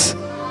kings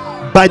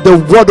by the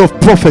word of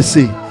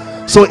prophecy.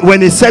 So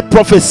when he said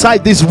prophesy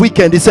this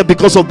weekend, he said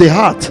because of the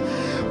heart.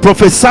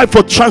 Prophesy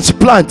for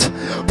transplant.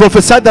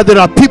 Prophesy that there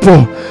are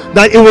people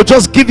that it will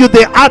just give you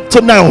the heart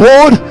tonight.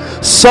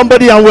 Hold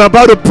somebody, and we're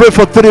about to pray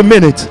for 3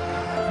 minutes.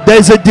 There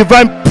is a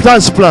divine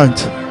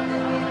transplant.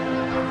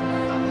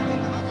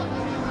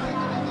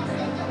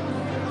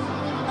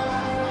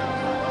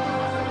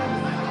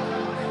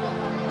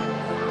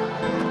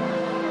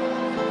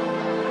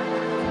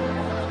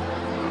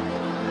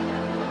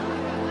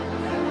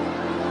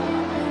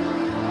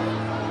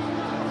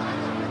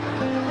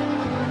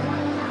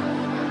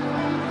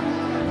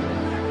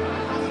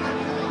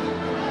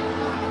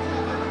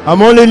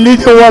 I'm only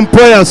leading one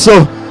prayer,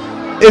 so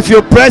if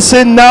you press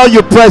in now,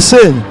 you press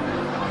in.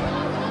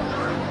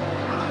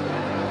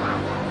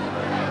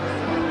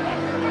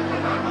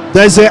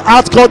 There's a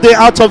heart called the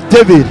heart of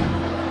David.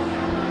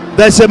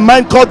 There's a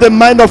mind called the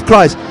mind of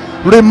Christ.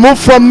 Remove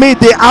from me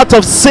the heart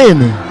of sin.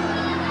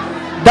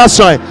 That's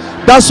right.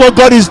 That's what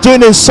God is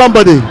doing in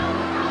somebody.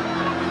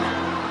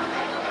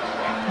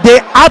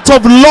 The heart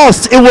of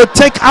lust, it will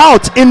take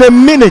out in a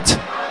minute.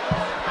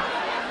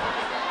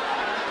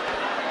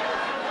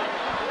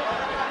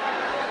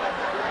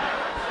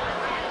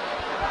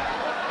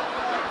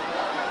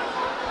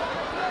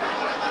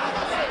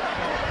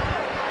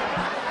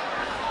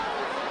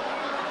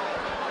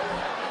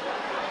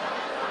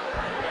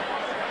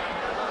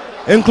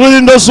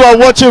 Including those who are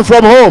watching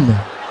from home.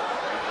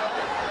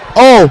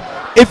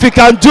 Oh, if you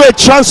can do a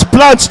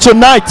transplant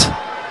tonight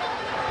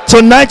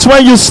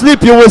when you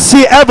sleep, you will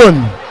see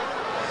heaven.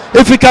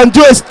 If you can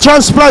do a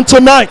transplant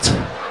tonight,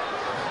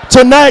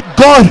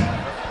 God,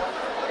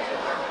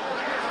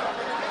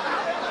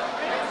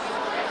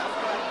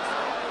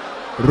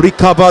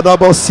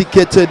 Rikabadabo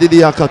sikete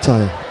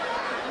didiakata,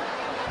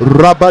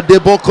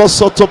 Rabadeboko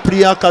soto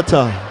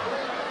priakata,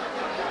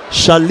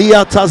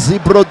 Shaliata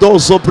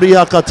zibrodozo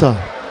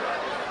priakata,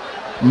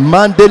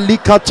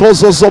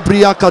 Mandelikatozo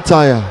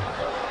zobriakataya.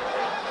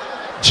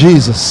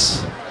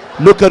 Jesus,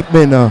 look at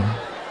me now.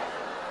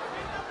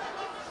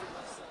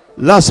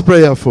 Last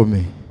prayer for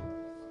me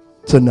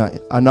tonight,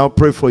 and I'll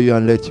pray for you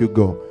and let you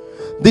go.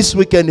 This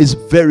weekend is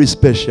very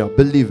special,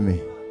 believe me.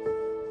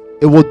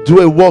 It will do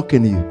a work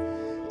in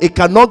you. It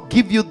cannot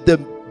give you the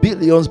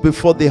billions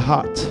before the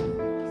heart.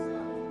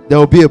 There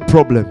will be a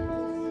problem.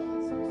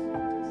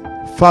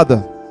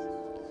 Father,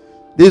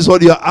 this is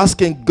what you're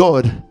asking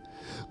God.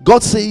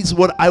 God says,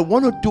 what I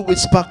want to do with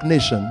Spark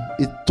Nation,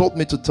 He told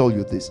me to tell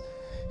you this,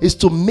 is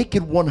to make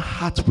it one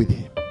heart with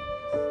Him.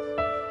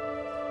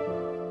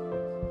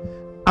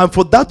 And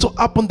for that to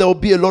happen, there will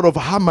be a lot of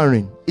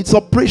hammering. It's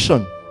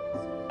operation.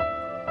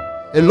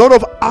 A lot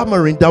of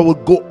hammering that will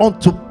go on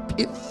to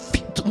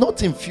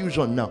not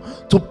infusion now,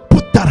 to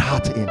put that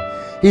heart in.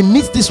 He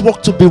needs this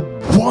work to be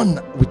one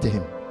with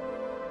Him.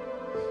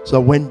 So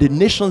when the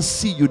nations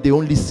see you, they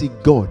only see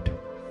God.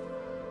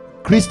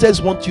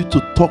 Christians want you to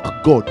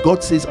talk God.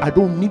 God says, I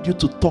don't need you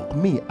to talk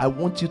me. I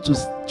want you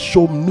to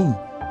show me.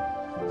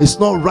 It's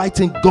not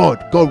writing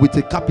God with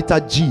a capital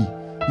G.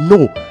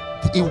 No,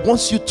 He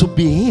wants you to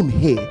be Him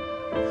here.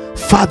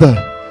 Father,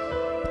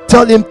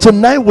 tell Him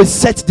tonight we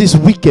set this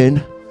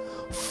weekend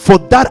for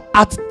that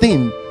art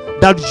thing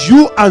that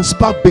you and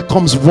Spark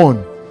becomes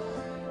one.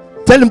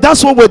 Tell Him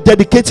that's what we're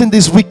dedicating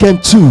this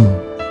weekend to.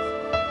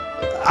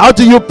 How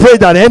do you pray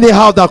that?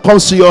 Anyhow that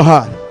comes to your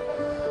heart.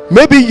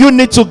 Maybe you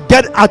need to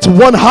get at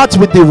one heart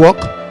with the work.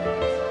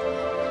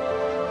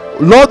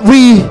 Lord,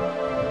 we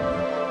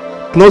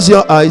close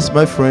your eyes,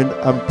 my friend,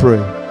 and pray.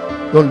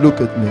 Don't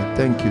look at me.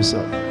 Thank you,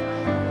 sir.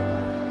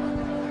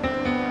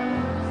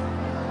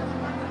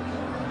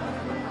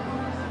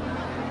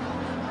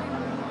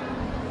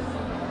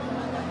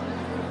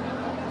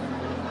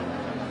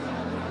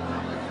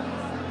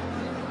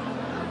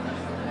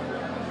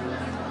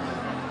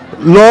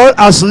 Lord,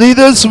 as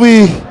leaders,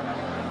 we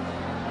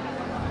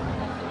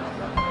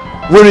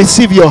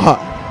receive your heart.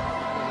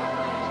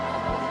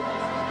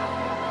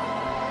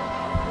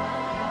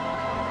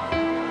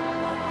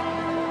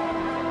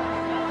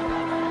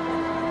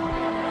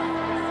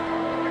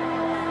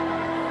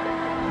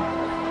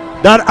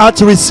 That heart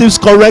receives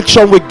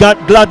correction with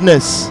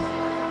gladness.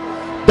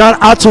 That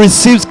heart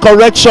receives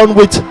correction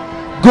with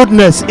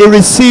goodness. It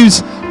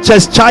receives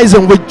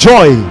chastising with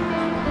joy.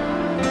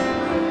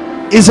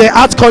 It's a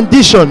heart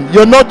condition.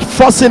 You're not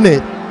forcing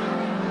it.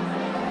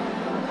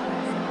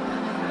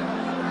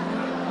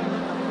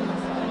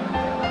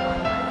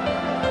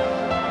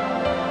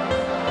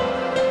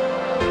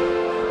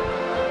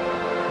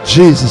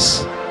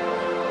 Jesus.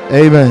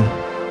 Amen.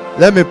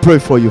 Let me pray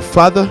for you.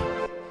 Father,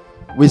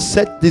 we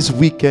set this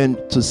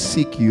weekend to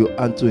seek you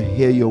and to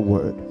hear your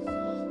word.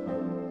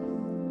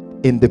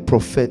 in the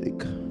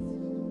prophetic.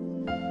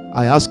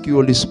 I ask you,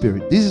 Holy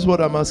Spirit, this is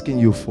what I'm asking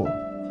you for.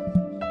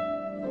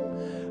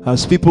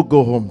 As people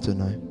go home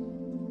tonight,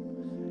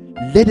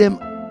 let them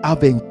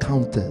have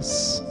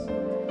encounters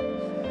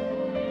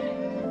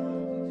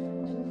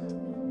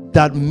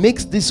that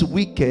makes this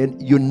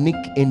weekend unique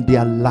in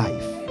their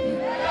life.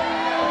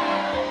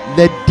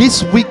 Let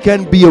this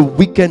weekend be a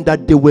weekend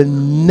that they will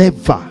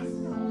never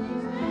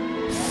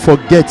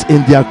forget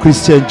in their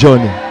Christian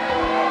journey.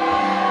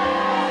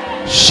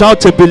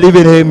 Shout a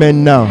believing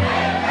amen now.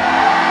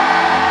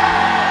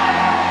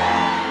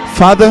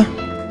 Father,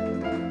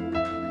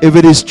 if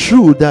it is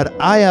true that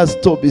I as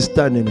Toby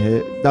standing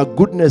here, that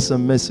goodness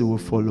and mercy will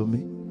follow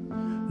me,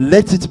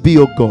 let it be,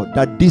 oh God,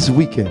 that this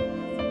weekend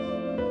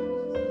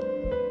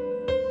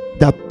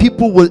that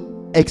people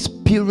will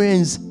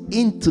experience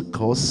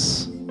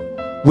intercourse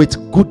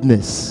with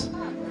goodness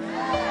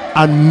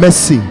and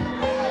mercy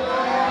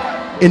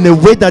in a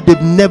way that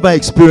they've never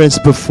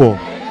experienced before.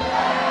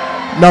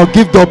 Now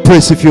give God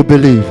praise if you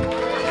believe.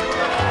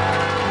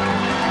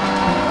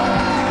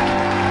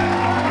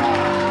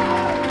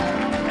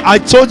 I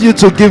told you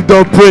to give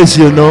God praise,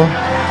 you know.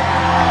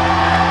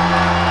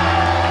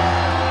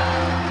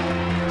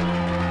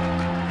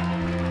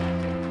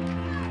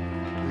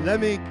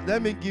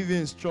 Let me give you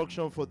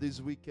instruction for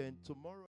this weekend. Tomorrow